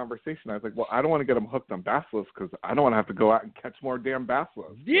had a conversation. I was like, well, I don't want to get them hooked on basilisks because I don't want to have to go out and catch more damn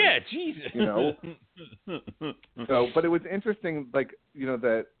basilisks. Yeah, Jesus. You know. So, but it was interesting, like, you know,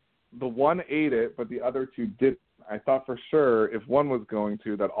 that the one ate it, but the other 2 didn't. I thought for sure if one was going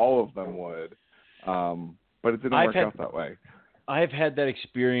to, that all of them would. But it didn't work out that way. I've had that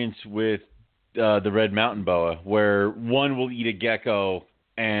experience with the red mountain boa, where one will eat a gecko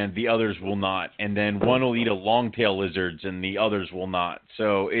and the others will not, and then one will eat a long-tail lizards and the others will not.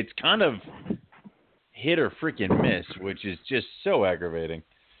 So it's kind of hit or freaking miss, which is just so aggravating.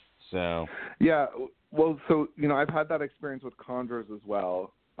 So yeah, well, so you know, I've had that experience with chondros as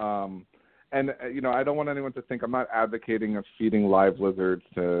well. And, you know, I don't want anyone to think I'm not advocating of feeding live lizards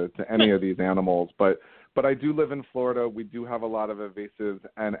to any of these animals, but I do live in Florida. We do have a lot of invasives,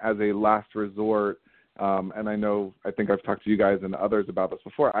 and as a last resort, and I think I've talked to you guys and others about this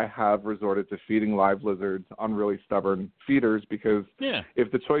before, I have resorted to feeding live lizards on really stubborn feeders because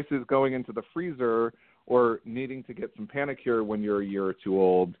if the choice is going into the freezer or needing to get some Panicure when you're a year or 2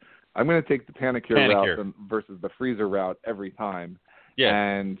 old, I'm going to take the Panicure route versus the freezer route every time. Yeah.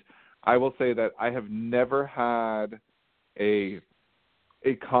 And I will say that I have never had a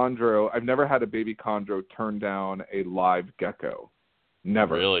chondro. I've never had a baby chondro turn down a live gecko.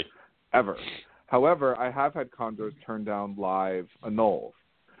 Never. Really? Ever. However, I have had chondros turn down live anoles,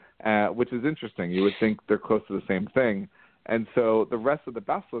 which is interesting. You would think they're close to the same thing. And so the rest of the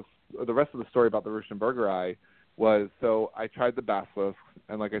basilisk, the rest of the story about the Ruschenbergeri was, so I tried the basilisk,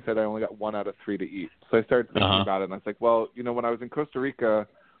 and like I said, I only got 1 out of 3 to eat. So I started thinking about it, and I was like, well, you know, when I was in Costa Rica,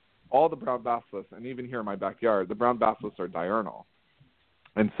 all the brown basilisks, and even here in my backyard, the brown basilisks are diurnal.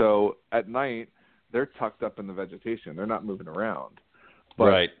 And so at night, they're tucked up in the vegetation. They're not moving around.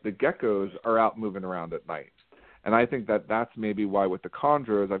 But the geckos are out moving around at night. And I think that that's maybe why with the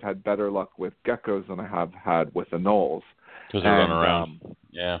chondros, I've had better luck with geckos than I have had with anoles. Because they run around.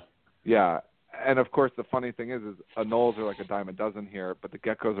 Yeah. Yeah. And, of course, the funny thing is anoles are like a dime a dozen here, but the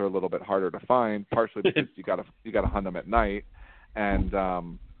geckos are a little bit harder to find, partially because you got to hunt them at night. And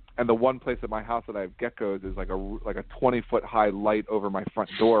And the one place at my house that I have geckos is like a 20-foot high light over my front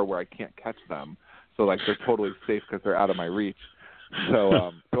door where I can't catch them. So like they're totally safe because they're out of my reach.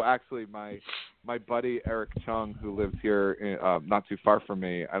 So actually my buddy Eric Chung, who lives here not too far from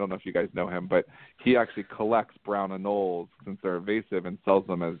me, I don't know if you guys know him, but he actually collects brown anoles since they're invasive and sells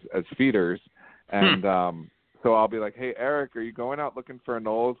them as feeders. And so I'll be like, hey, Eric, are you going out looking for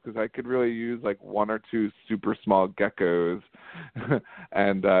anoles? Because I could really use like one or two super small geckos.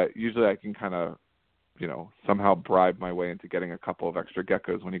 And usually I can kind of, somehow bribe my way into getting a couple of extra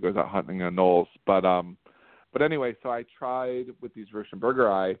geckos when he goes out hunting anoles. But anyway, so I tried with these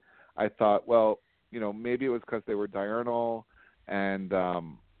Rauschenbergeri. I thought, well, maybe it was because they were diurnal and,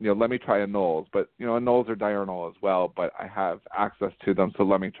 let me try anoles. But, anoles are diurnal as well, but I have access to them, so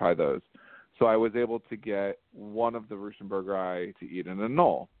let me try those. So I was able to get one of the Rauschenbergeri to eat an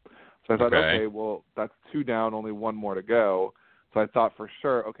anole. So I thought, okay, well, that's 2 down, only 1 more to go. So I thought for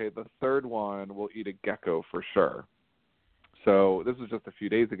sure, okay, the third one will eat a gecko for sure. So this was just a few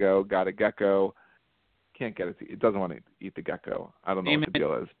days ago, got a gecko. Can't get it to eat. It doesn't want to eat the gecko. I don't know what the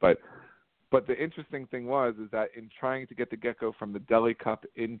deal is. But the interesting thing is that in trying to get the gecko from the deli cup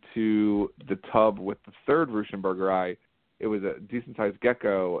into the tub with the third Rauschenbergeri, it was a decent-sized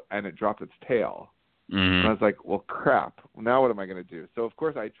gecko, and it dropped its tail. And I was like, well, crap. Now what am I going to do? So, of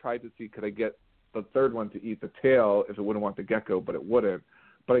course, I tried to see could I get the third one to eat the tail if it wouldn't want the gecko, but it wouldn't.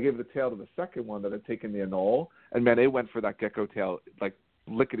 But I gave the tail to the second one that had taken the anole, and, man, it went for that gecko tail, like,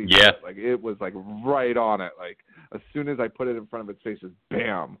 lickety split. Like, it was, like, right on it. Like, as soon as I put it in front of its face, just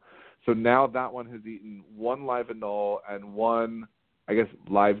bam. So now that one has eaten 1 live anole and 1, I guess,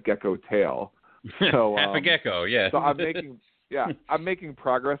 live gecko tail. So, half a gecko, yeah. So I'm making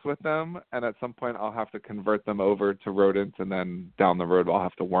progress with them, and at some point I'll have to convert them over to rodents, and then down the road I'll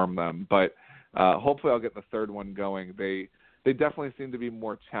have to worm them. But hopefully I'll get the third one going. They definitely seem to be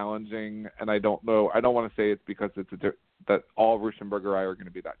more challenging, and I don't know. I don't want to say it's because that all Rauschenbergeri are going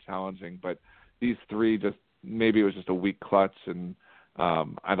to be that challenging, but these 3 maybe it was just a weak clutch, and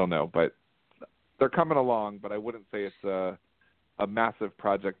I don't know. But they're coming along, but I wouldn't say it's a massive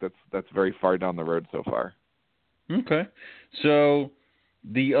project that's very far down the road so far. Okay. So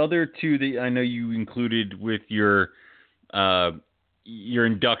the other 2 that I know you included with your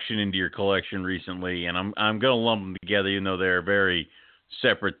induction into your collection recently, and I'm going to lump them together even though they're very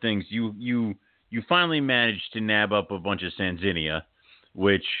separate things. You finally managed to nab up a bunch of Sanzinia,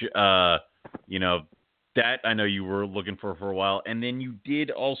 which that I know you were looking for a while, and then you did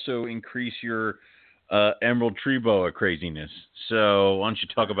also increase your emerald tree boa craziness. So why don't you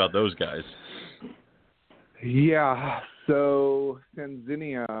talk about those guys? Yeah. So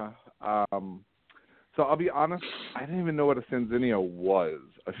Sanzinia. So I'll be honest, I didn't even know what a Sanzinia was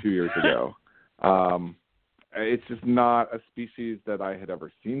a few years ago. It's just not a species that I had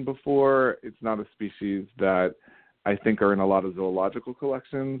ever seen before. It's not a species that I think are in a lot of zoological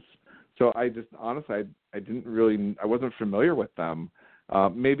collections. So I just honestly, I wasn't familiar with them.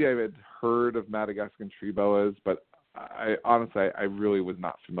 Maybe I had heard of Madagascan tree boas, but I really was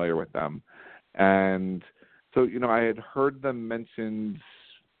not familiar with them. And so, I had heard them mentioned,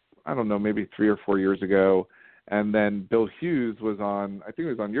 I don't know, maybe 3 or 4 years ago. And then Bill Hughes was on, I think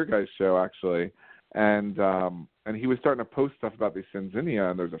it was on your guys' show actually. And he was starting to post stuff about these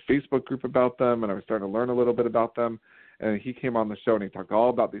Sanzinia, and there's a Facebook group about them, and I was starting to learn a little bit about them. And he came on the show and he talked all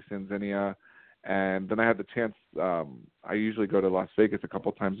about these Sanzinia. And then I had the chance, I usually go to Las Vegas a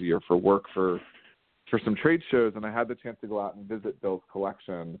couple times a year for work for some trade shows, and I had the chance to go out and visit Bill's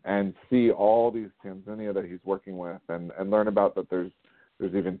collection and see all these Sanzinia that he's working with, and learn about that there's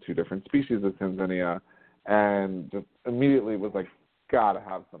even 2 different species of Sanzinia, and just immediately was like, gotta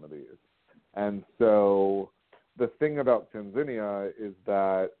have some of these. And so the thing about Sanzinia is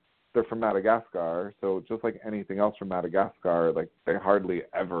that they're from Madagascar, so just like anything else from Madagascar, like they hardly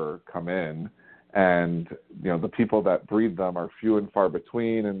ever come in, and the people that breed them are few and far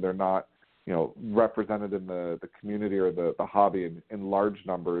between, and they're not represented in the community or the hobby in large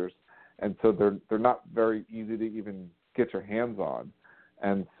numbers, and so they're not very easy to even get your hands on.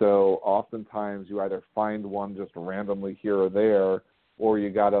 And so oftentimes you either find one just randomly here or there, or you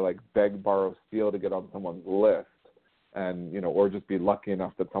gotta like beg, borrow, steal to get on someone's list, and or just be lucky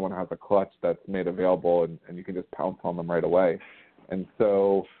enough that someone has a clutch that's made available, and you can just pounce on them right away. And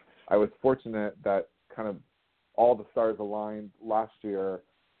so I was fortunate that kind of all the stars aligned last year,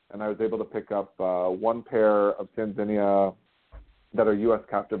 and I was able to pick up 1 pair of Sanzinia that are U.S.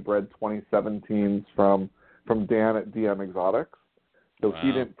 captive bred 2017s from Dan at DM Exotics. So wow.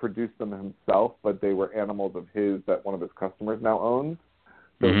 He didn't produce them himself, but they were animals of his that one of his customers now owns.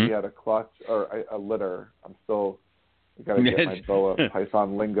 So he had a clutch or a litter. I'm still, I got to get my boa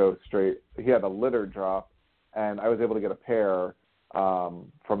python lingo straight. He had a litter drop, and I was able to get a pair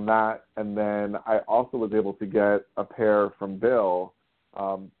from that. And then I also was able to get a pair from Bill.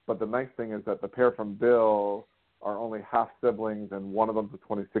 But the nice thing is that the pair from Bill are only half siblings, and one of them's a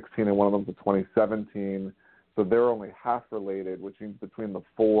 2016 and one of them's a 2017. So they're only half related, which means between the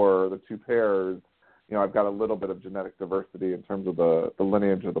two pairs, I've got a little bit of genetic diversity in terms of the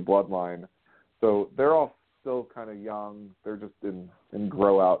lineage of the bloodline. So they're all still kind of young. They're just in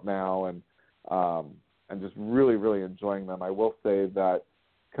grow out now, and just really, really enjoying them. I will say that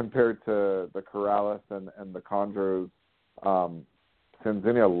compared to the Corrales and the Chondros,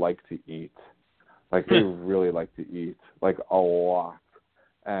 Tanzania like to eat. Like, they really like to eat, like, a lot.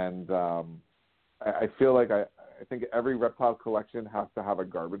 And I feel like I think every reptile collection has to have a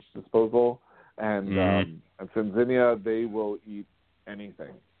garbage disposal. And Tanzania, they will eat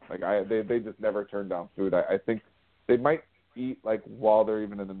anything. Like, they just never turn down food. I think they might eat, like, while they're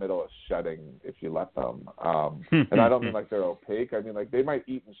even in the middle of shedding, if you let them. And I don't mean like they're opaque. I mean, like, they might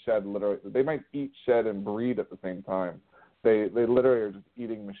eat and shed literally. They might eat, shed, and breed at the same time. They literally are just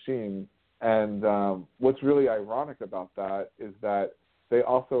eating machines. And what's really ironic about that is that they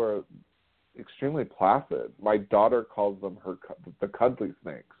also are extremely placid. My daughter calls them the cuddly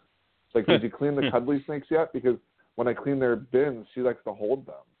snakes. Like, did you clean the cuddly snakes yet? Because when I clean their bins, she likes to hold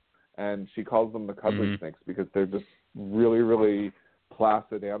them. And she calls them the cuddly snakes because they're just really, really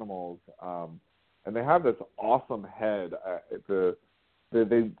placid animals. And they have this awesome head. The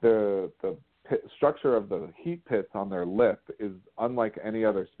structure of the heat pits on their lip is unlike any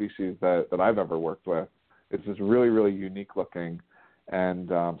other species that I've ever worked with. It's just really, really unique looking. And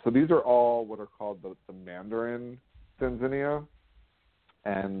so these are all what are called the Mandarin Tanzania,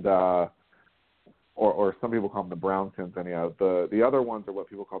 and or some people call them the brown Tanzania. The other ones are what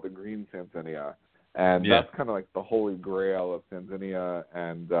people call the green Tanzania, and that's kind of like the holy grail of Tanzania.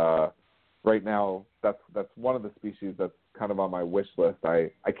 And right now, that's one of the species that's kind of on my wish list.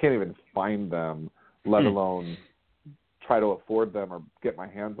 I can't even find them, let alone try to afford them or get my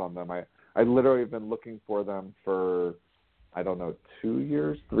hands on them. I literally have been looking for them for, I don't know, 3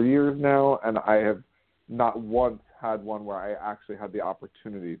 years now, and I have not once had one where I actually had the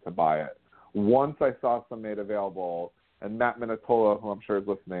opportunity to buy it. Once I saw some made available, and Matt Minatola, who I'm sure is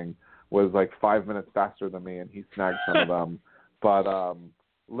listening, was like 5 minutes faster than me, and he snagged some of them. But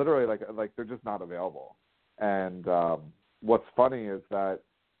literally, like they're just not available. And what's funny is that,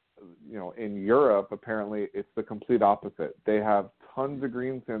 in Europe, apparently it's the complete opposite. They have tons of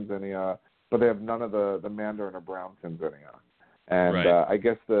green Tanzania, but they have none of the Mandarin or brown Tanzania. And I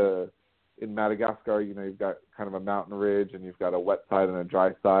guess in Madagascar, you've got kind of a mountain ridge, and you've got a wet side and a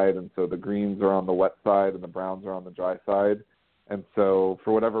dry side, and so the greens are on the wet side and the browns are on the dry side. And so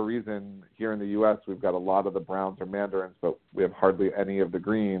for whatever reason, here in the U.S., we've got a lot of the browns or mandarins, but we have hardly any of the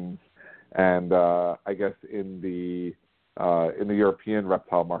greens. And I guess in the European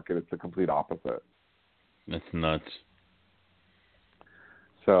reptile market, it's the complete opposite. That's nuts.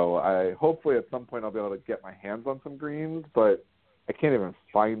 So hopefully at some point I'll be able to get my hands on some greens, but I can't even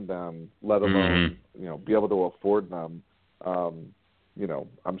find them, let alone be able to afford them.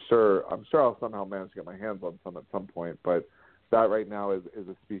 I'm sure I'll somehow manage to get my hands on some at some point, but that right now is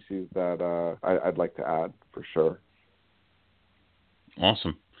a species that I'd like to add for sure.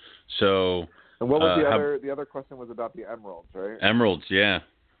 Awesome. So, and what was the other question was about the emeralds, right? Emeralds, yeah.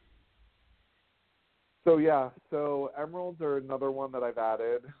 So emeralds are another one that I've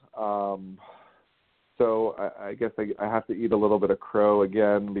added. So I guess I have to eat a little bit of crow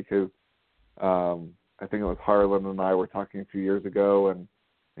again because I think it was Harlan and I were talking a few years ago, and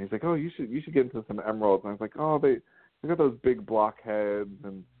he's like, "Oh, you should get into some emeralds." And I was like, "Oh, they got those big block heads,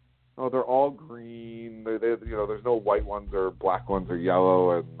 and they're all green. They there's no white ones or black ones or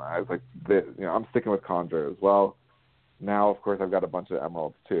yellow." And I was like, I'm sticking with chondros. Well, now of course I've got a bunch of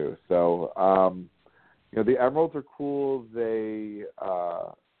emeralds too. So the emeralds are cool.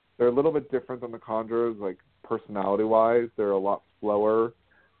 They're a little bit different than the chondros, like personality-wise. They're a lot slower.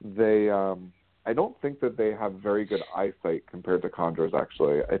 I don't think that they have very good eyesight compared to chondros,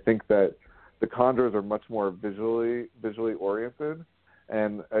 actually. I think that the chondros are much more visually oriented,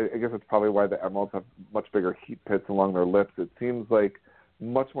 and I guess it's probably why the emeralds have much bigger heat pits along their lips. It seems like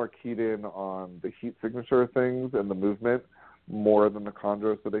much more keyed in on the heat signature of things and the movement more than the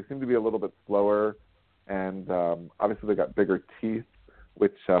chondros, so they seem to be a little bit slower, and obviously they got bigger teeth,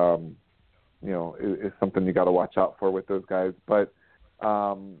 which is something you got to watch out for with those guys. But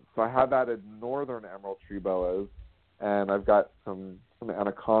so I have added northern emerald tree boas, and I've got some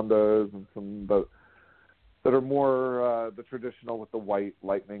anacondas and some that are more the traditional with the white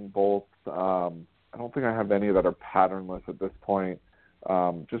lightning bolts. don't think I have any that are patternless at this point.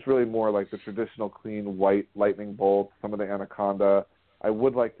 Just really more like the traditional clean white lightning bolts, some of the anaconda. I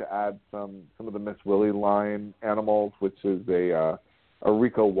would like to add some of the Miss Willie line animals, which is a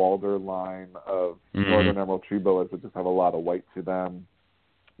Rico Walder line of northern emerald tree boas that just have a lot of white to them.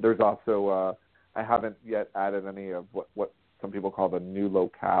 There's also I haven't yet added any of what some people call the new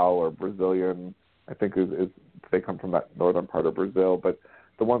locale or Brazilian. I think is they come from that northern part of Brazil, but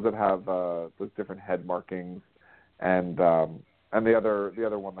the ones that have those different head markings, and the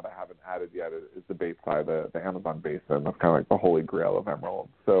other one that I haven't added yet is the Batesai, the Amazon basin. That's kind of like the holy grail of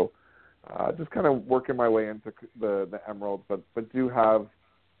emeralds. So just kind of working my way into the emeralds, but do have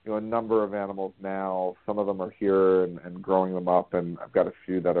a number of animals now. Some of them are here and growing them up, and I've got a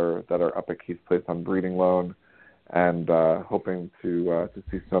few that are up at Keith's place on breeding loan, and hoping to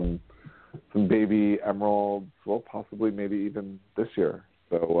see some baby emeralds. Well, possibly maybe even this year.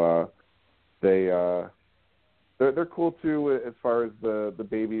 So they're cool too as far as the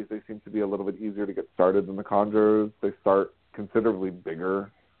babies. They seem to be a little bit easier to get started than the chondros. They start considerably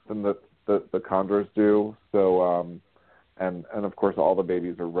bigger than the chondros do. So and of course all the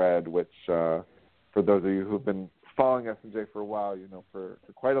babies are red, which for those of you who've been following S&J for a while, for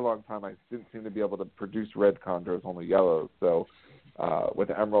quite a long time I didn't seem to be able to produce red chondros, only yellows. So with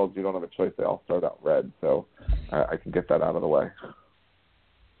the emeralds you don't have a choice. They all start out red. So I can get that out of the way.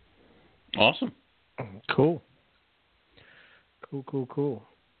 Awesome. Cool.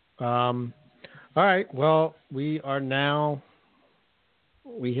 All right. Well, we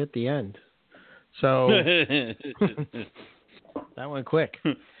hit the end. So that went quick.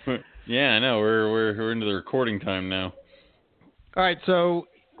 Yeah, I know. We're into the recording time now. All right. So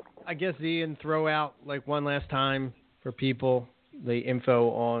I guess Ian, throw out like one last time for people the info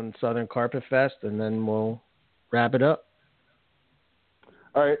on Southern Carpet Fest, and then we'll wrap it up.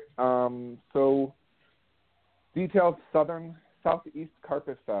 All right. So detailed Southeast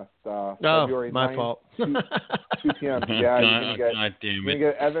Carpet Fest, February 9th, my fault. 2 p.m. Yeah, God damn you're gonna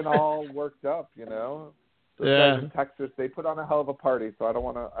get Evan all worked up, Those guys in Texas, they put on a hell of a party, so I don't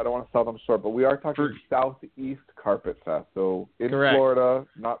want to sell them short. But we are talking Southeast Carpet Fest, so in Correct. Florida,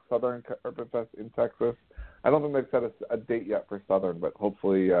 not Southern Carpet Fest in Texas. I don't think they've set a date yet for Southern, but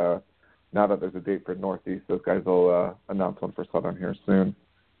hopefully now that there's a date for Northeast, those guys will announce one for Southern here soon.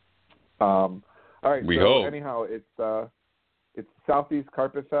 All right. We hope. Anyhow, it's Southeast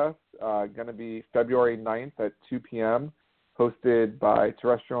Carpet Fest, going to be February 9th at 2 p.m., hosted by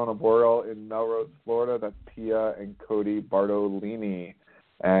Terrestrial and Arboreal in Melrose, Florida. That's Pia and Cody Bartolini.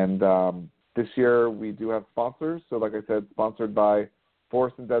 And this year we do have sponsors. So like I said, sponsored by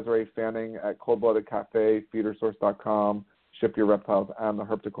Forrest and Desiree Fanning at Cold Blooded Cafe, feedersource.com, Ship Your Reptiles, and the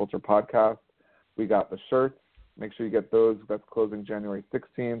Herpetoculture Podcast. We got the shirts. Make sure you get those. That's closing January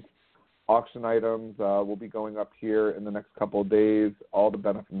 16th. Auction items will be going up here in the next couple of days. All the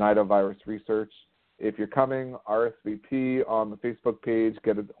benefit nidovirus research. If you're coming, RSVP on the Facebook page.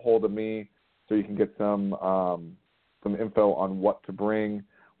 Get a hold of me so you can get some info on what to bring.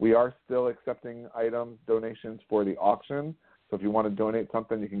 We are still accepting donations for the auction. So if you want to donate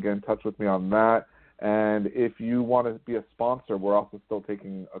something, you can get in touch with me on that. And if you want to be a sponsor, we're also still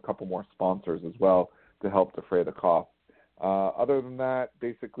taking a couple more sponsors as well to help defray the cost. Other than that,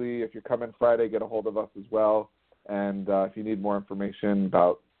 basically, if you're coming Friday, get a hold of us as well. And if you need more information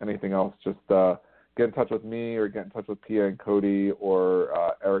about anything else, just get in touch with me or get in touch with Pia and Cody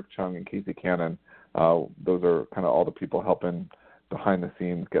or Eric Chung and Casey Cannon. Those are kind of all the people helping behind the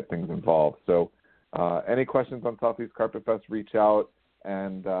scenes get things involved. So any questions on Southeast Carpet Fest, reach out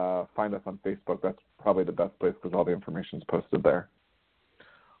and find us on Facebook. That's probably the best place because all the information is posted there.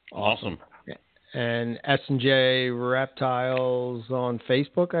 Awesome. And S&J Reptiles on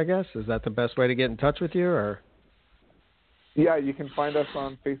Facebook, I guess? Is that the best way to get in touch with you? Or? Yeah, you can find us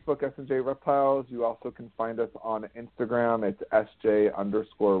on Facebook, S&J Reptiles. You also can find us on Instagram. It's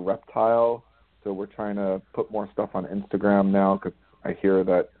SJ_Reptile. So we're trying to put more stuff on Instagram now because I hear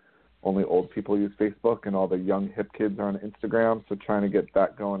that only old people use Facebook and all the young hip kids are on Instagram. So trying to get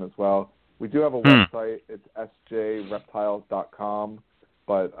that going as well. We do have a website. It's sjreptiles.com.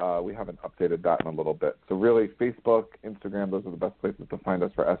 But we haven't updated that in a little bit. So really, Facebook, Instagram, those are the best places to find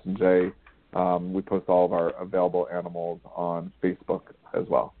us for S&J. We post all of our available animals on Facebook as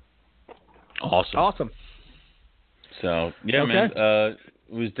well. Awesome. So, yeah, okay. Man, it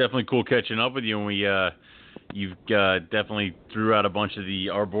was definitely cool catching up with you. And you've definitely threw out a bunch of the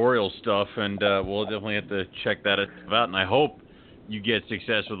arboreal stuff, and we'll definitely have to check that out. And I hope you get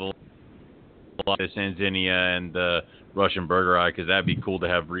success with a lot of the Sanzinia and Russian burger eye, because that'd be cool to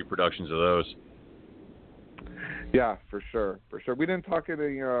have reproductions of those. Yeah, for sure. We didn't talk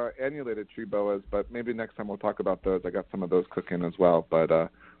any annulated tree boas, but maybe next time we'll talk about those. I got some of those cooking as well, but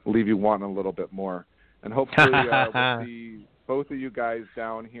we'll leave you wanting a little bit more. And hopefully we'll see both of you guys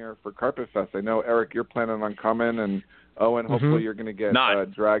down here for Carpet Fest. I know, Eric, you're planning on coming, and Owen, hopefully you're going to get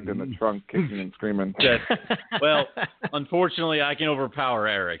dragged in the trunk kicking and screaming. Well, unfortunately, I can overpower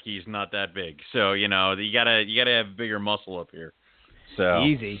Eric. He's not that big. So, you gotta have bigger muscle up here. So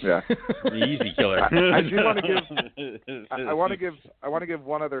easy. Yeah. The easy killer. I do want to give I want to give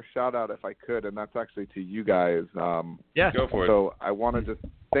one other shout out if I could, and that's actually to you guys. Go for it. So I want to just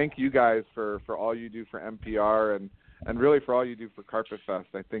thank you guys for all you do for NPR and really for all you do for Carpet Fest.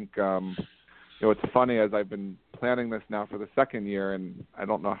 I think it's funny, as I've been planning this now for the second year, and I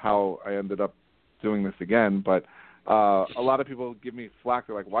don't know how I ended up doing this again, but a lot of people give me flack.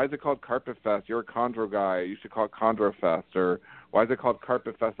 They're like, why is it called Carpet Fest? You're a chondro guy. You should call it Chondro Fest. Or why is it called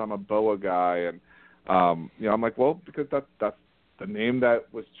Carpet Fest? I'm a boa guy. And, I'm like, well, because that's the name that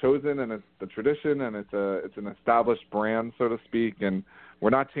was chosen, and it's the tradition, and it's an established brand, so to speak. And we're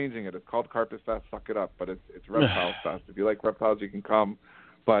not changing it. It's called Carpet Fest. Suck it up. But it's Reptile Fest. If you like reptiles, you can come.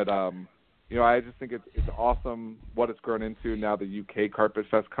 But, I just think it's awesome what it's grown into now, the UK Carpet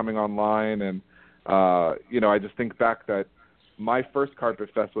Fest coming online. And, I just think back that my first Carpet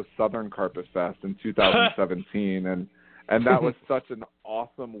Fest was Southern Carpet Fest in 2017, and that was such an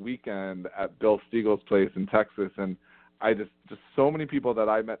awesome weekend at Bill Stiegel's place in Texas. And I just so many people that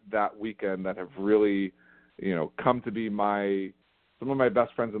I met that weekend that have really, come to be some of my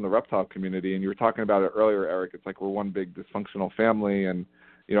best friends in the reptile community. And you were talking about it earlier, Eric. It's like we're one big dysfunctional family. And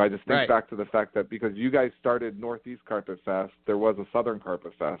I just think back to the fact that because you guys started Northeast Carpet Fest, there was a Southern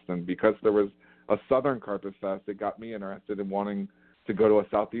Carpet Fest, and because there was a Southern Carpet Fest, it got me interested in wanting to go to a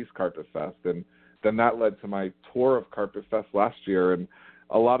Southeast Carpet Fest. And then that led to my tour of Carpet Fest last year. And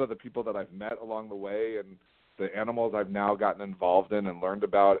a lot of the people that I've met along the way and the animals I've now gotten involved in and learned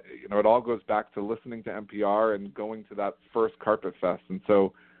about, it all goes back to listening to NPR and going to that first Carpet Fest. And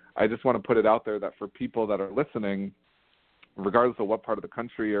so I just want to put it out there that for people that are listening, regardless of what part of the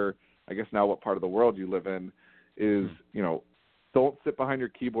country or I guess now what part of the world you live in, is, don't sit behind your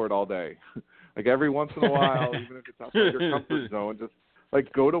keyboard all day. Like every once in a while, even if it's outside your comfort zone, just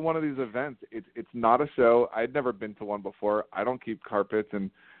like go to one of these events. It's not a show. I'd never been to one before. I don't keep carpets, and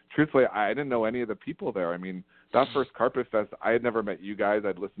truthfully, I didn't know any of the people there. I mean, that first Carpet Fest, I had never met you guys.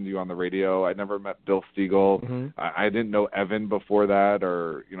 I'd listened to you on the radio. I'd never met Bill Stiegel. I didn't know Evan before that,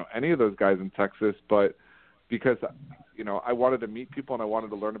 or any of those guys in Texas. But because I wanted to meet people and I wanted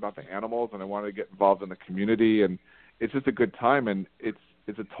to learn about the animals and I wanted to get involved in the community, and it's just a good time. And it's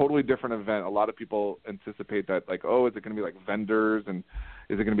a totally different event. A lot of people anticipate that, like, oh, is it going to be like vendors, and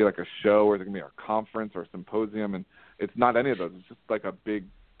is it going to be like a show, or is it going to be a conference or a symposium? And it's not any of those. It's just like a big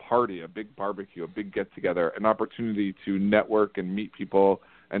party, a big barbecue, a big get-together, an opportunity to network and meet people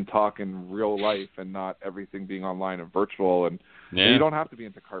and talk in real life and not everything being online and virtual. And you don't have to be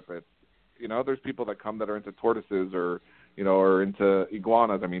into carpets. There's people that come that are into tortoises or into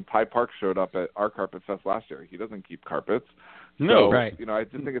iguanas. I mean, Ty Park showed up at our Carpet Fest last year. He doesn't keep carpets. No, so, right. I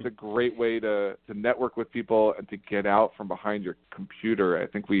just think it's a great way to network with people and to get out from behind your computer. I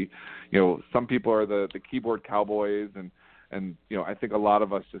think some people are the keyboard cowboys, and I think a lot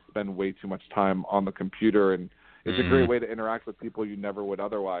of us just spend way too much time on the computer, and it's a great way to interact with people you never would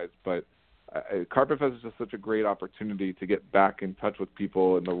otherwise. But Carpet Fest is just such a great opportunity to get back in touch with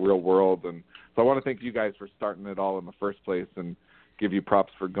people in the real world. And so I want to thank you guys for starting it all in the first place and give you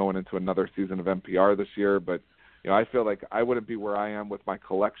props for going into another season of NPR this year. But I feel like I wouldn't be where I am with my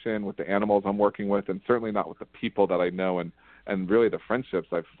collection, with the animals I'm working with, and certainly not with the people that I know and really the friendships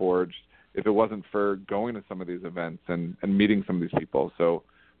I've forged if it wasn't for going to some of these events and meeting some of these people. So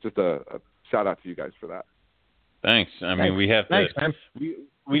just a shout out to you guys for that. Thanks. I mean, we have to. Thanks, man.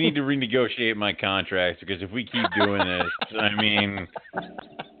 We need to renegotiate my contract, because if we keep doing this, I mean,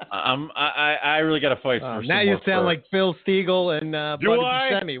 I really got to fight for. Now you sound like Phil Stiegel and Buddy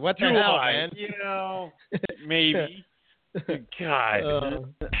Buscemi. What the hell, man? Maybe. God.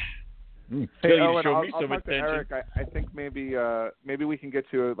 Hey, Owen, I'll talk to Eric. I think maybe we can get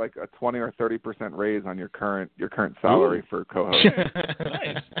you like a 20 or 30% raise on your current salary for co-host.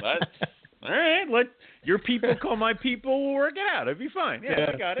 Nice. All right, let your people call my people. We'll work it out. It'll be fine.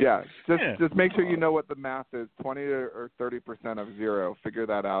 Yeah, I got it. Yeah, just make sure you know what the math is. 20 or 30% of zero. Figure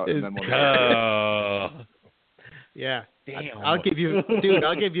that out, and then we'll. Yeah. Damn. I'll give you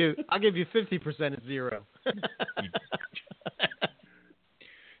 50% of zero.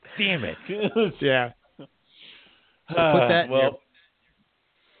 Damn it. Yeah. Put that.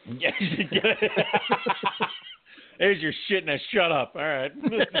 There's your shit and a shut up. All right.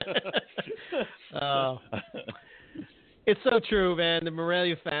 It's so true, man. The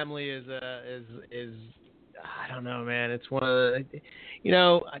Morelia family is I don't know, man. It's one of the,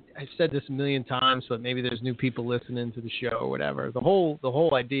 I've said this a million times, but maybe there's new people listening to the show or whatever. The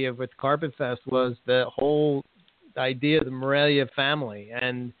whole idea with Carpet Fest was the whole idea of the Morelia family.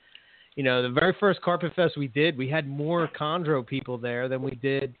 And, the very first Carpet Fest we did, we had more chondro people there than we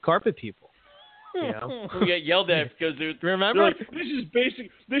did carpet people. We got yelled at because remember? They're like,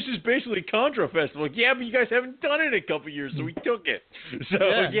 this is basically Chondro Festival. Like, yeah, but you guys haven't done it in a couple years, so we took it. So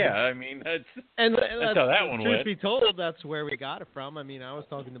I mean that's how that one went. Truth be told, that's where we got it from. I mean, I was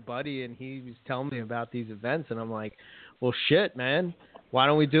talking to Buddy and he was telling me about these events, and I'm like, well, shit, man, why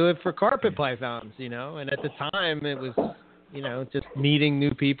don't we do it for carpet pythons? And at the time it was, just meeting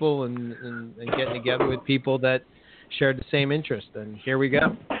new people and getting together with people that shared the same interest, and here we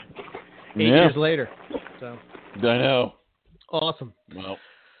go. 8 years later. So I know. Awesome. Well,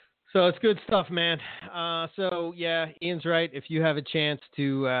 so it's good stuff, man. Ian's right. If you have a chance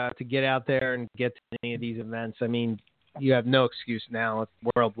to get out there and get to any of these events, I mean, you have no excuse now. It's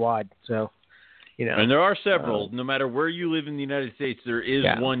worldwide. So, And there are several. No matter where you live in the United States, there is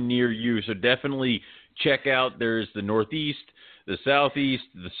one near you. So definitely check out. There's the Northeast, the Southeast,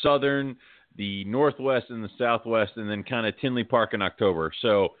 the Southern, the Northwest and the Southwest, and then kind of Tinley Park in October.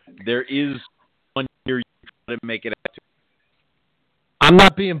 So there is one year you got to make it out to. I'm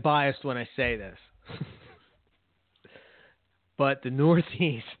not being biased when I say this, but the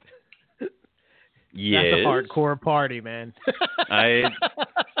Northeast, that's a hardcore party, man. I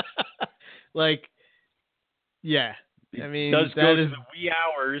mean, it does go to the wee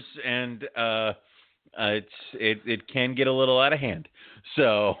hours, and it can get a little out of hand.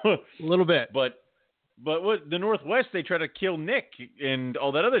 So a little bit, but what the Northwest, they try to kill Nick and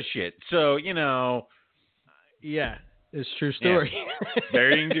all that other shit. So it's a true story.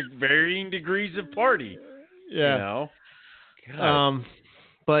 Yeah. varying degrees of party. Yeah.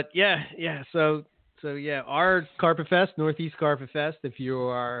 But So our Carpet Fest, Northeast Carpet Fest. If you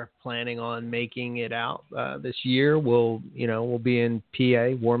are planning on making it out this year, we'll be in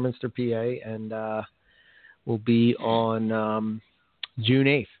PA, Warminster, PA, and we'll be on June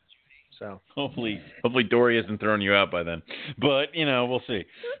 8th. So hopefully Dory hasn't thrown you out by then, but we'll see.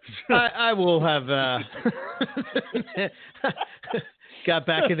 I will have got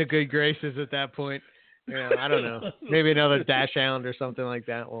back into good graces at that point. I don't know. Maybe another dash hound or something like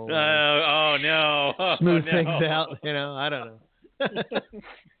that will smooth things out. I don't know.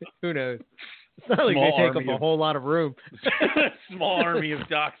 Who knows? It's not like they take up a whole lot of room. Small army of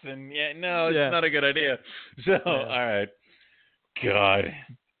dachshund. It's not a good idea. So, all right. God.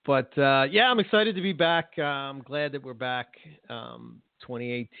 But, I'm excited to be back. I'm glad that we're back.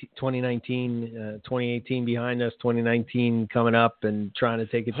 2018 behind us, 2019 coming up, and trying to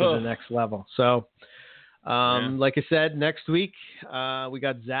take it to the next level. So, like I said, next week we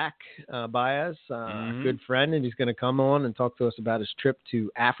got Zach Baez, a good friend, and he's going to come on and talk to us about his trip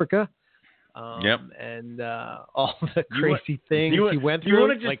to Africa. And all the crazy things he went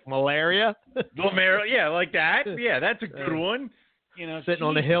through, like malaria. Malaria, like that. Yeah, that's a good one. Sitting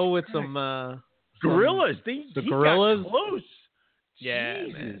on a hill with some gorillas. The gorillas. Got close. Yeah,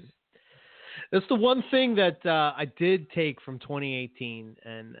 man. That's the one thing that I did take from 2018,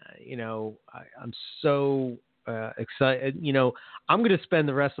 and I'm so excited. I'm going to spend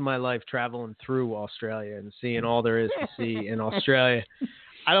the rest of my life traveling through Australia and seeing all there is to see in Australia.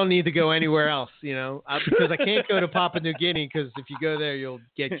 I don't need to go anywhere else, because I can't go to Papua New Guinea, because if you go there, you'll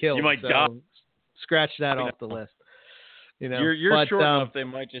get killed. You might die. Scratch that off the list. You're short enough. They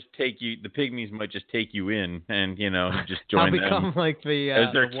might just take you. The pygmies might just take you in, and just join them. I'll become like the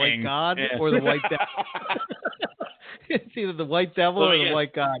white god or the white devil. It's either the white devil or the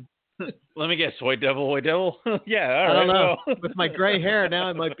white god. Let me guess, white devil. Yeah, all right. I don't know. With my gray hair now,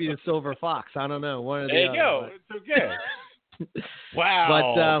 I might be the silver fox. I don't know. One or the other. There you go. It's okay.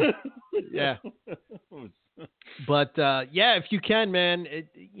 Wow. But if you can, man,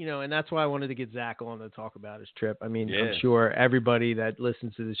 and that's why I wanted to get Zach on to talk about his trip. I mean, I'm sure everybody that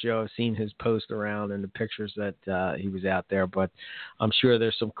listens to the show has seen his post around and the pictures that he was out there, but I'm sure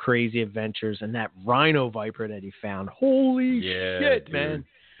there's some crazy adventures, and that rhino viper that he found. Holy shit, dude. Man.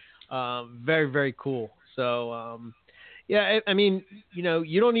 Very, very cool. So, I mean,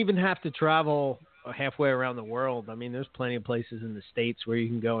 you don't even have to travel halfway around the world. I mean, there's plenty of places in the States where you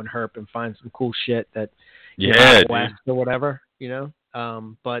can go and herp and find some cool shit that west or whatever,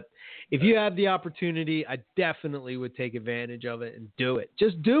 but if you have the opportunity, I definitely would take advantage of it and do it.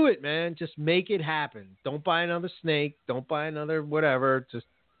 Just do it, man. Just make it happen. Don't buy another snake. Don't buy another whatever. Just,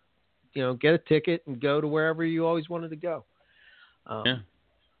 get a ticket and go to wherever you always wanted to go. It's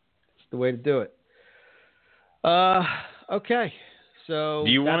the way to do it. Okay. So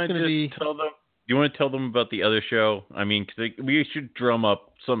Do you that's want going to be tell them? Do you want to tell them about the other show? I mean, 'cause we should drum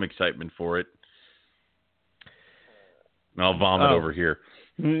up some excitement for it. I'll vomit over here.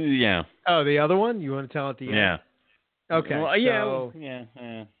 Yeah. Oh, the other one? You want to tell it at the end? Yeah. Okay. Well, yeah. So,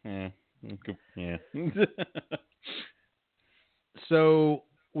 Yeah. so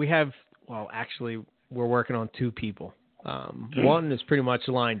we have. Well, actually, we're working on two people. One is pretty much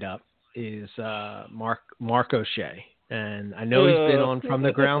lined up. Is Mark O'Shea, and I know he's been on from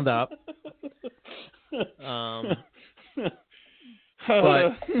the ground up.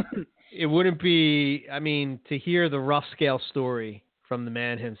 But it wouldn't be. I mean, to hear the rough scale story from the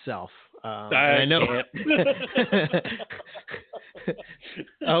man himself. I know.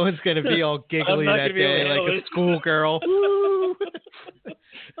 Owen's gonna be all giggly that day, like a schoolgirl.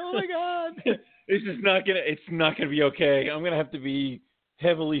 Oh my God! This is not gonna. It's not gonna be okay. I'm gonna have to be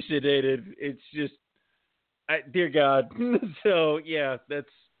heavily sedated. It's just, dear God. So yeah,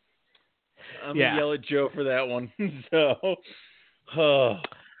 that's. I'm gonna yell at Joe for that one. So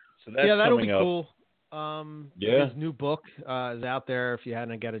that's that'll coming be up. cool. His new book is out there. If you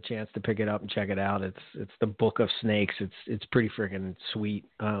hadn't got a chance to pick it up and check it out, it's the Book of Snakes. It's pretty freaking sweet.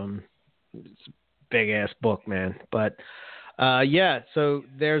 It's a big ass book, man. But so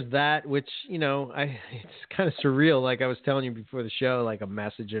there's that, which it's kind of surreal. Like I was telling you before the show, like I'm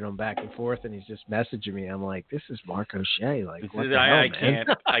messaging him back and forth, and he's just messaging me. I'm like, this is Mark O'Shea. Like, what the hell, I man? can't.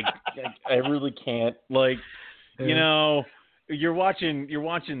 I really can't. Like, You're watching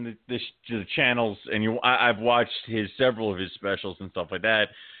the channels, and I've watched several of his specials and stuff like that,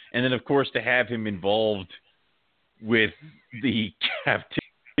 and then of course to have him involved with the captive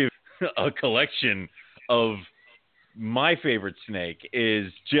collection of my favorite snake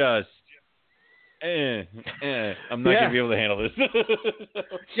is just. I'm not gonna be able to handle this.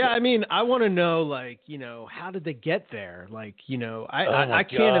 Yeah, I mean, I want to know, like, how did they get there? Like, I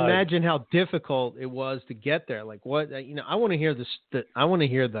can't imagine how difficult it was to get there. Like, what, I want to hear I want to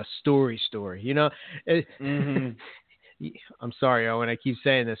hear the story. I'm sorry, Owen, I keep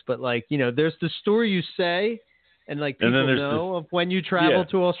saying this, but like, there's the story you say, and like people know of when you travel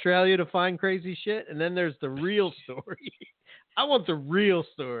to Australia to find crazy shit, and then there's the real story. I want the real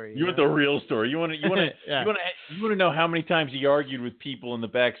story. You want the real story. You want to know how many times he argued with people in the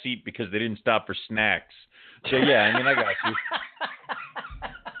back seat because they didn't stop for snacks. So yeah, I mean, I got you.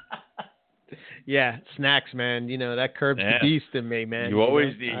 Yeah, snacks, man. That curbs the beast in me, man. You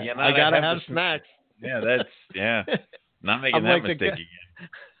always do. I gotta have snacks. Yeah, not making that mistake again.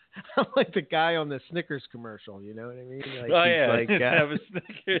 I'm like the guy on the Snickers commercial. You know what I mean? Like, have a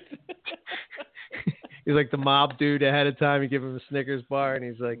Snickers. He's like the mob dude ahead of time. You give him a Snickers bar, and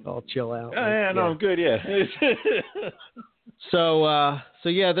he's like, "I'll chill out." I'm good. Yeah. So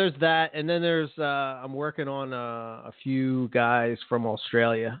there's that, and then there's I'm working on a few guys from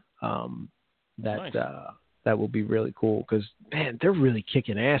Australia that will be really cool because man, they're really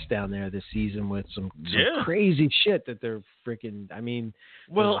kicking ass down there this season with some crazy shit that they're freaking. I mean,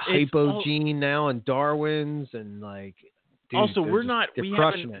 hypogene now and Darwin's and like. Dude, also, they're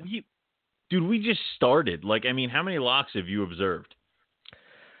crushing it. Dude, we just started. Like, I mean, how many locks have you observed?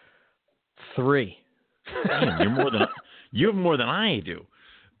 3. Damn, you have more than I do.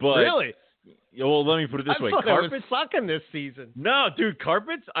 But really? Well, let me put it this way. Carpets was sucking this season. No, dude,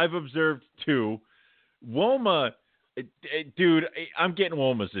 carpets. I've observed 2. Woma, dude, I'm getting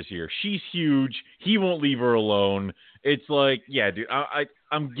Woma's this year. She's huge. He won't leave her alone. It's like, yeah, dude,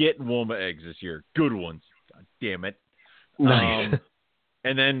 I'm getting Woma eggs this year. Good ones. God damn it. Nice.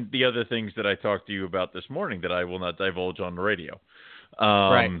 And then the other things that I talked to you about this morning that I will not divulge on the radio.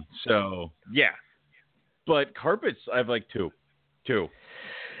 Right. So, yeah. But carpets, I have like 2.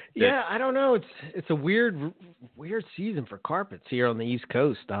 Yeah, I don't know. It's a weird season for carpets here on the East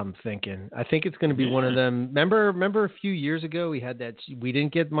Coast, I'm thinking. I think it's going to be one of them. Remember a few years ago we had that – we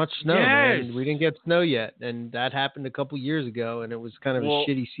didn't get much snow, man. We didn't get snow yet, and that happened a couple years ago, and it was kind of a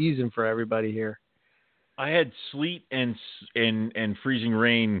shitty season for everybody here. I had sleet and freezing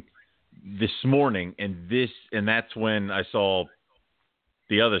rain this morning, and that's when I saw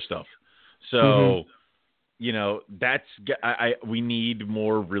the other stuff. So, we need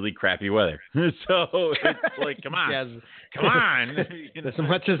more really crappy weather. So it's like, come on, come on. As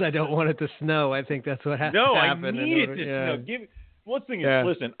much as I don't want it to snow, I think that's what happened. No, I need it to snow. One thing is,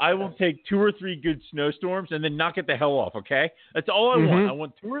 listen, I will take 2 or 3 good snowstorms and then knock it the hell off, okay? That's all I want. I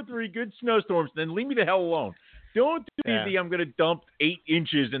want 2 or 3 good snowstorms, then leave me the hell alone. Don't do the I'm going to dump 8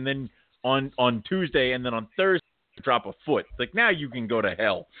 inches and then on Tuesday and then on Thursday drop a foot. It's like, now you can go to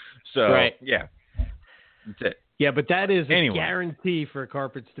hell. So, yeah, that's it. Yeah, but that is a Anyway. guarantee for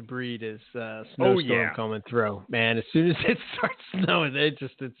carpets to breed is snowstorm coming through. Man, as soon as it starts snowing,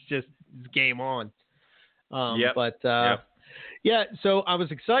 it's game on. But yeah, so I was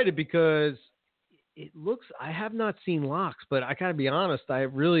excited because it looks, I have not seen locks, but I gotta be honest, I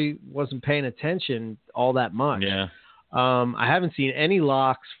really wasn't paying attention all that much. Yeah. I haven't seen any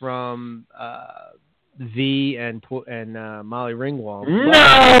locks from V and Molly Ringwald.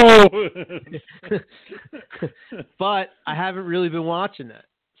 No. But I haven't really been watching it,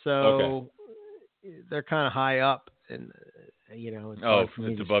 so they're kind of high up, and it's hard for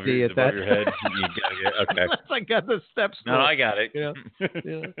me it's to above see your it that. your head. You gotta get, okay. Unless I got the steps. No, I got it.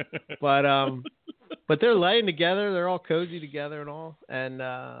 But they're laying together. They're all cozy together and all. And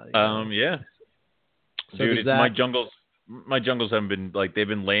yeah. So dude, my jungles haven't been they've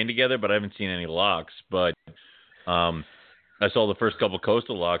been laying together, but I haven't seen any locks. But I saw the first couple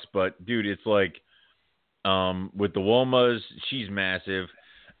coastal locks. But dude, it's with the Womas, she's massive.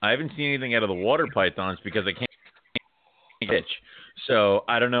 I haven't seen anything out of the water pythons because I can't pitch. So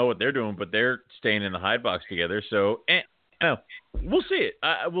I don't know what they're doing, but they're staying in the hide box together. So we'll see it.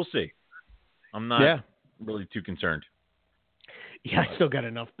 We'll see. I'm not really too concerned. Yeah, I still got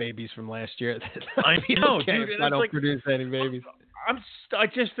enough babies from last year. I know, dude. I don't produce any babies. I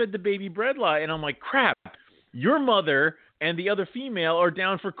just fed the baby breadlie, and I'm like, crap. Your mother and the other female are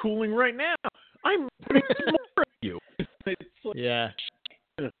down for cooling right now. I'm more of you. Yeah.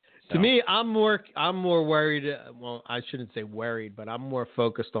 To me, I'm more worried. Well, I shouldn't say worried, but I'm more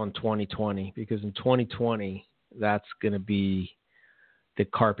focused on 2020 because in 2020, that's going to be the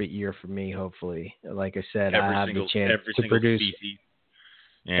carpet year for me. Hopefully, like I said, I have the chance to produce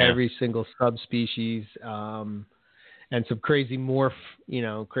every single subspecies, and some crazy morph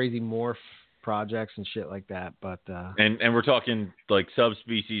projects and shit like that. But and we're talking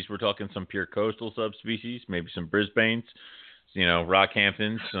subspecies. We're talking some pure coastal subspecies, maybe some Brisbanes.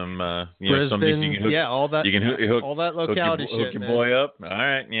 Rockhamptons, some, Brisbane, some you can hook, all that, you can hook all that locality hook shit, your boy up. All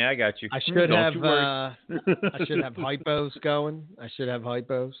right, yeah, I got you. I should have hypos going. I should have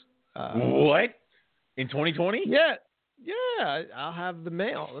hypos. What? In 2020? Yeah, I'll have the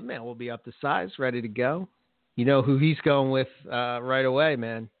male. The male will be up to size, ready to go. You know who he's going with right away,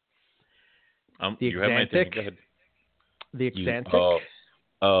 man. The Exantic. The Exantic.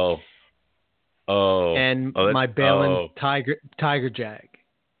 And my Balin Tiger Jag.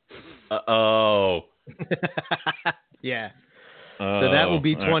 Yeah. So that will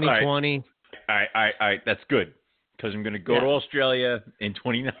be 2020. All right. That's good. Because I'm going to go to Australia in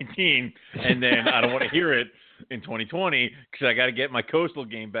 2019, and then I don't want to hear it in 2020 because I got to get my coastal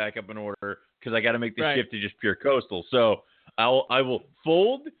game back up in order because I got to make the shift to just pure coastal. So I will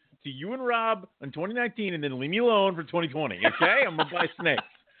fold to you and Rob in 2019 and then leave me alone for 2020. Okay? I'm going to buy snakes.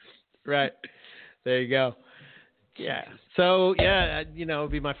 Right. There you go. Yeah. So, it'll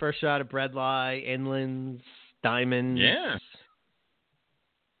be my first shot at breadlie, inlands, diamonds. Yeah.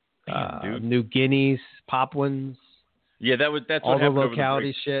 Damn, New Guineas, Popwins. Yeah, that's all what the happened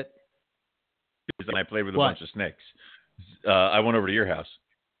locality shit. And I played with a bunch of snakes. I went over to your house.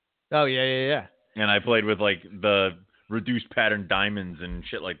 Oh, yeah. And I played with, the reduced pattern diamonds and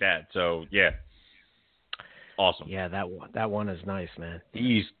shit like that. So, yeah. Awesome. Yeah, that one is nice, man.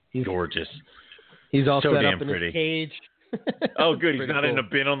 He's gorgeous. He's all so set damn up in pretty. his cage. Oh, good. He's not in a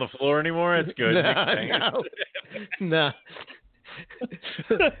bin on the floor anymore. That's good. No.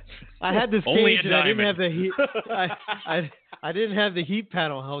 I had this cage and I didn't have the heat. I didn't have the heat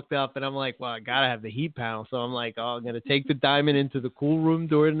panel hooked up, and I'm like, well, I gotta have the heat panel. So I'm like, I'm gonna take the diamond into the cool room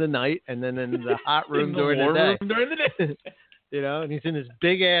during the night, and then in the hot room during the day. And he's in this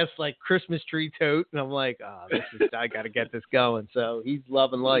big ass Christmas tree tote, and I'm like, I gotta get this going. So he's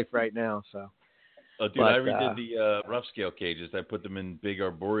loving life right now. So. Dude, I redid the rough scale cages. I put them in big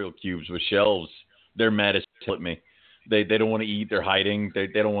arboreal cubes with shelves. They're mad as hell at me. They don't want to eat. They're hiding. They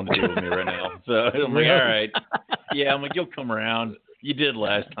don't want to deal with me right now. So I'm like, all right. Yeah, I'm like, you'll come around. You did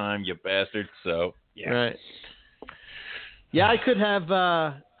last time, you bastard. So, yeah. Right. Yeah, I could have,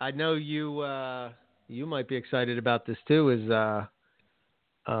 I know you might be excited about this too, is,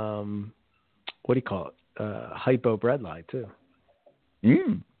 what do you call it? Hypo breadlie too.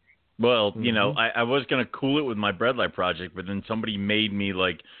 Well, I was going to cool it with my breadlie project, but then somebody made me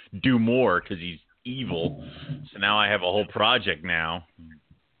do more because he's evil. So now I have a whole project now.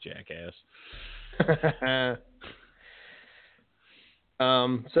 Jackass.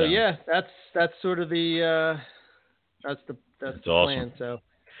 So yeah, that's sort of the that's the awesome. plan. So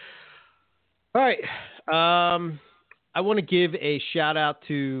all right. I want to give a shout out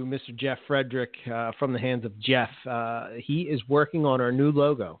to Mr. Jeff Frederick from the hands of Jeff. He is working on our new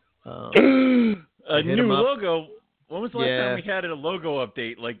logo. A new logo. When was the last time we Yeah. had a logo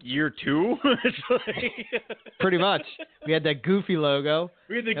update? Like year 2? It's like... Pretty much. We had that goofy logo.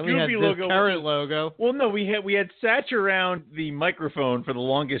 We had the and goofy we had this logo. current logo. Well, no, we had Satch around the microphone for the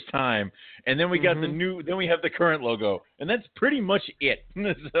longest time, and then we got the new. Then we have the current logo, and that's pretty much it.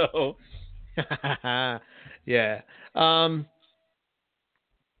 So, yeah,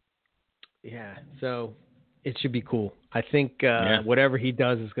 yeah. So it should be cool. I think whatever he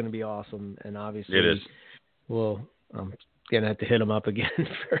does is going to be awesome, and obviously, it is. Well, I'm gonna have to hit him up again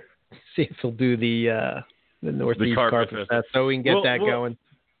for see if he'll do the Northeast Carpet Fest, so we can get that going.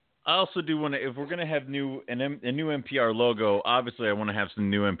 I also do want to, if we're going to have a new NPR logo, obviously I want to have some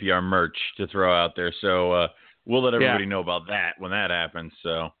new NPR merch to throw out there. So we'll let everybody know about that when that happens.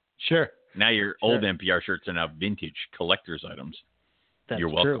 So sure. Now your old NPR shirts are now vintage collector's items. That's You're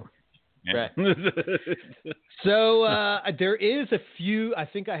welcome. True. Yeah. Right. So there is a few. I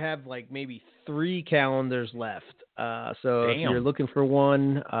think I have like maybe 3 calendars left. So if you're looking for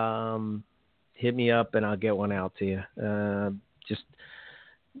one, hit me up and I'll get one out to you. Just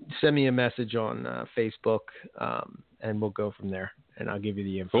send me a message on Facebook, and we'll go from there. And I'll give you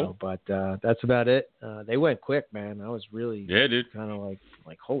the info. Cool. But that's about it. They went quick, man. I was really kind of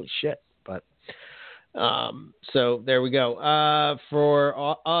like holy shit. But so there we go.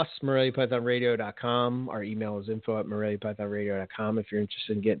 For us, MoreliaPythonRadio.com. Our email is info@MoreliaPythonRadio.com if you're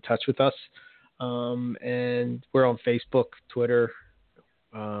interested in getting in touch with us. And we're on Facebook, Twitter.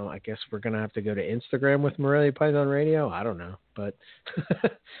 I guess we're going to have to go to Instagram with Morelia Python Radio. I don't know, but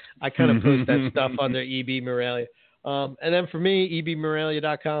I kind of post that stuff under EB Morelia. And then for me,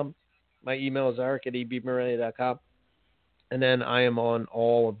 ebmorelia.com. My email is eric@ebmorelia.com. And then I am on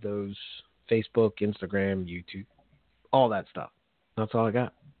all of those: Facebook, Instagram, YouTube, all that stuff. That's all I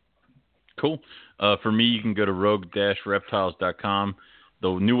got. Cool. For me, you can go to rogue-reptiles.com. The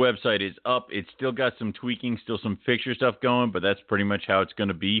new website is up. It's still got some tweaking, still some fixture stuff going, but that's pretty much how it's going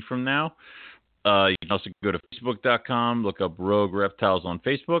to be from now. You can also go to facebook.com, look up Rogue Reptiles on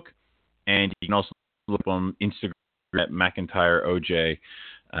Facebook, and you can also look on Instagram at McIntyre OJ,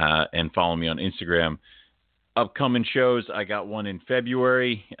 and follow me on Instagram. Upcoming shows, I got one in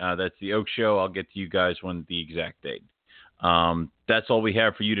February. That's the Oak Show. I'll get to you guys when the exact date. That's all we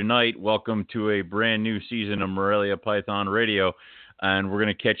have for you tonight. Welcome to a brand new season of Morelia Python Radio, and we're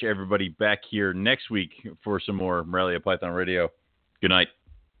going to catch everybody back here next week for some more Morelia Python Radio. Good night.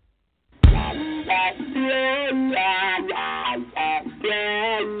 Yeah.